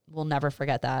will never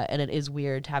forget that, and it is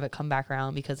weird to have it come back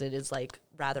around because it is like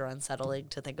rather unsettling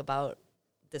to think about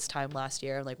this time last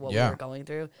year, like what we were going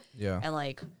through. Yeah, and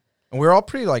like. And we're all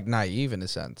pretty like naive in a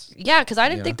sense. Yeah, because I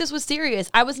didn't think this was serious.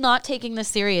 I was not taking this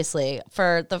seriously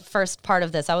for the first part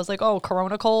of this. I was like, "Oh,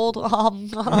 corona cold,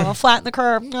 flatten the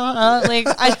curve." Like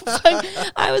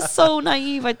I was so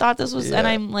naive. I thought this was, and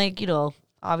I'm like,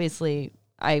 obviously,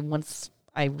 once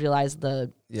I realized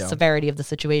the severity of the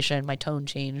situation, my tone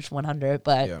changed 100.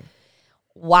 But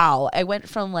wow, I went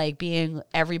from like being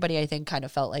everybody I think kind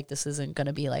of felt like this isn't going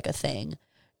to be like a thing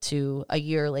to a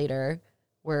year later.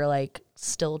 We're like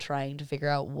still trying to figure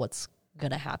out what's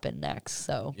gonna happen next.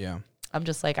 So I'm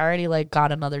just like, I already like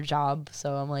got another job,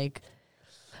 so I'm like,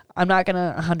 I'm not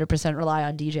gonna 100% rely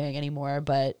on DJing anymore.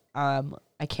 But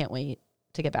I can't wait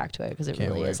to get back to it because it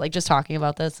really is like just talking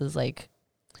about this is like,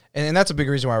 and that's a big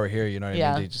reason why we're here. You know what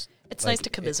I mean? It's nice to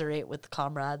commiserate with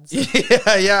comrades.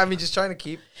 I mean, just trying to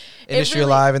keep industry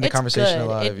alive and the conversation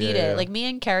alive. It needed like me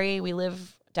and Carrie, we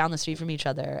live down the street from each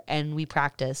other, and we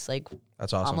practice like.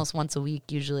 That's awesome. Almost once a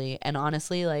week usually. And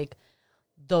honestly, like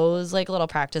those like little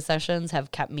practice sessions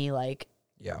have kept me like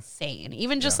sane.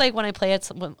 Even just like when I play it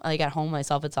like at home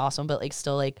myself, it's awesome. But like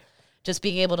still like just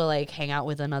being able to like hang out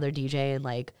with another DJ and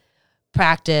like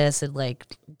practice and like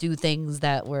do things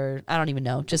that were, I don't even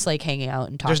know, just like hanging out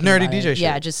and talking. Just nerdy about DJ it. shit.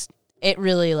 Yeah, just it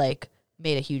really like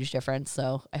made a huge difference.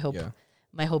 So I hope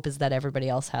my hope is that everybody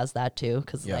else has that too.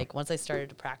 Cause like once I started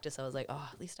to practice, I was like, oh,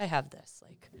 at least I have this.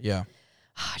 Like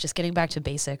just getting back to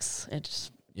basics. It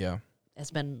just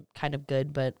it's been kind of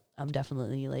good, but I'm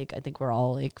definitely like I think we're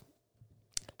all like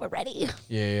we're ready.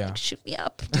 Yeah. Like, shoot me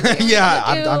up. Yeah,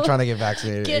 I'm trying to get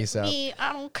vaccinated Get ASAP. me.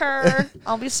 I don't care.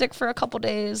 I'll be sick for a couple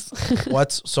days.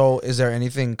 Is there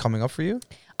anything coming up for you?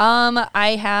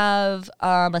 I have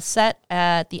a set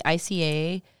at the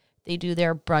ICA. They do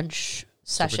their brunch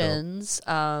sessions.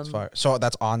 That's fire. So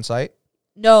that's on site?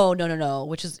 No,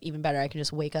 which is even better. I can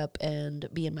just wake up and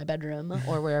be in my bedroom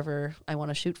or wherever I want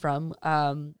to shoot from.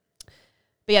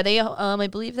 But yeah, they I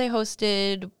believe they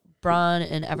hosted Braun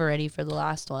and Eveready for the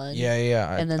last one.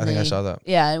 Yeah. And then I think I saw that.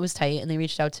 Yeah, it was tight, and they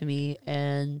reached out to me,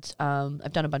 and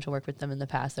I've done a bunch of work with them in the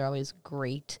past. They're always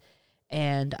great,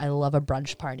 and I love a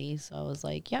brunch party. So I was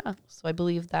like, yeah. So I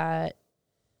believe that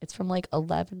it's from like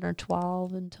 11 or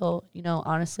 12 until,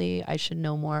 honestly, I should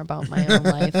know more about my own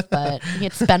life, but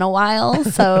it's been a while.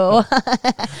 So,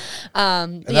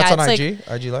 and that's on IG?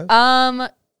 IG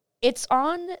Live? It's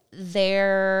on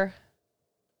their,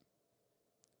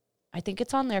 I think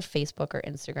it's on their Facebook or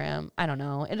Instagram. I don't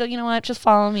know. You know what? Just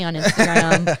follow me on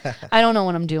Instagram. I don't know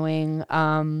what I'm doing.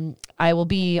 I will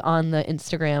be on the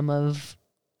Instagram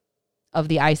of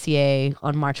the ICA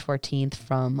on March 14th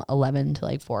from 11 to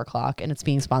like 4 o'clock. And it's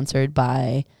being sponsored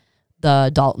by the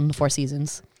Dalton Four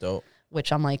Seasons. Dope.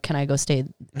 Which I'm like, can I go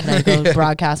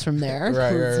broadcast from there?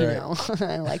 Right.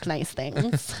 I like nice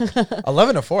things.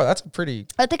 11 to 4, that's pretty...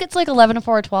 I think it's like 11 to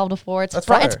 4 or 12 to 4. It's it's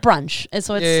brunch. And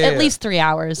so it's at least 3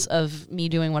 hours of me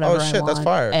doing whatever I want. That's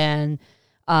fire. And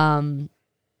and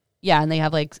they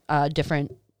have like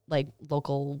different like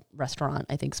local restaurant,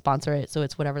 I think, sponsor it. So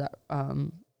it's whatever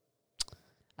that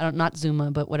not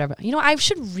Zuma, but whatever. I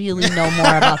should really know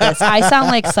more about this. I sound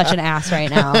like such an ass right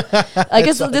now. Like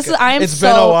it's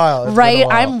been a while. Right?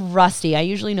 I'm rusty. I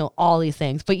usually know all these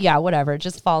things, but yeah, whatever.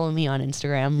 Just follow me on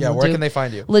Instagram. Yeah, where can they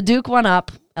find you? Leduc1up,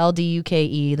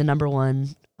 LDUKE, the number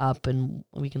 1 up, and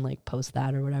we can like post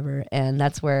that or whatever. And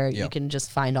that's where you can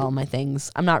just find all my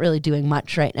things. I'm not really doing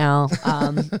much right now.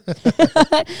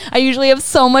 I usually have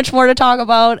so much more to talk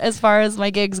about as far as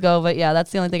my gigs go, but yeah, that's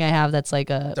the only thing I have that's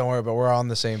like a... Don't worry, but we're on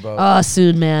the same boat. Oh,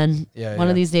 soon, man. Yeah. One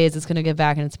of these days it's going to get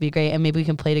back and it's be great, and maybe we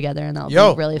can play together, and that'll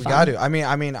be really fun. Got to. I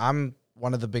mean, I'm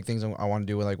one of the big things I want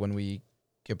to do like when we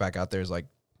get back out there is like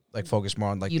focus more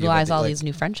on like utilize all these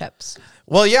new friendships.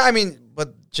 Well, yeah, I mean,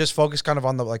 but just focus kind of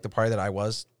on the like the party that I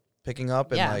was picking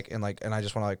up, and and I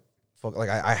just want to like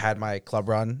I had my club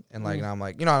run, and like now I'm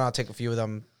like, I'll take a few of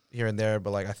them here and there,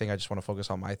 but like I think I just want to focus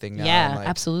on my thing now. Yeah, and,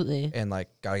 absolutely. And like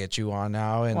gotta get you on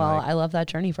now. And I love that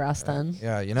journey for us then.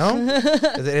 Yeah,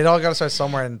 it all gotta start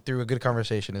somewhere, and through a good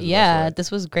conversation. This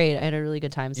was great. I had a really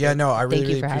good time. So I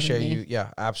really appreciate you.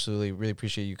 Yeah, absolutely, really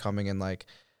appreciate you coming, and like.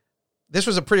 This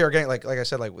was a pretty organic, like I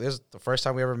said, like this is the first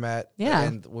time we ever met. Yeah.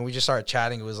 And when we just started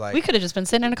chatting, it was like... We could have just been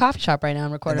sitting in a coffee shop right now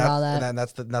and recorded all that. And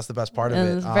that's the best part of it.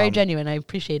 It was very genuine. I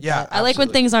appreciate that. Absolutely. I like when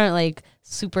things aren't like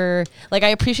super... Like I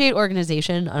appreciate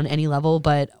organization on any level,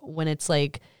 but when it's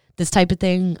like this type of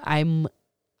thing, I'm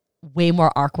way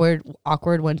more awkward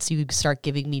once you start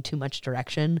giving me too much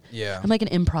direction. Yeah. I'm like an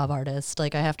improv artist.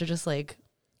 Like I have to just like...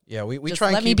 Yeah, we just try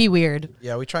and let me be weird.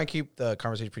 Yeah, we try and keep the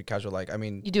conversation pretty casual. Like, I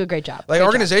mean... You do a great job. Like,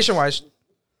 organization-wise,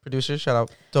 producers, shout out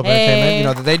Dope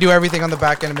Entertainment. They do everything on the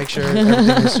back end to make sure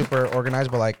everything is super organized.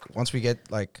 But, like, once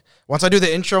I do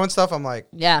the intro and stuff, I'm like...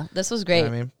 Yeah, this was great. You know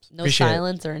what I mean? No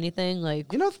silence or anything. Like,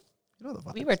 the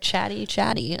vibe. We were chatty.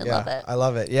 I love it. I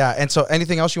love it. Yeah, and so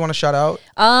anything else you want to shout out?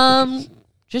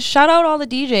 Just shout out all the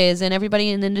DJs and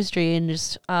everybody in the industry, and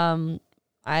just...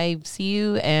 I see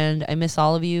you and I miss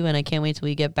all of you, and I can't wait till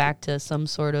we get back to some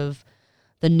sort of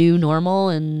the new normal,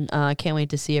 and I can't wait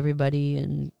to see everybody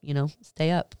and, stay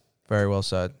up. Very well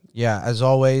said. Yeah, as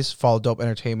always, follow Dope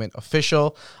Entertainment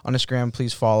Official on Instagram.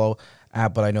 Please follow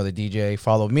at But I Know the DJ.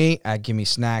 Follow me at Gimme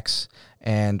Snacks,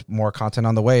 and more content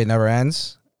on the way. It never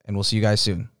ends, and we'll see you guys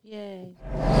soon. Yay.